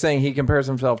 Or he's saying he compares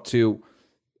himself to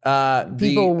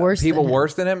people worse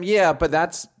than him. Yeah, but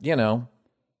that's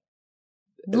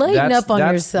lighten up on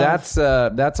yourself.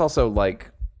 That's also like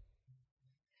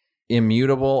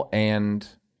immutable and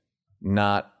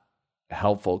not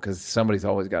helpful because somebody's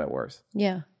always got it worse.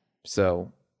 Yeah.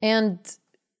 So and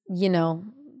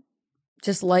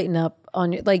just lighten up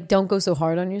on your, like, don't go so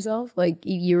hard on yourself. Like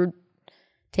you're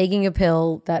taking a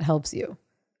pill that helps you.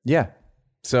 Yeah.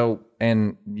 So,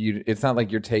 and it's not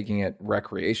like you're taking it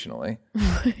recreationally.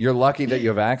 You're lucky that you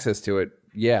have access to it.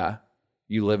 Yeah.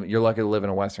 You're lucky to live in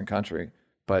a Western country,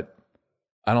 but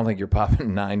I don't think you're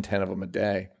popping 9-10 of them a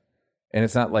day. And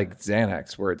it's not like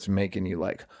Xanax where it's making you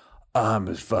like, I'm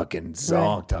just fucking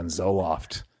zonked on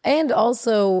Zoloft. And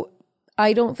also,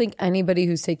 I don't think anybody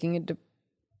who's taking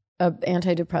a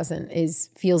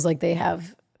antidepressant feels like they're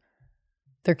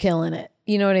killing it.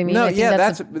 You know what I mean? No,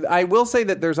 I will say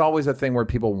that there's always a thing where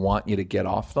people want you to get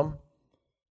off them.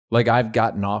 Like I've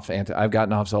gotten off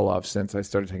Zoloft since I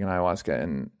started taking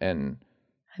ayahuasca and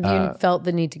have you felt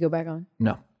the need to go back on?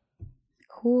 No.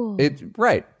 Cool.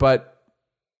 But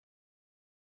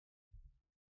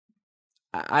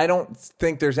I don't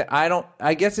think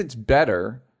I guess it's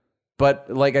better, but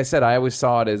like I said, I always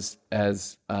saw it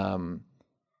as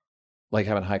like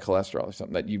having high cholesterol or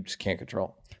something that you just can't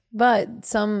control. But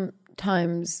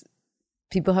sometimes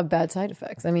people have bad side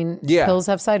effects. I mean, pills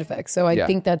have side effects. So I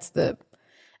think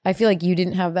I feel like you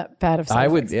didn't have that bad of side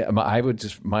effects. I would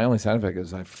just, my only side effect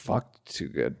is I fucked too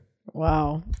good.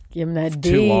 Wow. Give him that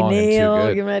D, too long Neil. And too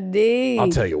good. Give him that D. I'll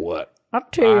tell you what. I'm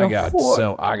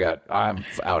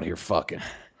out here fucking.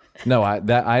 No, I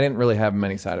didn't really have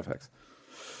many side effects.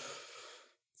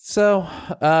 So,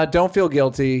 don't feel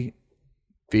guilty.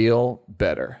 Feel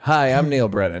better. Hi, I'm Neil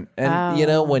Brennan.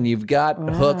 And when you've got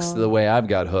hooks the way I've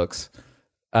got hooks,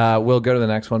 we'll go to the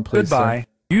next one, please. Goodbye. Sir.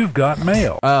 You've got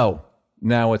mail. Oh,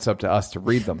 now it's up to us to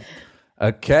read them.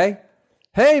 Okay.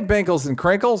 Hey, Binkles and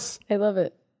Crinkles. I love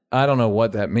it. I don't know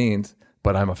what that means,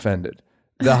 but I'm offended.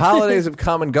 The holidays have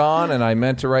come and gone, and I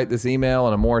meant to write this email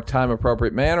in a more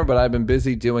time-appropriate manner, but I've been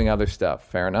busy doing other stuff.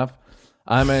 Fair enough.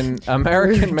 I'm an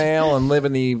American male and live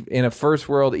in a first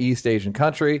world East Asian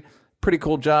country. Pretty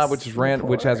cool job, which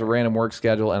has a random work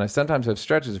schedule, and I sometimes have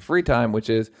stretches of free time, which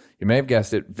is, you may have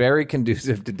guessed it, very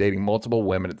conducive to dating multiple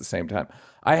women at the same time.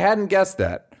 I hadn't guessed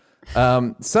that.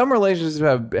 Some relationships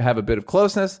have a bit of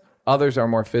closeness. Others are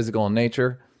more physical in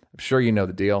nature. I'm sure you know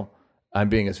the deal. I'm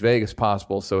being as vague as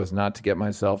possible so as not to get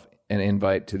myself an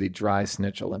invite to the Dry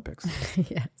Snitch Olympics.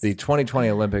 Yes. The 2020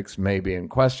 Olympics may be in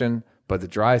question, but the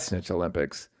Dry Snitch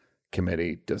Olympics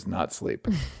committee does not sleep.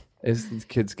 This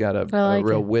kid's got a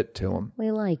real wit to him.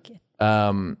 We like it.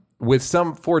 With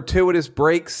some fortuitous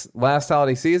breaks last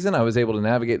holiday season, I was able to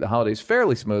navigate the holidays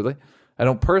fairly smoothly. I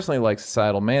don't personally like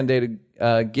societal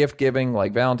mandated gift giving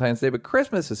like Valentine's Day, but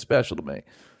Christmas is special to me,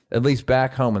 at least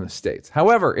back home in the States.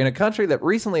 However, in a country that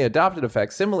recently adopted a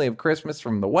facsimile of Christmas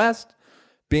from the West,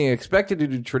 being expected to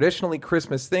do traditionally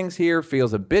Christmas things here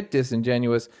feels a bit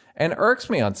disingenuous and irks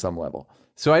me on some level.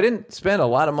 So I didn't spend a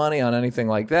lot of money on anything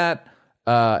like that.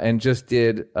 And just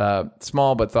did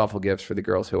small but thoughtful gifts for the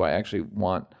girls who I actually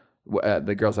want,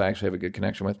 the girls I actually have a good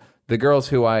connection with. The girls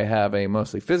who I have a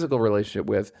mostly physical relationship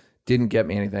with didn't get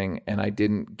me anything, and I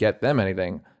didn't get them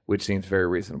anything, which seems very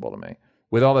reasonable to me.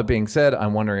 With all that being said,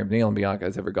 I'm wondering if Neil and Bianca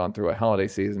has ever gone through a holiday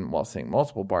season while seeing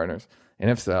multiple partners, and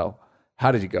if so,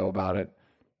 how did you go about it?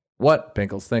 What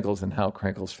Binkles Thinkles and how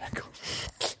Crinkles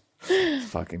Finkles?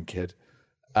 Fucking kid.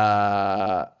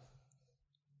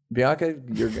 Bianca,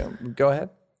 go ahead.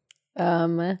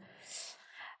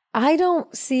 I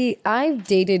don't see, I've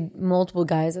dated multiple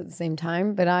guys at the same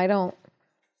time, but I'm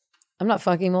not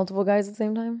fucking multiple guys at the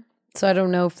same time. So I don't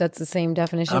know if that's the same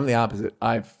definition. I'm the opposite.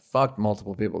 I've fucked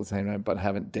multiple people at the same time, but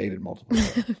haven't dated multiple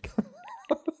people.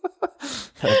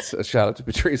 That's a shout out to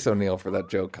Patrice O'Neill for that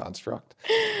joke construct.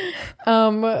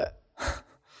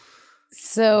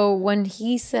 So when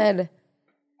he said,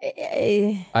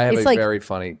 I have a very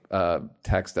funny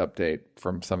text update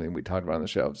from something we talked about on the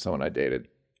show. Someone I dated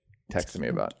texted me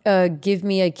about. Give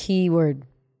me a keyword.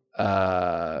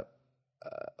 Avoidant.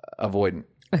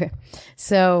 Okay.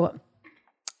 So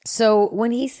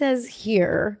when he says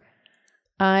here,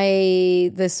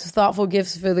 this thoughtful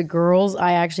gifts for the girls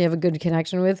I actually have a good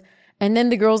connection with, and then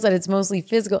the girls that it's mostly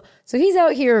physical. So he's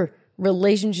out here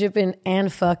relationshiping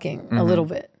and fucking a little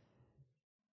bit.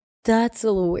 That's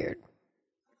a little weird.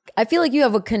 I feel like you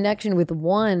have a connection with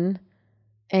one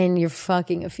and you're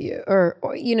fucking a few, or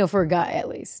for a guy at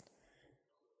least.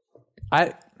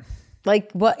 I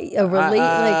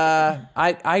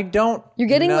don't. You're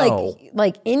getting know.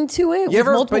 like into it. You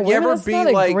ever multiple women? That's not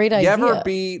a great idea. You ever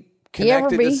be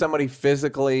connected to somebody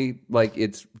physically, like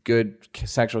it's good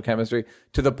sexual chemistry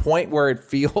to the point where it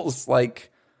feels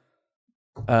like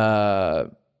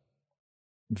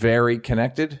very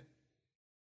connected?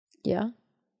 Yeah.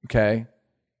 Okay.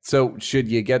 So should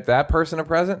you get that person a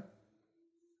present?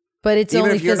 But it's even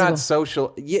only if you're physical. not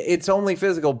social. Yeah, it's only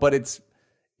physical, but it's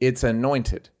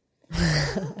anointed.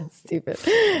 Stupid.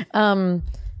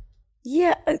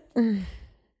 Yeah. I'm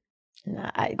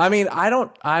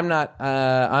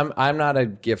not a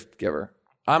gift giver.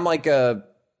 I'm a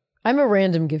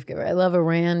random gift giver. I love a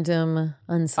random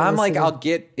unsolicited. I'll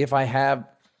get if I have.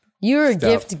 You're a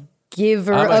gift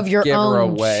giver of your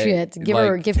own shit.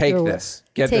 Take this.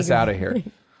 Get this out of here.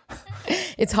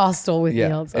 It's hostile with me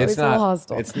also. It's not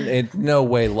hostile. It's no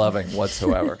way loving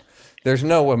whatsoever. There's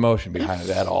no emotion behind it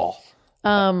at all.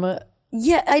 Yeah,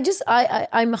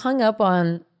 I'm hung up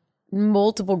on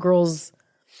multiple girls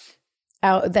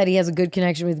out that he has a good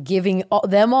connection with, giving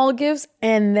them all gifts,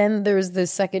 and then there's the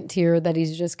second tier that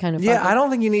he's just kind of I don't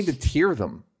think you need to tier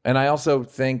them, and I also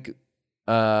think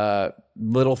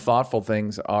little thoughtful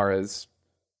things are as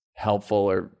helpful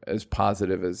or as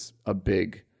positive as a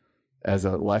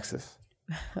Lexus.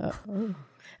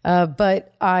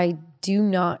 But I do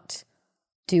not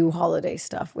do holiday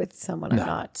stuff with someone I'm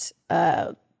not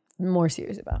more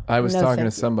serious about. I was talking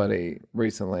to somebody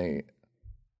recently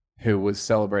who was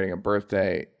celebrating a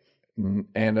birthday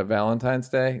and a Valentine's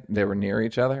Day. They were near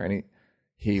each other, and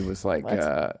he was like,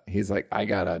 he's like, I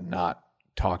gotta not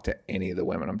talk to any of the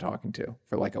women I'm talking to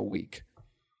for like a week.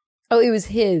 Oh, it was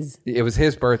his. It was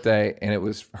his birthday, and it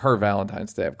was her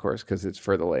Valentine's Day, of course, because it's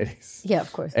for the ladies. Yeah,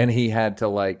 of course. And he had to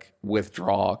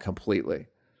withdraw completely,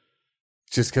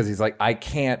 just because he's like, I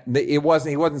can't. He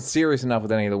wasn't serious enough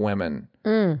with any of the women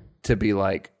to be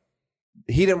like.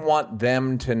 He didn't want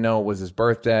them to know it was his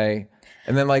birthday,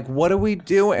 and then what do we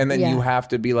do? And then you have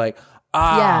to be like,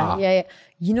 yeah.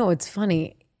 You know, it's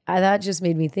funny. That just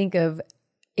made me think of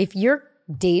if you're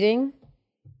dating.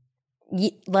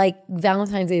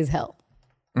 Valentine's Day is hell.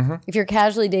 Mm-hmm. If you're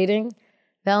casually dating,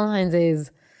 Valentine's Day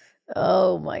is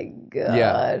Oh my God.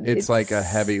 Yeah, it's like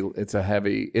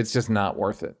it's just not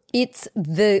worth it. It's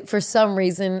for some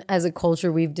reason, as a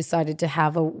culture, we've decided to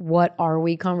have a what are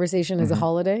we conversation as a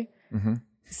holiday. Mm-hmm.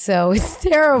 So it's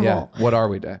terrible. Yeah. What are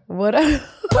we day? What are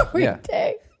we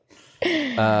day?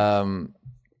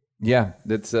 Yeah,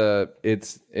 it's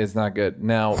not good.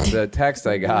 Now the text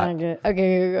I got Not good. Okay,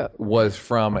 here we go. was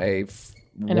from a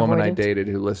woman I avoidant? dated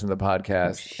who listened to the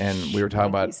podcast, and we were talking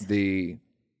about the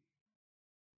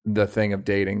thing of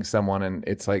dating someone, and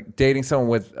it's like dating someone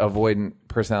with avoidant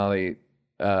personality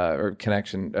or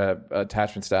connection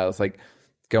attachment style. It's like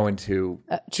going to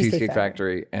Cheesecake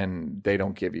Factory and they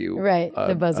don't give you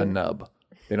the buzzer. a nub.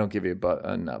 They don't give you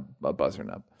a buzzer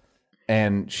nub.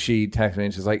 And she texted me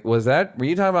and she's like, were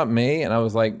you talking about me? And I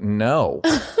was like, no.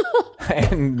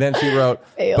 And then she wrote,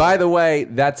 by the way,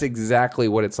 that's exactly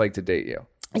what it's like to date you.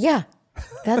 Yeah.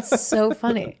 That's so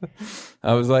funny.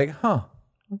 I was like, huh.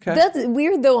 Okay. That's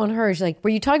weird though on her. She's like, were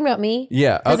you talking about me?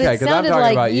 Yeah. Okay. Because I'm talking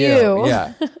like about you.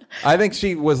 Yeah. I think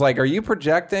she was like, are you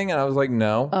projecting? And I was like,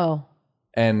 no. Oh.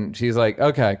 And she's like,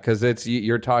 okay, because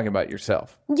you're talking about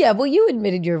yourself. Yeah. Well, you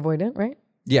admitted you're avoidant, right?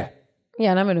 Yeah.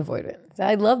 Yeah. And I'm an avoidant.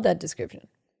 I love that description.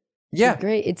 Yeah. It's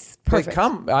great. It's perfect.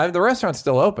 The restaurant's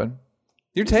still open.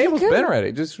 Your table's been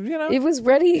ready. Just, It was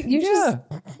ready.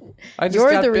 I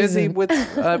just got busy with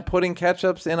putting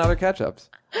ketchups in other ketchups.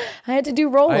 I had to do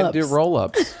roll-ups. I had to do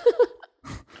roll-ups.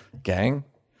 Gang.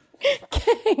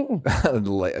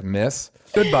 Miss.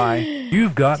 Goodbye.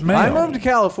 You've got mail. I moved to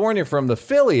California from the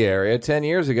Philly area 10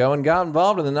 years ago and got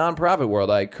involved in the nonprofit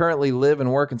world. I currently live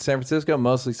and work in San Francisco,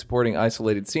 mostly supporting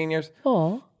isolated seniors.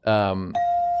 Oh.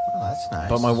 That's nice.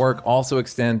 But my work also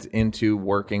extends into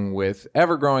working with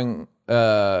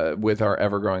with our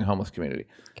ever-growing homeless community.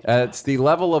 As the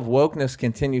level of wokeness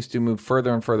continues to move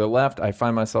further and further left, I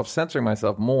find myself censoring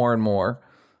myself more and more.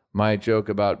 My joke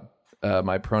about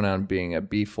my pronoun being a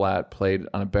B-flat played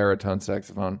on a baritone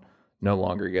saxophone no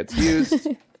longer gets used.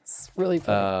 It's really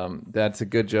funny. That's a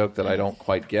good joke that I don't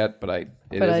quite get, but it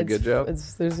is a good joke.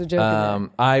 There's a joke in there.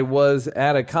 I was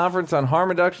at a conference on harm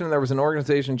reduction, and there was an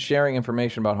organization sharing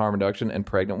information about harm reduction and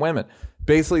pregnant women.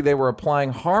 Basically, they were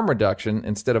applying harm reduction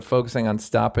instead of focusing on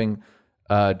stopping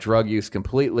drug use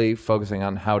completely, focusing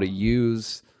on how to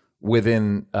use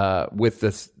within with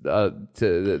this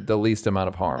to the least amount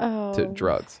of harm to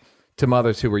drugs to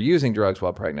mothers who were using drugs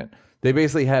while pregnant. They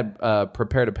basically had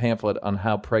prepared a pamphlet on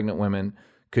how pregnant women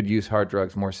could use hard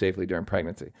drugs more safely during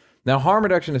pregnancy. Now, harm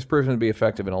reduction has proven to be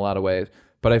effective in a lot of ways,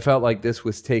 but I felt like this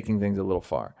was taking things a little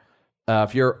far.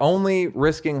 If you're only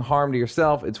risking harm to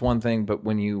yourself, it's one thing, but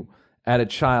when you add a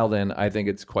child in, I think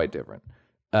it's quite different.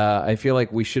 I feel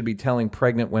like we should be telling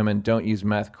pregnant women don't use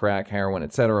meth, crack, heroin,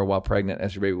 etc. while pregnant,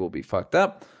 as your baby will be fucked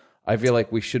up. I feel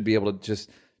like we should be able to just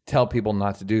tell people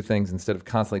not to do things instead of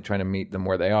constantly trying to meet them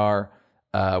where they are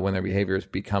when their behavior is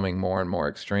becoming more and more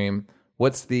extreme.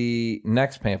 What's the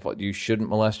next pamphlet? You shouldn't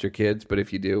molest your kids, but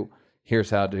if you do, here's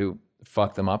how to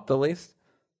fuck them up the least.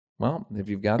 Well, if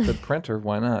you've got the printer,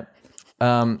 why not?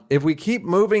 If we keep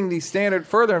moving the standard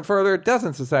further and further,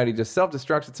 doesn't society just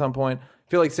self-destruct at some point? I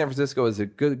feel like San Francisco is a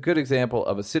good example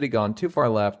of a city gone too far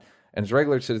left and its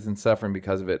regular citizens suffering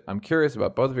because of it. I'm curious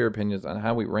about both of your opinions on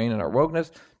how we rein in our wokeness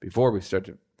before we start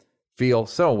to feel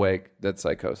so awake that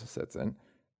psychosis sets in.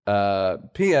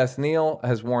 P.S. Neil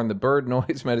has worn the bird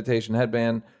noise meditation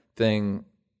headband thing.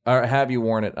 Or have you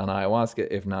worn it on ayahuasca?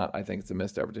 If not, I think it's a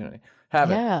missed opportunity.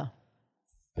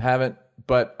 Haven't,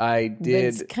 but I did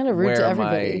it's kind of rude to wear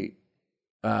everybody.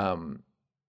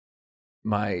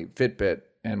 my Fitbit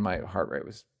and my heart rate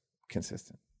was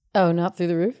consistent. Oh, not through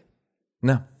the roof?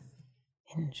 No.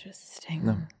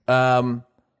 Interesting. No.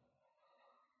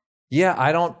 Yeah,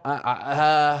 I don't.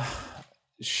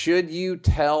 Should you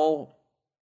tell?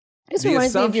 This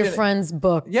reminds me of your friend's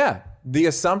book. Yeah, the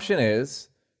assumption is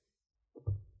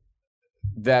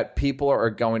that people are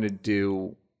going to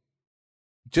do.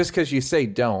 Just because you say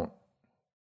don't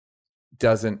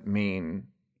doesn't mean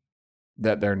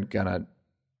that they're gonna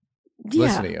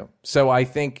listen to you. So I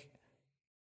think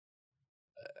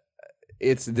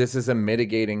this is a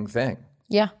mitigating thing.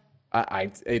 Yeah.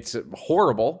 It's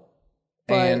horrible.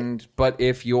 But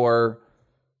if you're,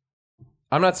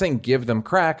 I'm not saying give them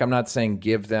crack. I'm not saying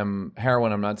give them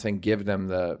heroin. I'm not saying give them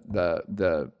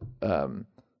the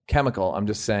chemical. I'm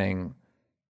just saying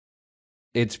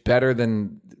it's better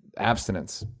than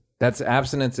abstinence.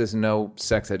 Abstinence is no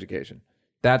sex education.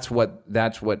 That's what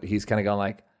he's kind of going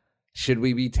like, should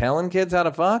we be telling kids how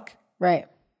to fuck? Right.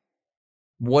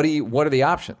 What are the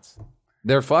options?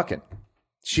 They're fucking.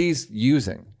 She's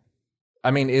using.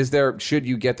 I mean, should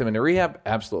you get them into rehab?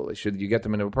 Absolutely. Should you get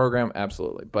them into a program?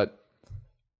 Absolutely. But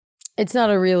It's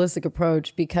not a realistic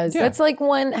approach because that's like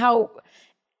how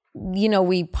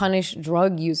we punish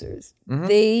drug users.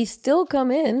 They still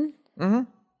come in,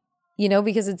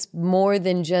 because it's more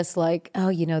than just like,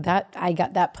 that I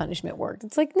got that punishment worked.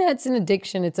 It's like, it's an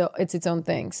addiction. It's its own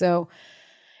thing. So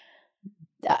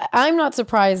I'm not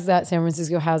surprised that San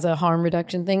Francisco has a harm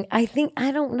reduction thing. I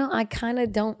don't know. I kind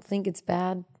of don't think it's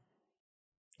bad.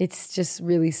 It's just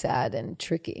really sad and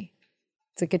tricky.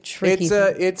 It's like a tricky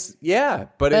thing.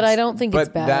 But I don't think it's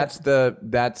bad.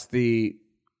 That's the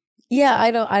Yeah,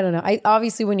 I don't know. I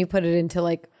obviously when you put it into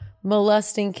like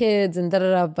molesting kids and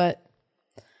but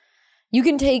you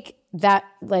can take that,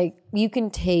 like you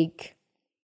can take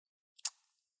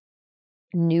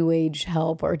new age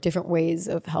help or different ways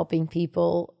of helping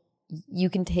people. You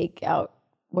can take out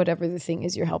whatever the thing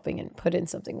is you're helping and put in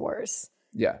something worse.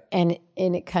 Yeah. And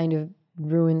it kind of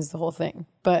ruins the whole thing.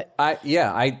 But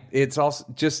it's also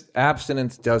just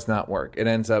abstinence does not work. It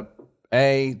ends up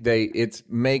it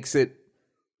makes it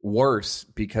worse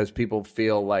because people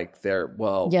feel like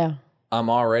I'm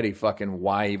already fucking,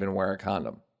 why even wear a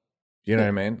condom? You know what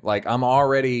I mean? Like I'm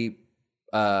already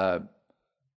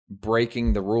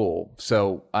breaking the rule,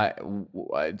 so I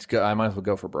might as well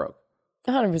go for broke.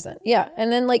 100%. Yeah.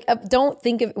 And then like, don't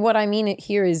think of what I mean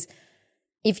here is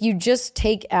if you just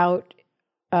take out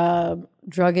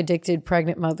drug addicted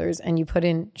pregnant mothers and you put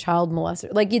in child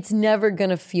molester, like it's never going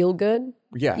to feel good.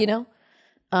 Yeah.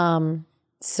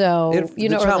 So, the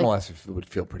child molester would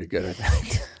feel pretty good, I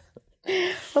think.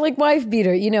 Or like wife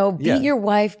beater, beat your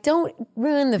wife. Don't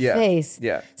ruin the face.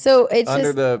 Yeah. So it's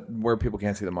under where people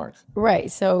can't see the marks.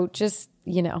 Right. So just,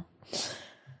 what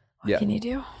can you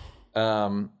do?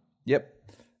 Yep.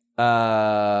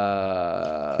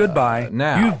 Goodbye.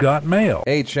 Now you've got mail.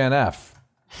 HNF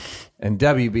and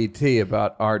WBT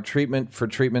about our treatment for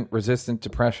treatment-resistant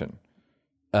depression.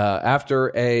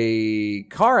 After a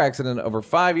car accident over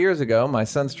 5 years ago, my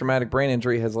son's traumatic brain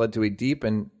injury has led to a deep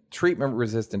and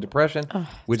treatment-resistant depression,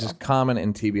 which is common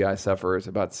in TBI sufferers,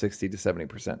 about 60 to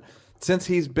 70%. Since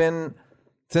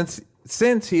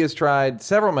he has tried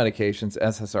several medications,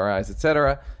 SSRIs,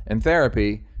 etc., and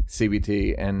therapy,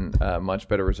 CBT, and much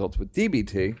better results with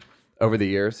DBT over the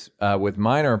years, with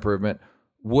minor improvement,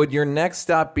 would your next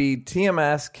stop be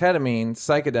TMS, ketamine,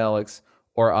 psychedelics,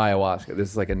 or ayahuasca? This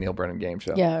is like a Neil Brennan game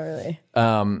show. Yeah, really.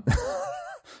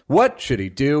 What should he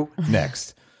do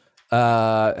next?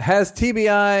 His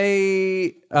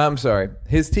TBI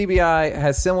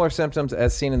has similar symptoms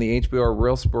as seen in the HBO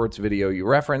Real Sports video you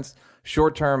referenced,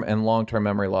 short-term and long-term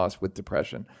memory loss with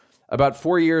depression. About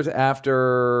 4 years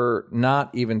after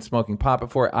not even smoking pot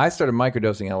before, I started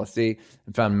microdosing LSD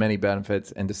and found many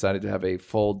benefits and decided to have a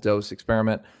full dose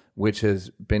experiment, which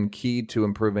has been key to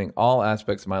improving all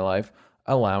aspects of my life,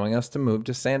 allowing us to move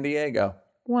to San Diego.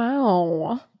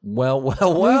 Wow. Well.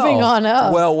 Moving on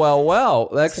up. Well.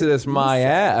 Exodus my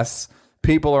ass.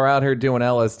 People are out here doing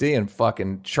LSD and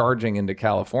fucking charging into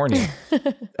California.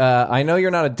 I know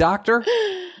you're not a doctor.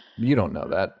 You don't know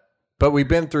that. But we've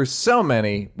been through so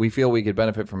many. We feel we could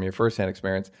benefit from your firsthand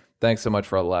experience. Thanks so much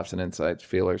for all the laughs and insights,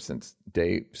 feelers, since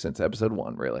episode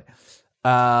 1, really.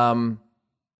 I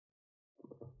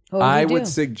would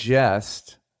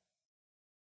suggest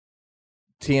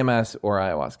TMS or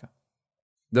ayahuasca.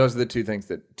 Those are the two things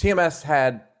that TMS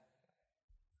had.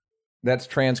 That's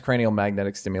transcranial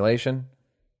magnetic stimulation.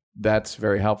 That's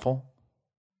very helpful.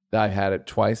 I've had it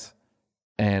twice.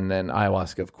 And then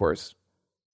ayahuasca, of course,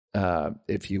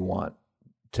 if you want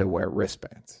to wear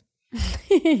wristbands.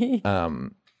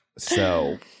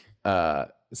 So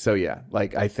yeah,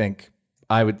 like I think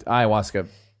I would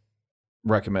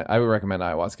recommend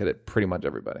ayahuasca to pretty much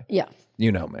everybody. Yeah.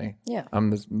 You know me. Yeah. I'm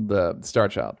the star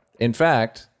child. In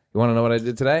fact, you want to know what I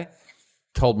did today?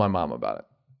 Told my mom about it.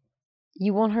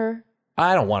 You want her?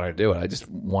 I don't want her to do it. I just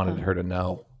wanted her to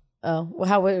know. Oh, well,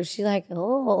 how was she like?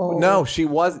 Oh, no, she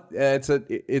was. It's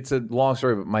a long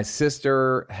story, but my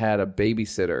sister had a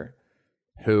babysitter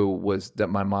that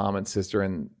my mom and sister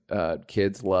and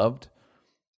kids loved,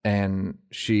 and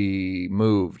she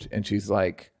moved, and she's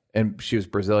like, and she was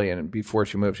Brazilian, and before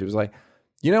she moved, she was like,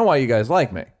 you know why you guys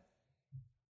like me?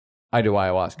 I do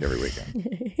ayahuasca every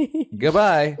weekend.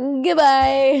 Goodbye.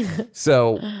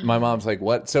 So my mom's like,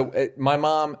 what? So my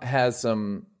mom has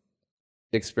some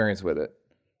experience with it.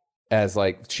 As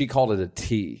like, she called it a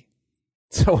tea.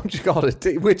 So she called it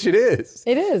tea, which it is.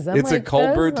 It is. It's a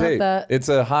cold brew tea. It's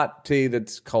a hot tea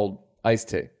that's called iced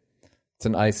tea. It's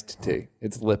an iced tea.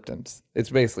 It's Lipton's. It's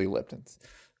basically Lipton's.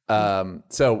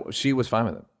 So she was fine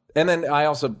with it. And then I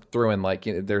also threw in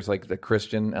there's like the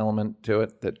Christian element to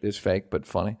it that is fake but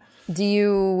funny.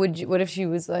 What if she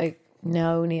was like,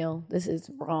 no, Neil, this is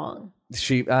wrong?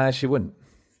 She wouldn't.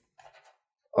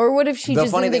 Or what if she The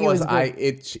just funny didn't thing think was, it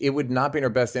was good? it would not be in her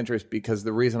best interest because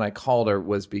the reason I called her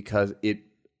was because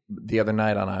the other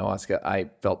night on ayahuasca, I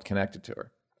felt connected to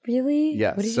her. Really?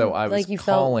 Yes. What did So you- I was like you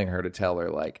felt- calling her to tell her,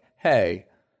 like, hey,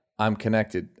 I'm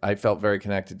connected. I felt very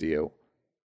connected to you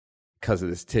because of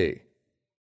this tea.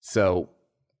 So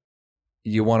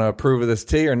you want to approve of this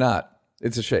tea or not?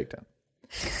 It's a shakedown.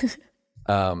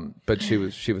 But she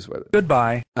was with it.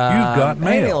 Goodbye. You've got Hey,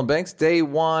 mail. Neil and Banks, day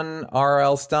one,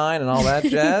 R.L. Stein and all that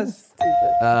jazz.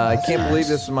 I can't believe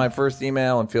this is my first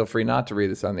email, and feel free not to read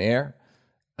this on the air.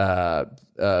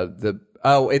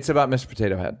 It's about Mr.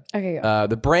 Potato Head. Okay, go.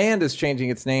 The brand is changing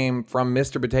its name from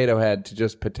Mr. Potato Head to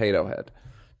just Potato Head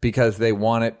because they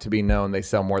want it to be known they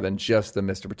sell more than just the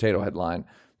Mr. Potato Head line.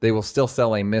 They will still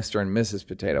sell a Mr. and Mrs.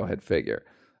 Potato Head figure.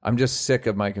 I'm just sick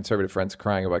of my conservative friends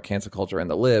crying about cancel culture and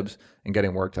the libs and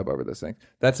getting worked up over this thing.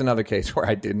 That's another case where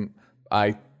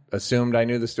I assumed I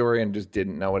knew the story and just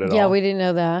didn't know it at all. Yeah, we didn't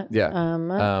know that.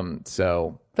 Yeah.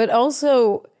 So But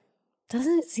also,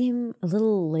 doesn't it seem a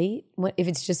little late if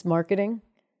it's just marketing?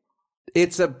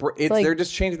 it's like- they're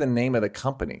just changing the name of the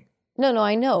company. No,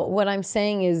 I know. What I'm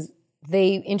saying is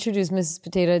they introduced Mrs.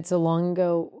 Potato Head so long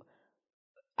ago.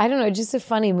 I don't know, just a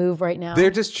funny move right now. They're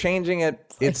just changing it.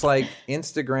 It's like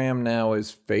Instagram now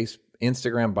is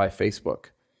Instagram by Facebook.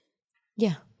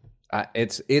 Yeah.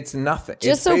 It's nothing.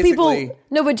 Just It's so people basically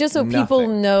people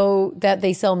nothing. know that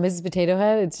they sell Mrs. Potato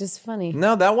Head, it's just funny.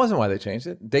 No, that wasn't why they changed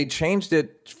it. They changed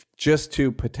it just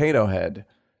to Potato Head,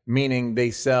 meaning they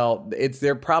sell.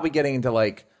 They're probably getting into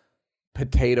like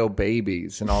potato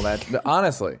babies and all that.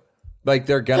 Honestly, like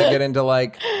they're gonna get into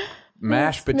like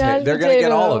mashed potato. They're gonna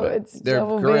get all of it. It's They're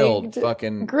double grilled, baked.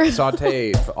 fucking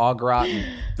sautéed, au gratin.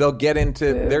 They'll get into.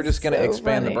 They're just gonna so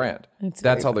expand the funny. brand. It's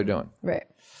That's very all they're doing. Right.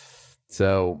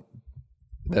 So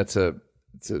that's a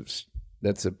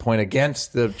point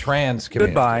against the trans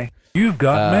community. Goodbye. You've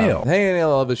got mail. Hey, Neil,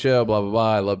 I love the show, blah, blah,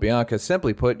 blah. I love Bianca.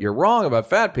 Simply put, you're wrong about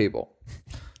fat people.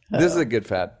 This is a good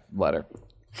fat letter.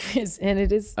 And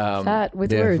it is fat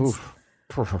with Yeah, words. oof.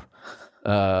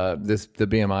 The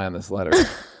BMI on this letter is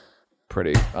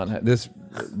pretty this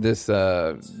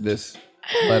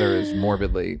letter is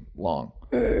morbidly long.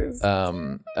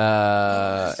 And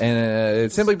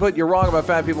simply put, you're wrong about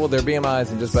fat people, their BMIs,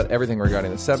 and just about everything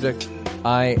regarding the subject.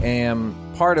 I am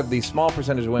part of the small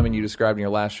percentage of women you described in your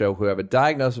last show who have a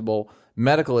diagnosable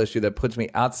medical issue that puts me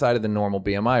outside of the normal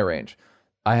BMI range.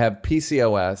 I have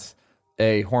PCOS,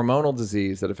 a hormonal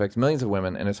disease that affects millions of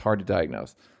women and is hard to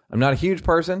diagnose. I'm not a huge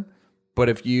person, but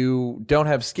if you don't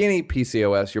have skinny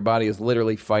PCOS, your body is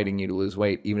literally fighting you to lose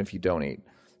weight, even if you don't eat.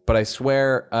 But I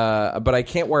swear, but I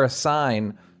can't wear a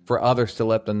sign for others to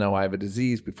let them know I have a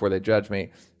disease before they judge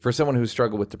me. For someone who's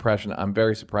struggled with depression, I'm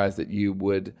very surprised that you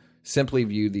would simply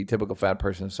view the typical fat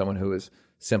person as someone who is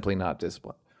simply not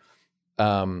disciplined.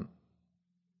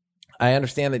 I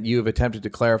understand that you have attempted to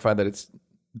clarify that it's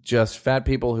just fat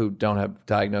people who don't have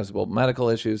diagnosable medical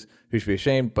issues who should be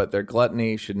ashamed, but their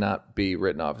gluttony should not be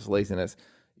written off as laziness.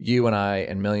 You and I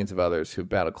and millions of others who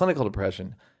battle clinical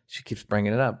depression, she keeps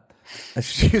bringing it up.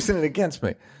 She's using it against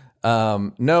me.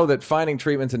 Know that finding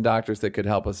treatments and doctors that could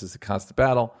help us is a constant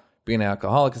battle. Being an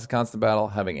alcoholic is a constant battle.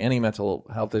 Having any mental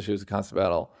health issue is a constant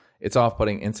battle. It's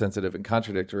off-putting, insensitive, and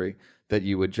contradictory that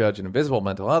you would judge an invisible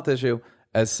mental health issue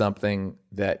as something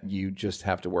that you just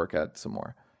have to work at some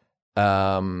more.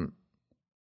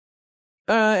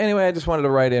 Anyway, I just wanted to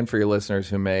write in for your listeners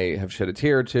who may have shed a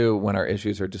tear or two when our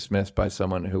issues are dismissed by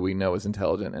someone who we know is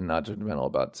intelligent and not judgmental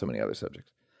about so many other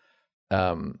subjects.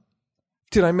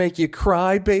 Did I make you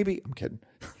cry, baby? I'm kidding.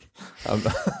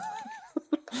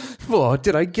 Oh,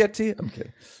 did I get to you? I'm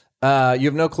kidding. You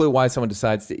have no clue why someone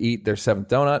decides to eat their seventh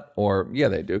donut, or yeah,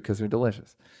 they do because they're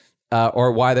delicious,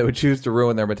 or why they would choose to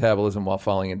ruin their metabolism while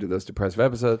falling into those depressive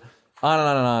episodes. On and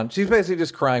on and on. She's basically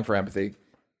just crying for empathy,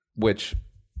 which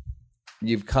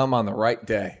you've come on the right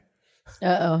day.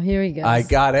 Here he goes. I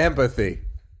got empathy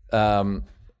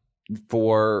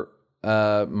for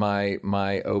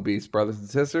my obese brothers and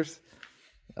sisters.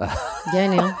 Yeah,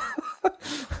 Neil.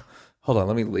 Hold on,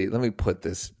 let me put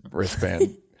this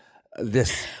wristband.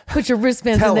 Put your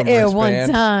wristbands in the air one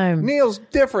time. Neil's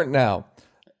different now.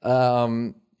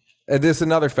 This is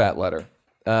another fat letter.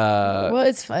 Well,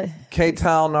 it's fine. K.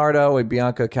 Tal Nardo and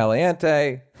Bianca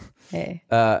Caliente. Hey.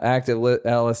 Active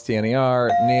LSTNER.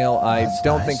 Neil, I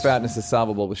don't think fatness is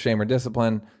solvable with shame or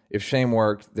discipline. If shame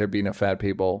worked, there'd be no fat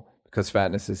people because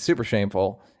fatness is super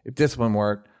shameful. If discipline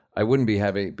worked, I wouldn't be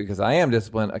heavy because I am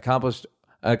disciplined,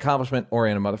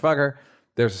 accomplishment-oriented motherfucker.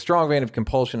 There's a strong vein of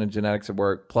compulsion and genetics at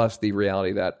work, plus the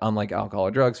reality that, unlike alcohol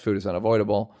or drugs, food is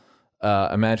unavoidable.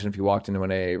 Imagine if you walked into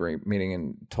an AA meeting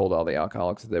and told all the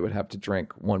alcoholics that they would have to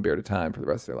drink one beer at a time for the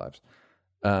rest of their lives.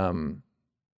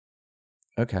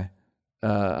 Okay.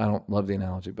 I don't love the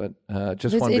analogy, but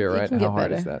just one beer, right? How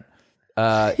hard is that?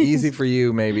 Easy for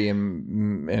you, maybe,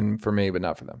 and for me, but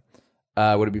not for them.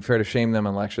 Would it be fair to shame them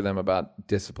and lecture them about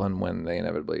discipline when they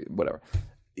inevitably, whatever?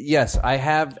 Yes, I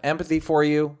have empathy for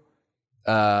you.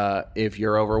 If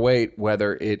you're overweight,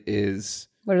 whether it is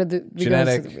what are the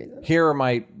genetic. Here are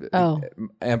my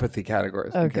empathy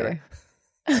categories. Okay.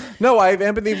 No, I have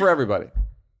empathy for everybody.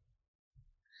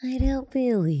 I don't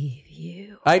believe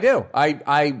you. I do.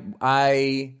 I'm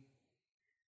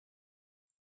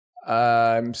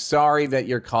sorry that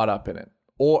you're caught up in it.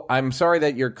 Or I'm sorry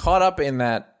that you're caught up in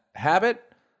that habit.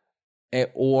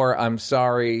 Or I'm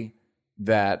sorry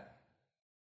that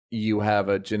you have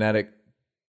a genetic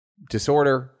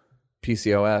disorder,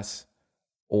 PCOS,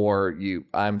 or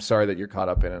I'm sorry that you're caught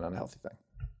up in an unhealthy thing.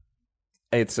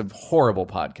 It's a horrible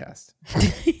podcast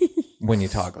when you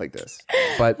talk like this.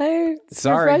 But it's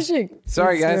sorry. Refreshing.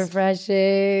 Sorry, it's guys.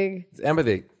 Refreshing. It's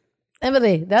empathy.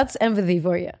 Empathy. That's empathy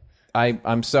for you.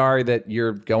 I'm sorry that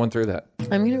you're going through that.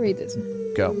 I'm going to read this.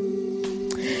 Go.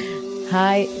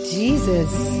 Hi,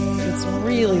 Jesus. It's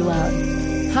really loud.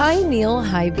 Hi, Neil.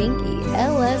 Hi, Binky.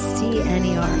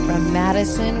 LSTNER from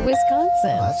Madison, Wisconsin.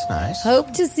 That's nice.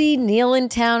 Hope to see Neil in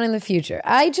town in the future.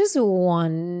 I just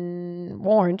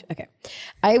warned. Okay.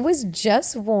 I was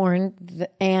just warned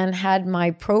and had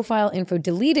my profile info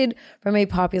deleted from a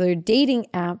popular dating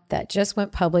app that just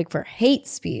went public for hate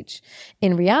speech.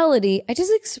 In reality, I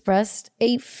just expressed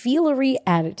a feelery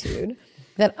attitude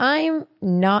that I'm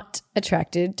not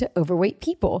attracted to overweight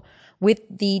people with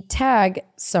the tag,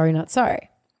 sorry, not sorry.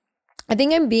 I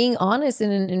think I'm being honest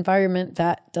in an environment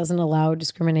that doesn't allow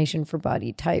discrimination for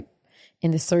body type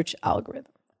in the search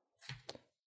algorithm.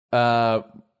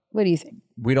 What do you think?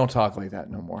 We don't talk like that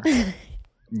no more.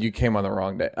 You came on the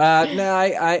wrong day.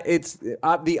 No, it's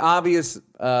the obvious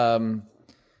someone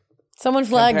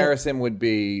flagged comparison would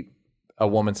be a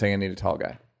woman saying I need a tall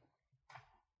guy.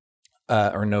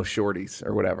 Or no shorties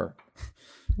or whatever.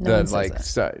 No one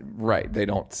says that. Right. They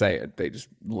don't say it. They just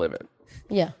live it.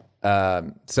 Yeah.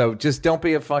 So just don't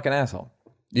be a fucking asshole.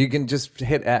 You can just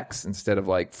hit X instead of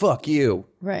like, fuck you.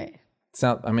 Right.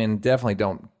 Definitely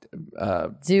don't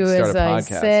do start as a I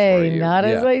podcast say, not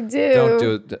as I do. Don't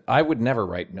do it. I would never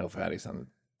write no fatties on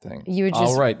the thing. You would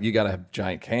just... I'll write, you got to have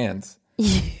giant cans.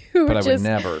 But I would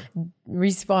never.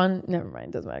 Respond. Never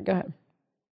mind. Doesn't matter. Go ahead.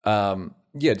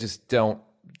 Yeah, just don't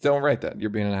write that.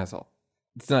 You're being an asshole.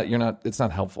 It's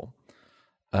not helpful.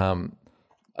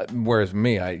 Whereas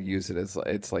me, I use it as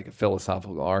it's like a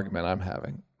philosophical argument I'm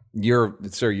having. You're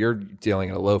dealing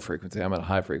at a low frequency. I'm at a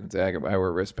high frequency. I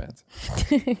wear wristbands.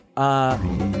 Goodbye.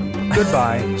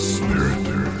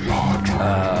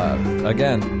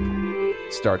 Again,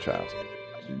 Star Child.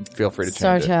 Feel free to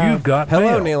Star change Child. You've got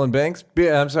Hello, mail. Neil and Binks.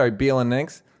 Beal and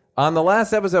Ninks. On the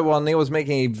last episode, while Neil was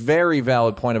making a very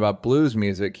valid point about blues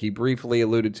music, he briefly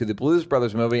alluded to the Blues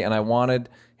Brothers movie, and I wanted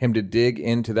him to dig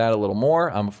into that a little more.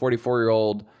 I'm a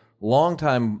 44-year-old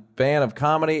longtime fan of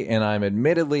comedy, and I'm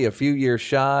admittedly a few years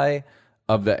shy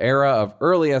of the era of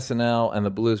early SNL and the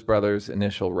Blues Brothers'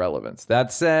 initial relevance.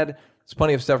 That said, there's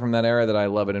plenty of stuff from that era that I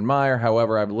love and admire.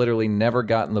 However, I've literally never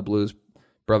gotten the Blues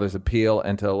Brothers' appeal,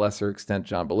 and to a lesser extent,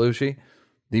 John Belushi.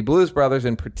 The Blues Brothers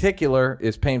in particular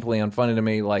is painfully unfunny to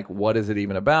me. Like, what is it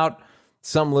even about?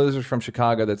 Some losers from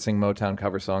Chicago that sing Motown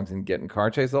cover songs and get in car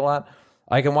chases a lot.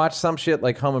 I can watch some shit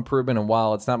like Home Improvement, and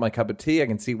while it's not my cup of tea, I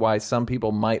can see why some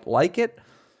people might like it.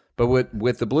 But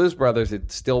with the Blues Brothers,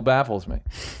 it still baffles me.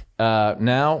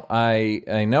 Now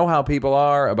I know how people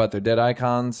are about their dead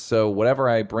icons. So whenever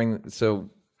I bring this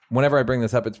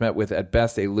up, it's met with at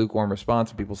best a lukewarm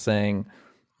response of people saying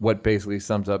what basically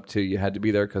sums up to you had to be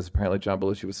there because apparently John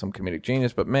Belushi was some comedic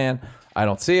genius. But man, I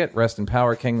don't see it. Rest in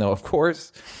power, King, though, of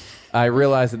course. I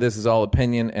realize that this is all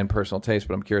opinion and personal taste,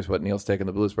 but I'm curious what Neil's take on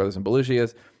the Blues Brothers and Belushi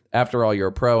is. After all, you're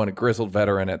a pro and a grizzled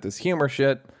veteran at this humor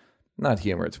shit. Not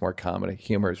humor, it's more comedy.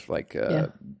 Humor is like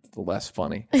less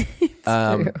funny.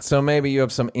 So maybe you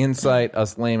have some insight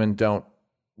us laymen don't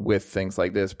with things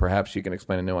like this. Perhaps you can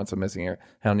explain a nuance I'm missing here,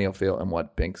 how Neil feel and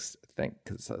what Binks think.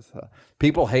 Because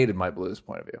people hated my blues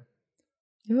point of view.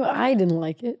 Well, I didn't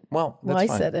like it. Well, that's I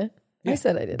fine. said it. Yeah. I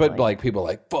said I didn't But like people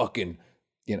like fucking,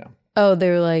 you know. Oh, they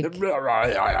were like...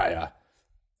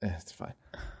 It's fine.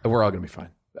 We're all going to be fine.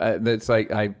 It's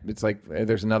like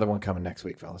there's another one coming next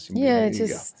week, fellas. Yeah, it's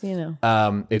just, you know.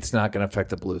 It's not going to affect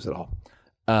the blues at all.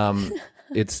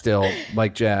 It's still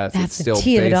like jazz. That's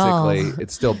It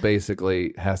still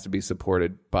basically has to be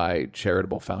supported by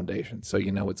charitable foundations. So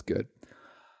you know it's good.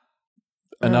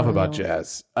 Enough about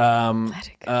jazz.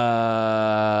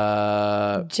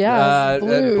 Jazz,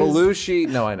 blues. Belushi.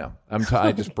 No, I know.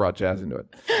 I just brought jazz into it.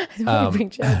 Bring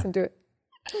jazz into it.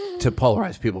 To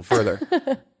polarize people further.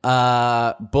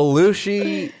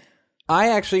 Belushi, I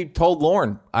actually told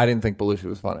Lauren I didn't think Belushi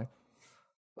was funny.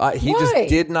 He just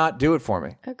did not do it for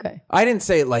me. Okay. I didn't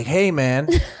say it like, hey, man.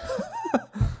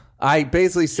 I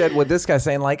basically said what this guy's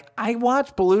saying, like, I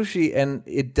watch Belushi and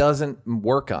it doesn't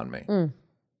work on me.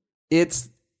 It's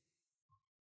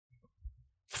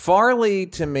Farley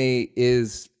to me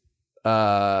is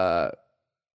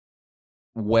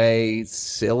way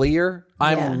sillier.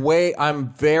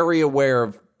 I'm very aware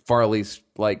of Farley's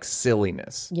like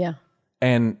silliness. Yeah.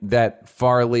 And that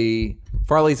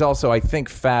Farley's also, I think,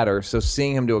 fatter. So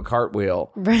seeing him do a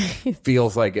cartwheel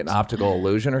feels like an optical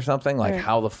illusion or something. Like,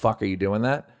 how the fuck are you doing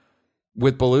that?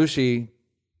 With Belushi,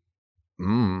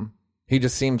 he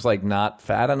just seems like not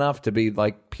fat enough to be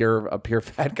like a pure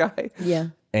fat guy. Yeah.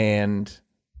 And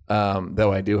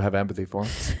though I do have empathy for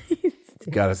him,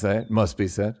 gotta say it, must be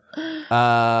said.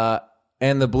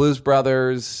 And the Blues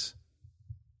Brothers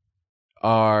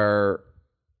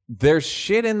there's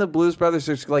shit in the Blues Brothers.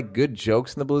 There's like good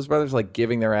jokes in the Blues Brothers, like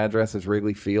giving their address as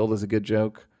Wrigley Field is a good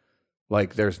joke.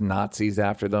 Like there's Nazis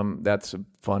after them. That's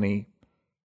funny.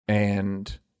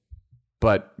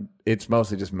 But it's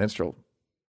mostly just minstrel.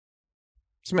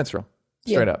 It's minstrel.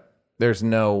 Straight up. There's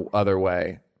no other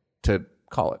way to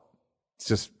call it. It's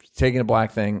just taking a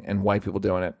black thing and white people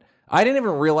doing it. I didn't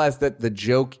even realize that the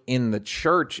joke in the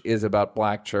church is about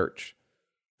black church.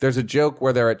 There's a joke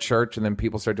where they're at church and then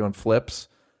people start doing flips.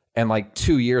 And like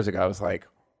 2 years ago, I was like,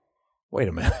 wait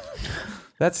a minute.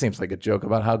 That seems like a joke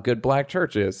about how good black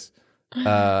church is.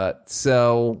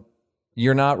 So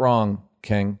you're not wrong,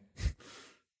 King.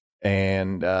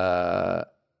 And John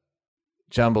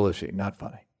Belushi, not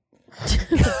funny.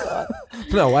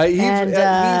 No, he's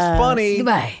funny.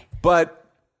 Goodbye. But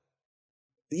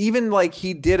even like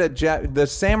he did the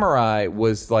Samurai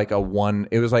was like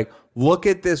it was like, look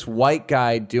at this white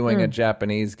guy doing a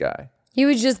Japanese guy. He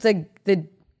was just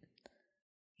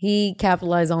he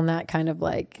capitalized on that kind of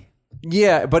like.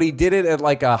 Yeah, but he did it at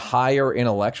like a higher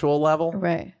intellectual level.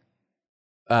 Right.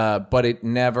 But it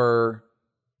never.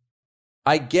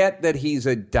 I get that he's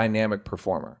a dynamic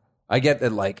performer. I get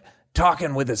that, like,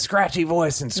 talking with a scratchy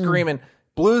voice and screaming.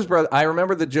 Blues Brothers, I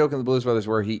remember the joke in the Blues Brothers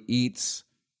where he eats.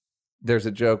 There's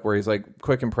a joke where he's like,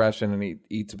 quick impression, and he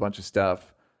eats a bunch of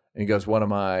stuff. And he goes, what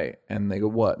am I? And they go,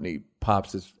 what? And he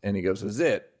pops and he goes, is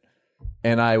it?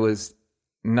 And I was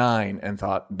 9 and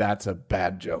thought, that's a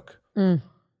bad joke.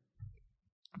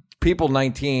 People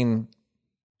 19...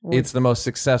 It's the most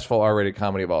successful R-rated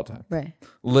comedy of all time. Right.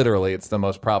 Literally, it's the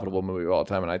most profitable movie of all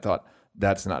time. And I thought,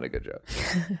 that's not a good joke.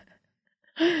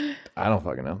 I don't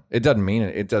fucking know. It doesn't mean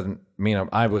it. It doesn't mean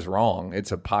I was wrong.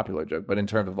 It's a popular joke. But in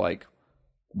terms of like,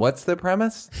 what's the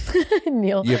premise?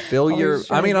 Neil. You fill your...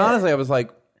 I mean, honestly, I was like,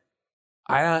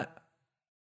 I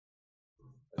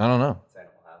don't know. It's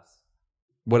Animal House.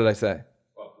 What did I say?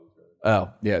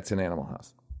 Oh, yeah, it's an Animal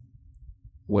House.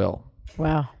 Will.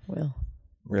 Wow, Will.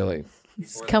 Really...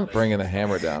 bringing the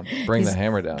hammer down. The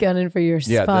hammer down. Gunning for your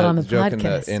spot on the joke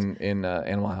podcast. in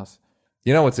Animal House.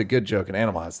 You know what's a good joke in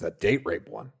Animal House? That date rape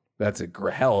one. That's a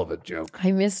hell of a joke.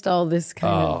 I missed all this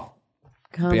kind of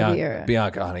comedy era.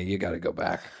 Bianca, honey, you got to go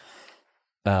back.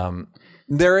 The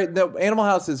Animal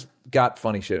House has got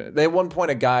funny shit in it. At one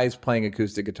point, a guy's playing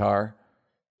acoustic guitar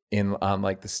on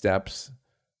like the steps.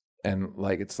 And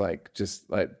like it's like just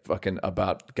like fucking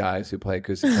about guys who play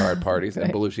acoustic guitar at parties,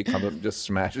 and Belushi comes up and just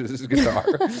smashes his guitar,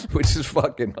 which is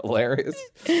fucking hilarious.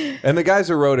 And the guys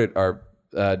who wrote it are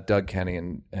Doug Kenny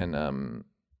and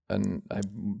I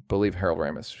believe Harold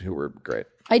Ramis, who were great.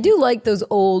 I do like those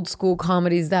old school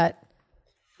comedies that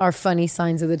are funny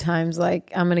signs of the times,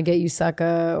 like I'm Gonna Get You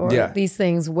Sucker, or these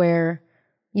things where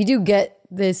you do get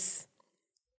this,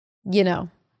 you know,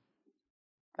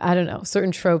 I don't know,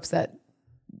 certain tropes that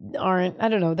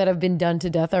that have been done to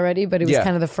death already, but it was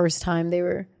kind of the first time they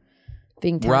were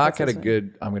being tapped. Rock had a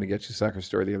good I'm Gonna Get You Sucker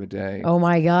story the other day. Oh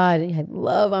my God. I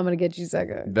love I'm Gonna Get You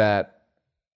Sucker. That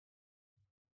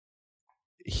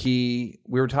we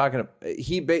were talking,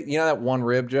 you know that one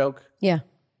rib joke? Yeah.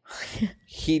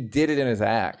 He did it in his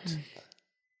act,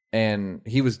 and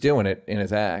he was doing it in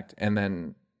his act, and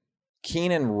then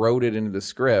Keenan wrote it into the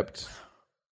script,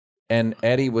 and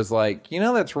Eddie was like, you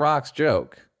know, that's Rock's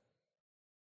joke.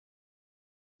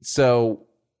 So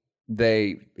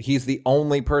he's the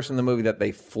only person in the movie that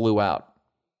they flew out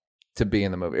to be in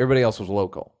the movie. Everybody else was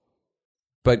local.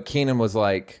 But Keenan was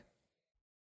like,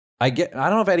 I don't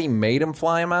know if Eddie made him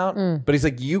fly him out, but he's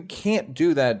like, you can't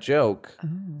do that joke.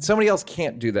 Somebody else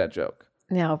can't do that joke.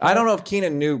 No, I don't know if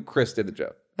Keenan knew Chris did the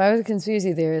joke. If I was a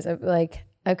conspiracy theorist, I'd be like,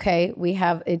 okay,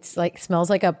 it's like smells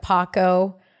like a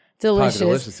Paco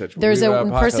Delicious. There's a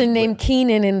person named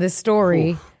Keenan in the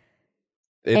story. Oof.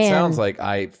 It sounds like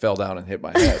I fell down and hit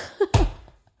my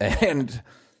head.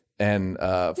 and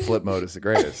flip mode is the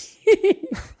greatest.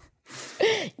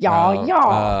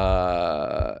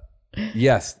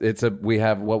 Yes, we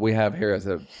have here is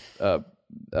a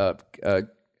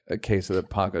case of the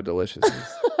Paco Deliciouses.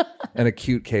 An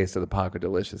acute case of the Paco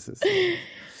Deliciouses.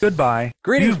 Goodbye.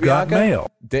 Greetings, You've got Bianca.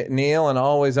 mail. Neil and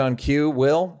always on cue.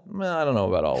 Will? Well, I don't know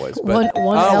about always. But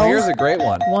L. Here's a great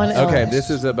one. Okay, L. this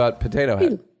is about Potato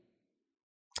Head.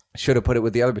 Should have put it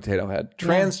with the other Potato Head.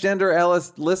 Transgender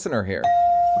Ellis listener here.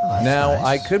 Now, nice.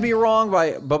 I could be wrong,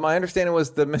 but my understanding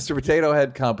was the Mr. Potato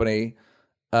Head company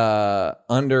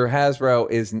under Hasbro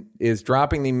is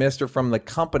dropping the Mr. from the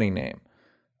company name.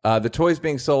 The toys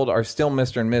being sold are still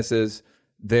Mr. and Mrs.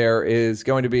 There is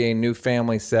going to be a new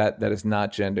family set that is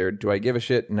not gendered. Do I give a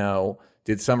shit? No.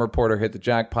 Did some reporter hit the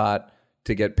jackpot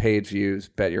to get page views?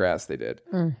 Bet your ass they did.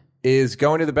 Is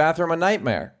going to the bathroom a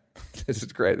nightmare? This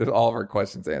is great. All of our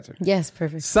questions answered. Yes,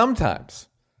 perfect. Sometimes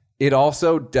it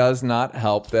also does not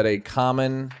help that a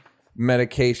common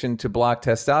medication to block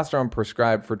testosterone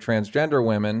prescribed for transgender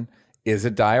women is a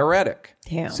diuretic.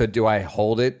 Damn. So do I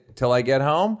hold it till I get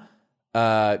home?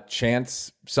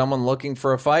 Chance someone looking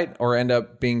for a fight or end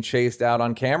up being chased out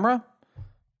on camera?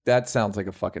 That sounds like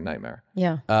a fucking nightmare.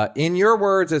 Yeah. In your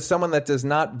words, as someone that does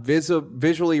not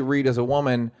visually read as a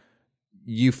woman,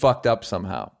 you fucked up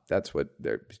somehow. That's what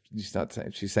she's not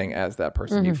saying. She's saying as that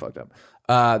person, you fucked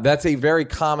up. That's a very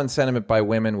common sentiment by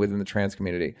women within the trans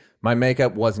community. My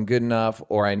makeup wasn't good enough,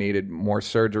 or I needed more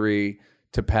surgery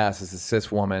to pass as a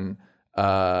cis woman.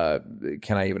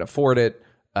 Can I even afford it?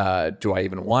 Do I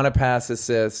even want to pass as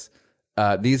cis?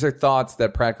 These are thoughts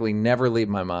that practically never leave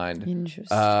my mind.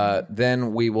 Interesting.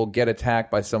 Then we will get attacked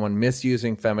by someone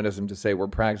misusing feminism to say we're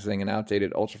practicing an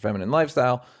outdated ultra-feminine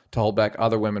lifestyle to hold back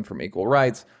other women from equal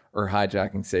rights or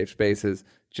hijacking safe spaces.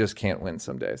 Just can't win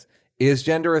some days. Is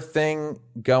gender a thing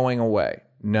going away?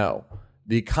 No.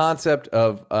 The concept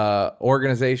of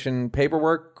organization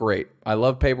paperwork, great. I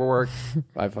love paperwork.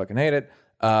 I fucking hate it.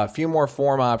 A few more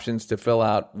form options to fill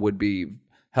out would be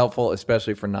helpful,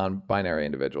 especially for non-binary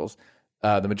individuals.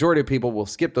 The majority of people will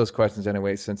skip those questions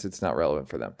anyway since it's not relevant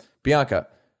for them. Bianca,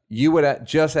 you would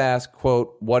just ask,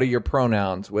 quote, what are your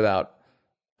pronouns without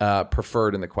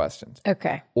preferred in the questions.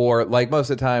 Okay. Or like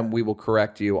most of the time, we will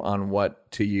correct you on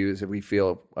what to use if we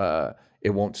feel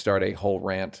it won't start a whole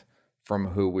rant from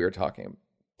who we are talking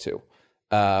to.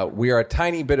 We are a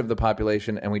tiny bit of the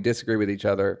population and we disagree with each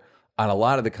other on a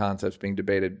lot of the concepts being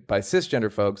debated by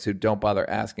cisgender folks who don't bother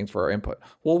asking for our input.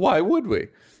 Well, why would we?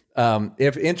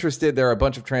 If interested, there are a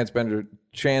bunch of transgender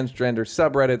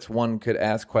subreddits. One could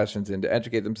ask questions and to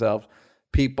educate themselves.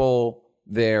 People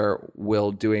there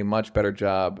will do a much better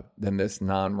job than this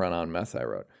non-run-on mess I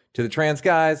wrote. To the trans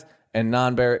guys and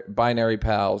non-binary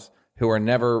pals who are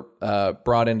never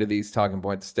brought into these talking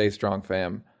points, stay strong,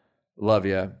 fam. Love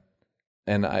ya.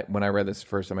 And when I read this the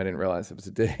first time, I didn't realize it was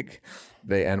a dig.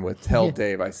 They end with, tell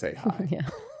Dave I say hi. Yeah.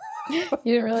 You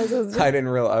didn't realize it was I didn't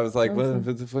realize. I was like, well,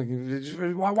 it's a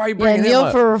fucking, why are you bringing him Neil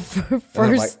up? for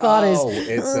first thought is,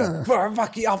 it's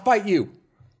fuck you, I'll fight you.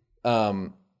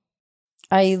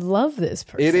 I love this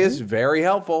person. It is very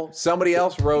helpful. Somebody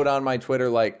else wrote on my Twitter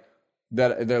like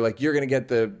that. They're like, you're going to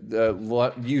get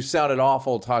you sounded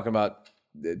awful talking about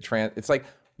trans. It's like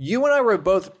you and I were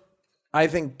both, I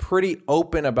think, pretty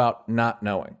open about not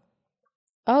knowing.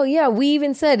 Oh yeah, we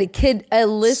even said a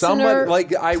listener.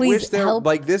 I wish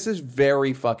this is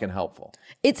very fucking helpful.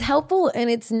 It's helpful and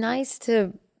it's nice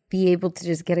to be able to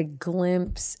just get a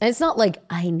glimpse. And it's not like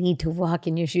I need to walk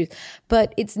in your shoes,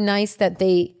 but it's nice that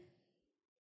they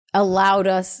allowed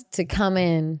us to come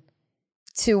in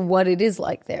to what it is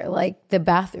like there, like the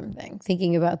bathroom thing.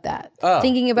 Thinking about that,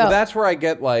 that's where I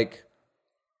get like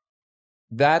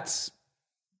that's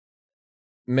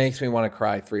makes me want to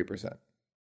cry 3%.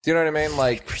 Do you know what I mean?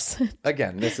 Like, 3%.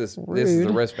 Again, this is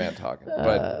the wristband talking,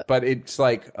 but it's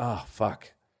like, oh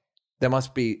fuck, there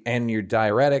must be, and you're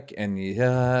diuretic, and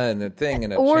and the thing,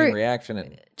 and a chain reaction,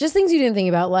 and just things you didn't think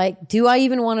about. Like, do I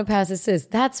even want to pass a cis?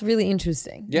 That's really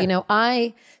interesting. Yeah. You know,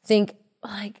 I think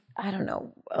like I don't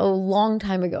know, a long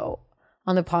time ago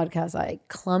on the podcast, I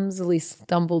clumsily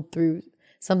stumbled through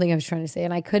something I was trying to say,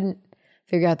 and I couldn't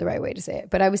figure out the right way to say it.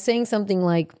 But I was saying something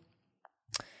like.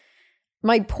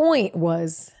 My point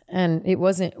was, and it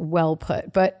wasn't well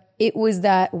put, but it was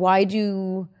that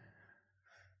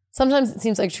sometimes it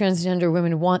seems like transgender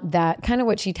women want that, kind of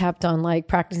what she tapped on, like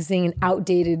practicing an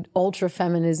outdated ultra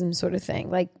feminism sort of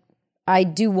thing. Like, I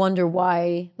do wonder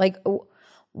why, like,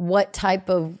 what type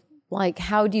of, like,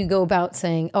 how do you go about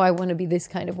saying, oh, I want to be this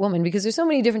kind of woman? Because there's so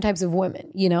many different types of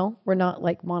women, you know? We're not,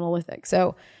 like, monolithic.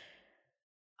 So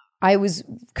I was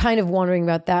kind of wondering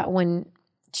about that when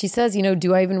she says, you know,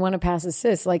 do I even want to pass as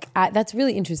cis? Like, that's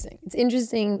really interesting. It's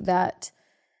interesting that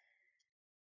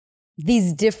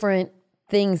these different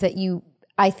things that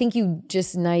I think you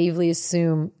just naively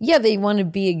assume, yeah, they want to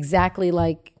be exactly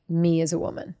like me as a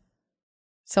woman.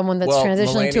 Someone that's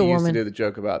transitioning to a woman. Used to do the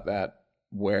joke about that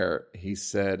where he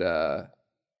said the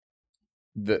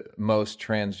most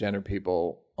transgender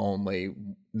people only,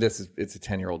 it's a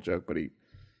 10-year-old joke, but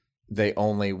they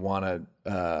only want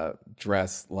to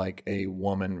dress like a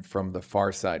woman from the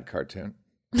Far Side cartoon.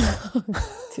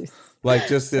 Like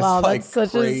just this like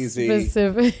such crazy, a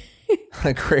specific,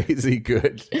 crazy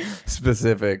good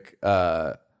specific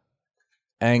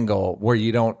angle where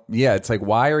you don't. Yeah, it's like,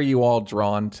 why are you all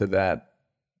drawn to that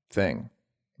thing?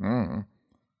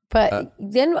 But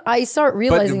then I start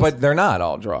realizing, but they're not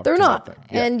all drawn. They're not, that thing.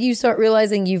 Yeah. And you start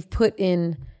realizing you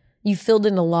filled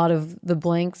in a lot of the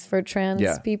blanks for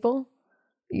trans people,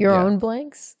 your own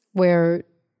blanks. Where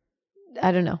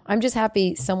I don't know. I'm just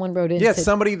happy someone wrote in. Yeah,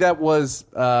 somebody that was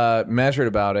measured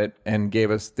about it and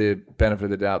gave us the benefit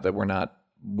of the doubt that we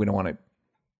don't want to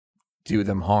do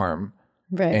them harm.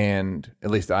 Right. And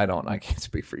at least I don't. I can't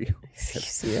speak for you.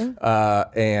 Excuse you.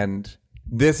 And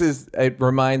it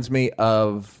reminds me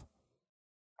of,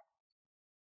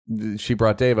 she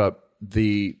brought Dave up,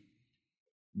 the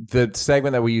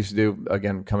segment that we used to do,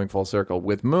 again, coming full circle,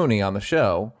 with Mooney on the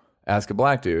show, Ask a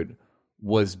Black Dude,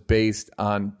 was based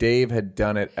on Dave had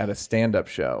done it at a stand-up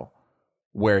show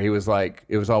where he was like,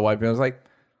 it was all white people. I was like,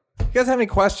 you guys have any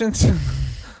questions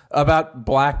about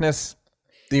blackness?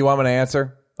 Do you want me to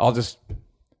answer?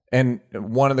 And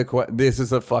one of this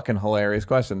is a fucking hilarious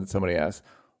question that somebody asked.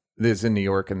 This is in New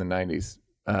York in the 90s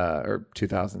or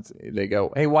 2000s. They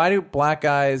go, hey, why do black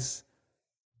guys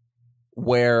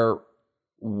wear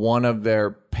one of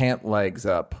their pant legs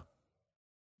up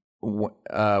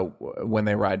when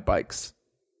they ride bikes?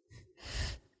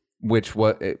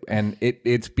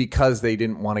 It's because they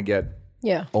didn't want to get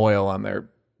oil on their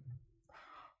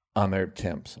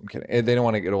Timbs. I'm kidding. They don't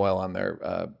want to get oil on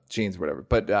their jeans or whatever.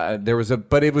 But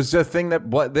it was a thing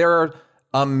that there are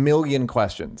a million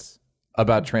questions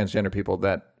about transgender people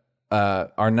that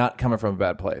are not coming from a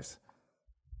bad place.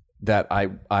 That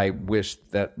I wish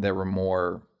that there were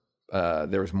more.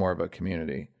 There was more of a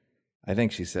community. I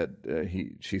think she said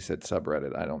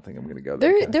subreddit. I don't think I'm going to go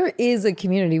there. There is a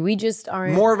community. We just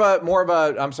aren't more of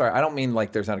a. I'm sorry. I don't mean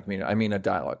like there's not a community. I mean a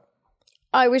dialogue.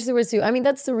 I wish there was too. I mean,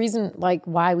 that's the reason, like,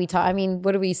 why we talk. I mean,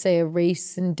 what do we say? A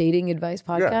race and dating advice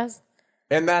podcast?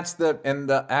 Yeah. And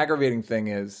the aggravating thing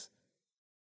is,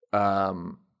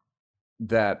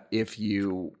 that if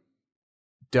you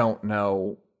don't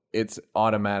know, it's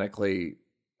automatically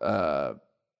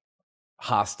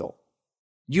hostile.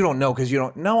 You don't know because you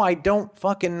don't know. I don't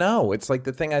fucking know. It's like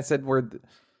the thing I said where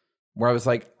I was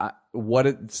like,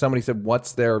 somebody said,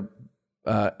 what's their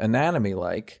anatomy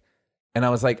like? And I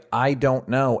was like, I don't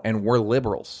know. And we're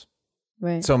liberals.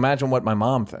 Right. So imagine what my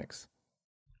mom thinks.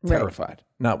 Terrified. Right.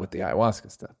 Not with the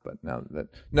ayahuasca stuff, but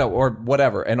or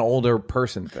whatever, an older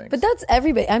person thinks. But that's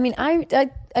everybody. I mean, I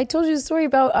told you the story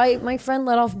about my friend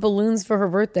let off balloons for her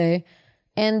birthday,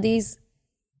 and these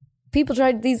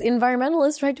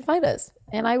environmentalists tried to fight us.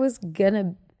 And I was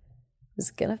gonna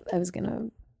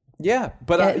yeah,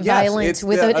 but violent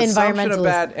with an environmentalist. Of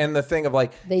bad, and the thing of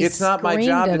like, it's not my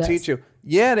job to teach you.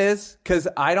 Yeah, it is, because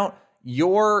I don't.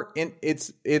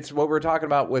 It's what we're talking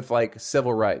about with like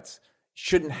civil rights.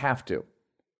 Shouldn't have to.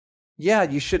 Yeah,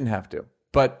 you shouldn't have to.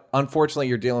 But unfortunately,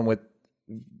 you're dealing with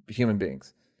human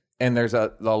beings, and there's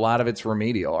a lot of it's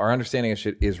remedial. Our understanding of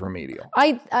shit is remedial.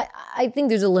 I think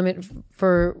there's a limit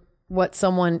for what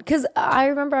someone, because I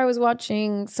remember I was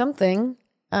watching something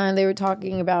and they were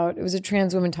talking about, it was a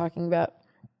trans woman talking about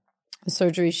a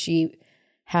surgery she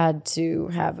had to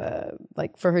have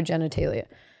for her genitalia.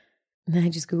 And then I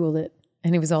just Googled it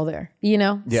and it was all there, you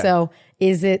know? Yeah. So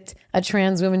is it a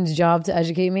trans woman's job to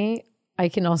educate me? I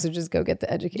can also just go get the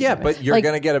education. Yeah, but you're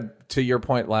going to get to your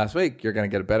point last week, you're going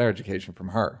to get a better education from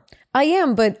her. I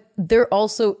am, but there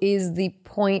also is the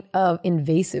point of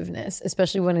invasiveness,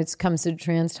 especially when it comes to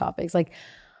trans topics. Like,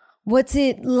 what's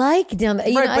it like down there?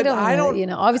 I don't know. You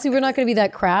know, obviously we're not going to be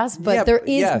that crass, but there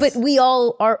is. Yes. But we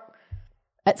all are.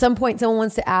 At some point, someone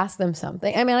wants to ask them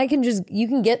something. I mean, you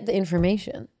can get the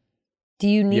information. Do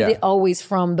you need it always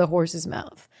from the horse's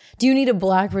mouth? Do you need a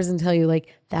black person to tell you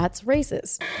like that's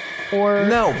racist? Or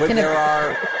no, but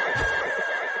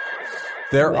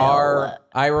there are.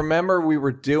 I remember we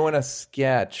were doing a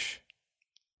sketch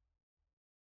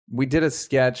we did a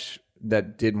sketch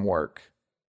that didn't work.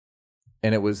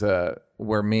 And it was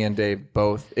where me and Dave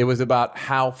both, it was about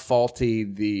how faulty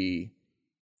the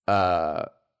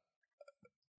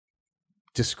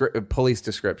police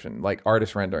description, like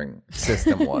artist rendering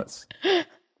system was.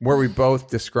 Where we both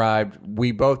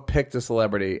picked a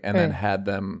celebrity and then had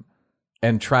them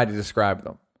and tried to describe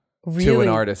them to an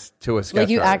artist, to a sketch artist. Like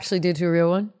you actually did to a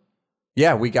real one?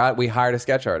 Yeah, we hired a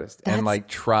sketch artist and like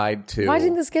tried to. Why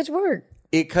didn't the sketch work?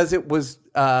 Because it wasn't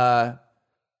a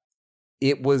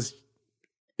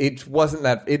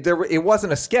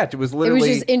sketch. It was literally, it was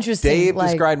just interesting. Dave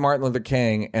described Martin Luther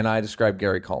King and I described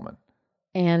Gary Coleman.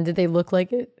 And did they look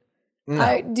like it?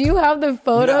 No. Do you have the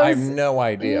photos? No, I have no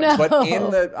idea. No. But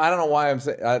I don't know why I'm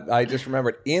saying, I just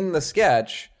remembered in the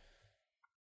sketch,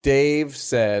 Dave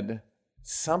said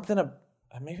something of,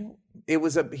 maybe it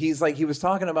was he was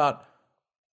talking about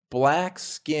black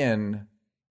skin.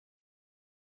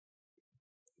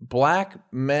 Black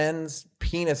men's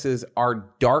penises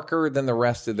are darker than the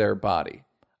rest of their body.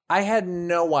 I had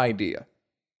no idea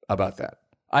about that.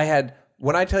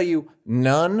 When I tell you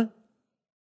none.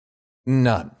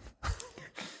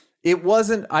 It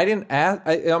wasn't, I didn't ask,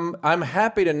 I'm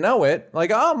happy to know it.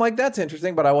 Like, I'm like, that's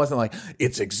interesting, but I wasn't like,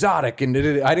 it's exotic. And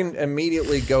I didn't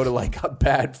immediately go to like a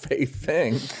bad faith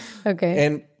thing. Okay.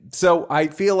 And so I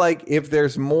feel like if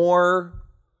there's more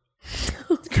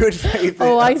good faith.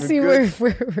 I see where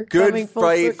we're coming full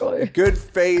circle. Good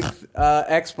faith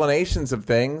explanations of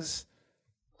things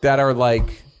that are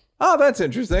like, oh, that's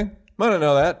interesting. I don't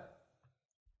know that.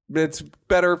 It's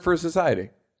better for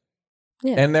society.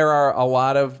 Yeah. And there are a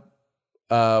lot of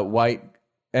white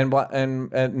and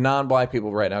non-black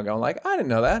people right now going like, I didn't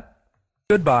know that.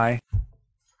 Goodbye.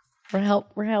 We're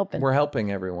helping. We're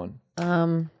helping everyone.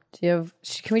 Do you have?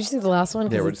 Can we just do the last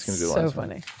one? Yeah, we're just going to do the last one.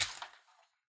 So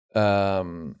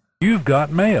funny. You've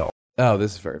got mail. Oh,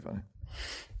 this is very funny.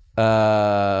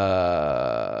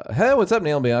 Hey, what's up,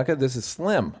 Neil and Bianca? This is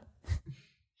Slim.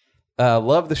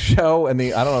 Love the show and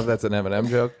I don't know if that's an M&M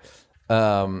joke.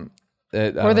 Or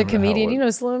the comedian, you know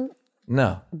Slim?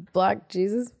 No. Black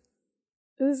Jesus?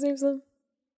 Is his name Slim?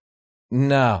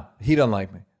 No, he doesn't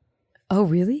like me. Oh,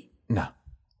 really? No.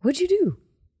 What'd you do?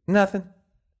 Nothing.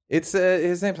 It's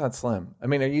his name's not Slim. I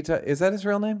mean, is that his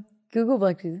real name? Google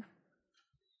Black Jesus.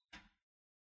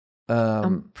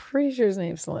 I'm pretty sure his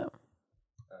name's Slim.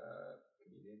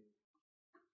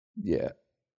 Yeah.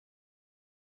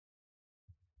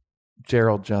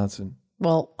 Gerald Johnson.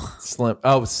 Well, Slim.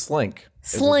 Oh, Slink.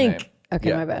 Slink. Okay,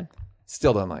 yeah. My bad.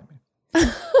 Still don't like me.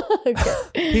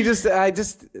 Okay. There's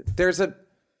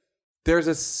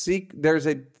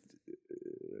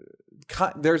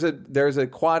a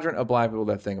quadrant of black people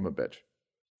that think I'm a bitch,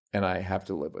 and I have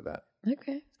to live with that.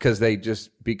 Okay.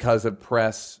 Because of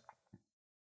press.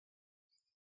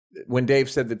 When Dave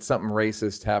said that something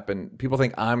racist happened, people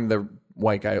think I'm the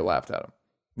white guy who laughed at him,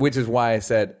 which is why I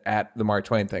said at the Mark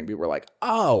Twain thing, people were like,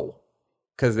 "Oh,"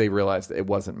 because they realized that it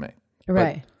wasn't me.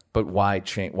 Right. But why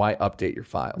change? Why update your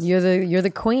files? You're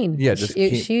the queen. Yeah,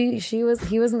 he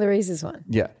wasn't the racist one.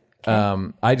 Yeah.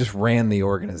 Okay. I just ran the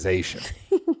organization,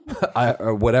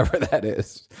 or whatever that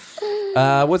is.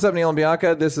 What's up, Neil and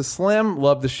Bianca? This is Slim.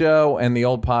 Love the show and the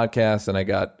old podcast, and I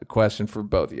got a question for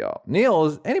both of y'all. Neil,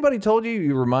 has anybody told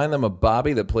you remind them of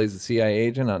Bobby that plays the CIA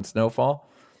agent on Snowfall?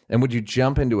 And would you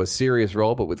jump into a serious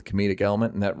role but with comedic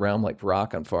element in that realm like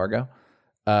Rock on Fargo?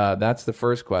 That's the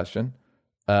first question.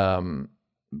 I'll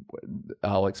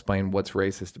explain what's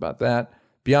racist about that.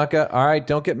 Bianca, all right,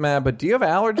 don't get mad, but do you have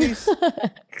allergies?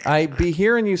 I be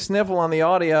hearing you sniffle on the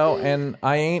audio, and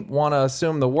I ain't want to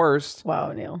assume the worst.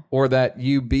 Wow, Neil. Or that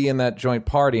you be in that joint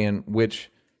partying, which,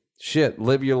 shit,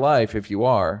 live your life if you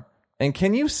are. And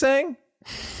can you sing?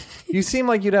 You seem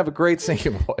like you'd have a great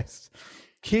singing voice.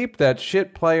 Keep that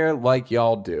shit player like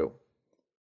y'all do.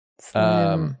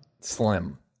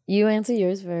 Slim. You answer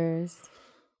yours first.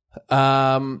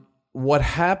 What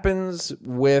happens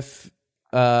with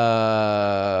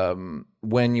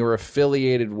when you're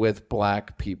affiliated with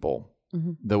black people,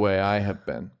 the way I have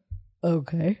been?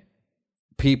 Okay.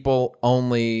 People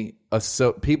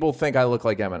people think I look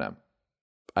like Eminem.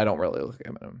 I don't really look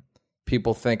like Eminem.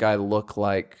 People think I look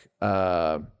like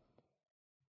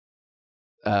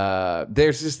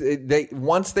there's just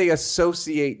once they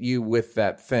associate you with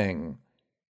that thing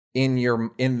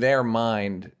in their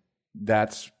mind,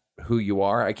 that's who you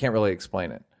are. I can't really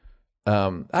explain it.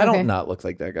 I don't not look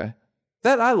like that guy.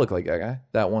 I look like that guy.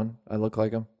 That one, I look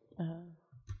like him.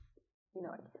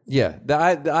 Yeah,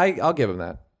 I'll give him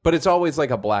that. But it's always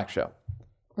like a black show.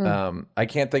 I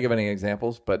can't think of any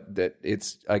examples, but that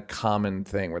it's a common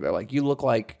thing where they're like, "You look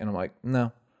like," and I'm like,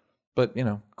 "No," but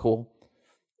cool.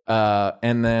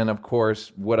 And then, of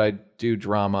course, would I do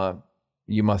drama?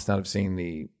 You must not have seen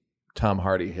the Tom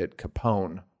Hardy hit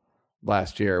Capone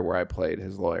last year, where I played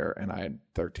his lawyer, and I had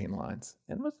 13 lines,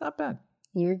 and it was not bad.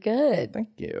 You're good. Thank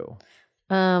you.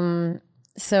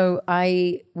 So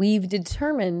we've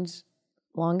determined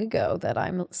long ago that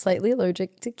I'm slightly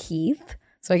allergic to Keith,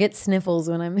 so I get sniffles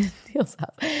when I'm in Neil's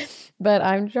house. But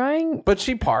I'm trying. But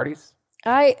she parties.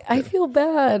 I feel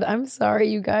bad. I'm sorry,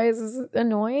 you guys. Is it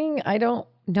annoying? I don't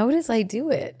notice I do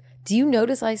it. Do you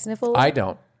notice I sniffle? I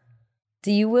don't.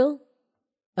 Do you, Will?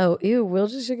 Oh, ew. Will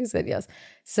just shook his head. Yes.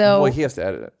 So. Well, he has to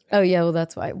edit it. Oh yeah. Well,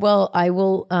 that's why. Well, I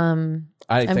will.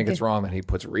 I think it's wrong that he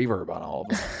puts reverb on all of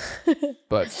them,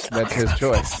 but that's his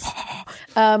choice.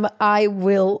 I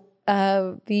will.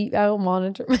 I will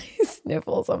monitor my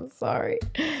sniffles. I'm sorry.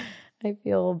 I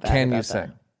feel bad. Can you about sing?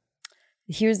 that.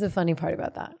 Here's the funny part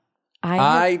about that.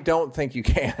 I don't think you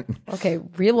can. Okay,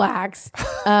 relax.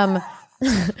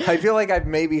 I feel like I've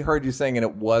maybe heard you sing and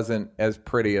it wasn't as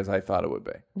pretty as I thought it would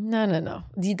be. No.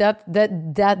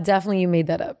 That definitely you made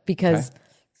that up because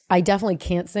I definitely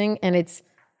can't sing, and it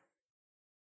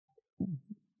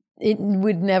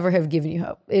would never have given you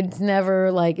hope. It's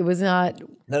never like it was not.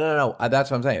 No. That's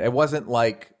what I'm saying. It wasn't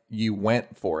like you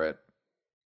went for it.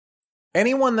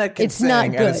 Anyone that can sing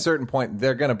at a certain point,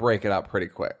 they're going to break it out pretty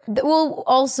quick. Well,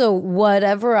 also,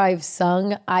 whatever I've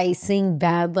sung, I sing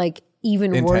bad, like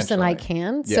even worse than I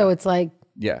can. Yeah. So it's like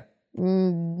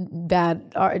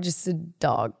bad, just a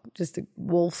dog, just a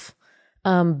wolf.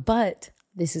 But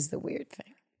this is the weird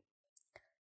thing.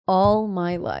 All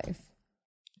my life,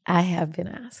 I have been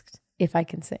asked if I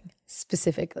can sing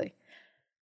specifically.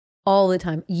 All the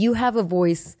time. You have a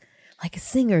voice like a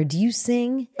singer. Do you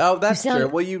sing? Oh, that's true.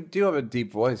 Well, you do have a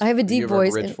deep voice. I have a deep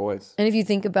voice. A rich voice. And if you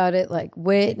think about it, like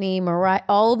Whitney, Mariah,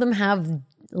 all of them have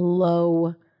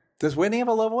low. Does Whitney have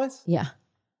a low voice? Yeah.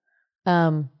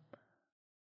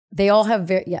 They all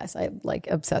have yes, I like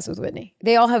obsessed with Whitney.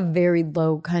 They all have very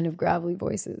low kind of gravelly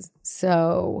voices.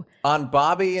 So on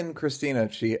Bobby and Christina,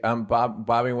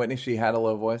 Bobby and Whitney, she had a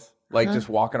low voice. Like just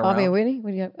walking around. Bobby and Whitney? What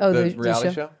do you have? Oh, the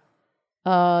reality show?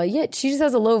 Yeah, she just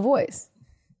has a low voice.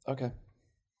 Okay.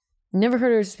 Never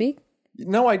heard her speak?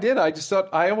 No, I did. I just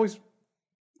thought,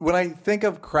 when I think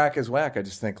of Crack is Whack, I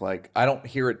just think like, I don't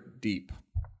hear it deep.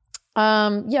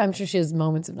 Yeah, I'm sure she has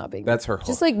moments of not being. That's her hook.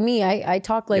 Just like me, I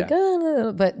talk like,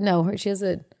 but no, she has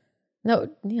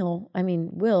Neil, I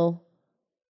mean, Will.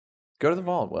 Go to the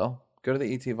vault, Will. Go to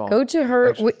the ET vault. Go to her.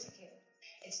 It's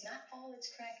not all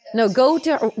it's cracked up. No, go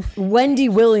to Wendy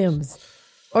Williams.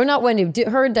 Or not Wendy,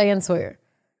 her and Diane Sawyer.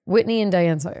 Whitney and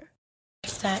Diane Sawyer.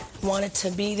 That wanted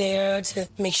to be there to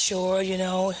make sure,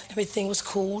 everything was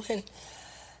cool and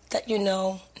that,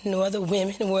 no other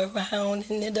women were around.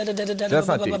 And That's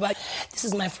not deep. This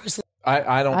is my first.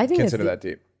 I don't consider that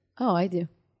deep. Oh, I do.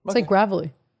 It's like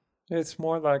gravelly. It's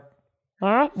more like. What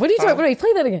are you talking about?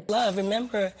 Play that again. Love.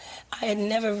 Remember, I had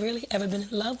never really ever been in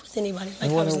love with anybody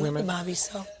like I was in love with Bobby.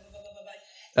 So.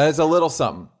 It's a little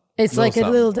something. It's like a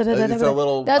little. It's a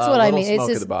little. That's what I mean. It's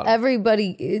just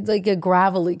everybody. It's like a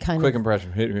gravelly kind Quick of.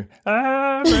 impression. Hit me.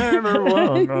 I never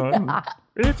won.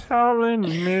 It's all in the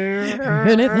mirror.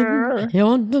 Anything you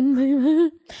want,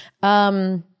 baby.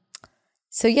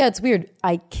 So yeah, it's weird.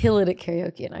 I kill it at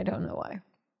karaoke, and I don't know why.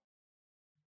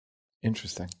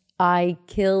 Interesting. I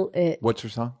kill it. What's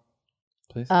your song,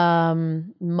 please?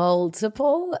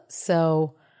 Multiple.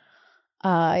 So.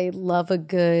 I love a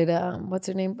good, what's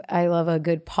her name? I love a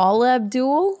good Paula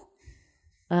Abdul.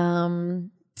 What's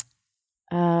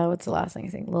the last thing I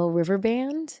think? Little River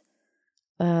Band.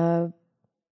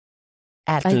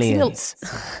 Athletes.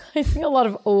 I sing a lot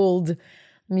of old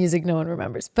music no one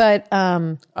remembers. But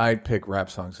I'd pick rap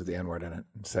songs with the N-word in it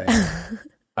and say,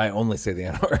 I only say the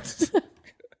N-word.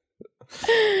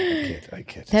 I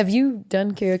kid. Have you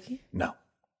done karaoke? No.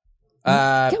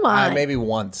 Come on. Maybe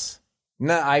once.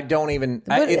 No, I don't even.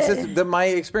 It's just my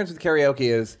experience with karaoke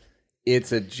is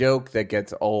it's a joke that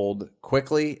gets old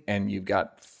quickly, and you've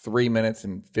got 3 minutes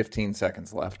and 15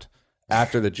 seconds left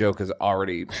after the joke is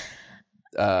already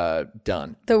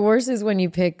done. The worst is when you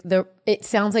pick it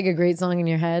sounds like a great song in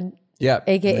your head. Yeah.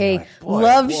 AKA like,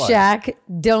 Love Shack.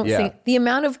 Don't sing. The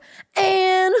amount of,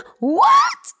 and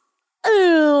what?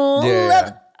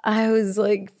 Yeah. I was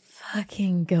like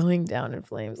fucking going down in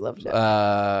flames. Love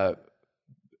Shack.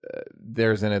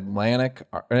 There's an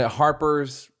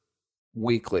Harper's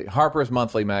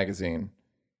Monthly magazine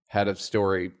had a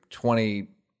story 15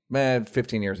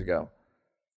 years ago.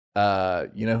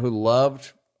 You know who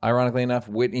loved, ironically enough,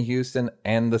 Whitney Houston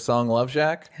and the song Love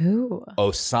Shack? Who?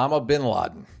 Osama bin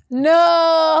Laden.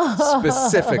 No!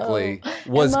 Specifically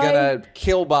was going to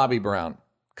kill Bobby Brown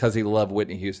because he loved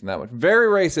Whitney Houston that much. Very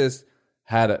racist.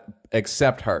 Had to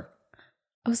accept her.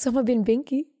 Osama bin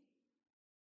Binky.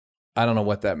 I don't know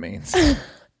what that means.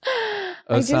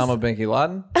 Osama bin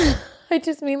Laden? I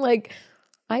just mean like,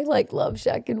 I like Love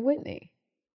Shack and Whitney.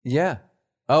 Yeah.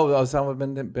 Oh, Osama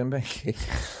bin Binky.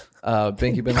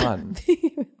 Binky bin Laden.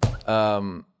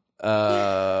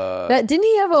 Didn't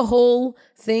he have a whole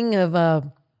thing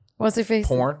of what's her face?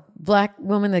 Porn? Black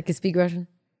woman that could speak Russian?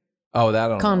 Oh,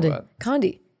 that I don't know about.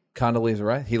 Condi. Condoleezza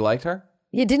Rice? He liked her?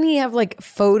 Yeah, didn't he have like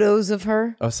photos of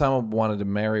her? Osama wanted to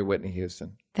marry Whitney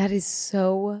Houston. That is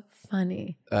so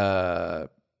funny.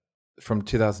 From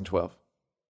 2012.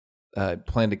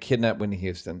 Planned to kidnap Whitney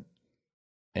Houston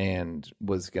and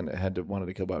wanted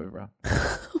to kill Bobby Brown.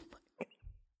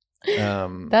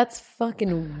 That's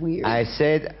fucking weird. I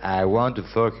said I want to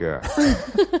fuck her.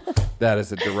 That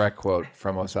is a direct quote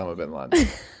from Osama bin Laden.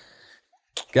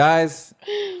 Guys,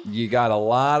 you got a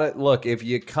lot of... Look, if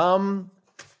you come...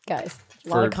 Guys, a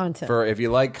lot of content. If you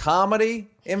like comedy,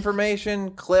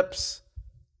 information, clips,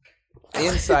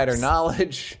 insider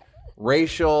knowledge,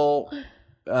 racial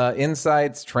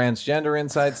insights, transgender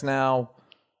insights now,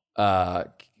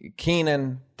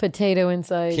 Keenan... Potato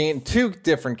insights. Two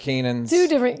different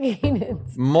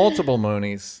Keenans. Multiple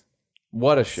Moonies.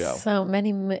 What a show. So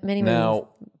many Moonies. Now,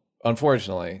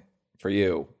 unfortunately, for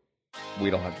you, we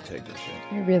don't have to take this shit.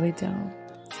 We really don't.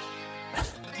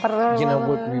 You know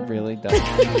what? We really don't.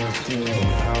 Tell me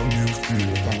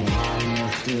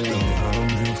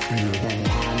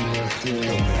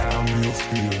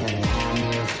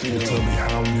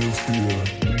how you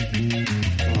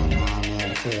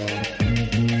feel.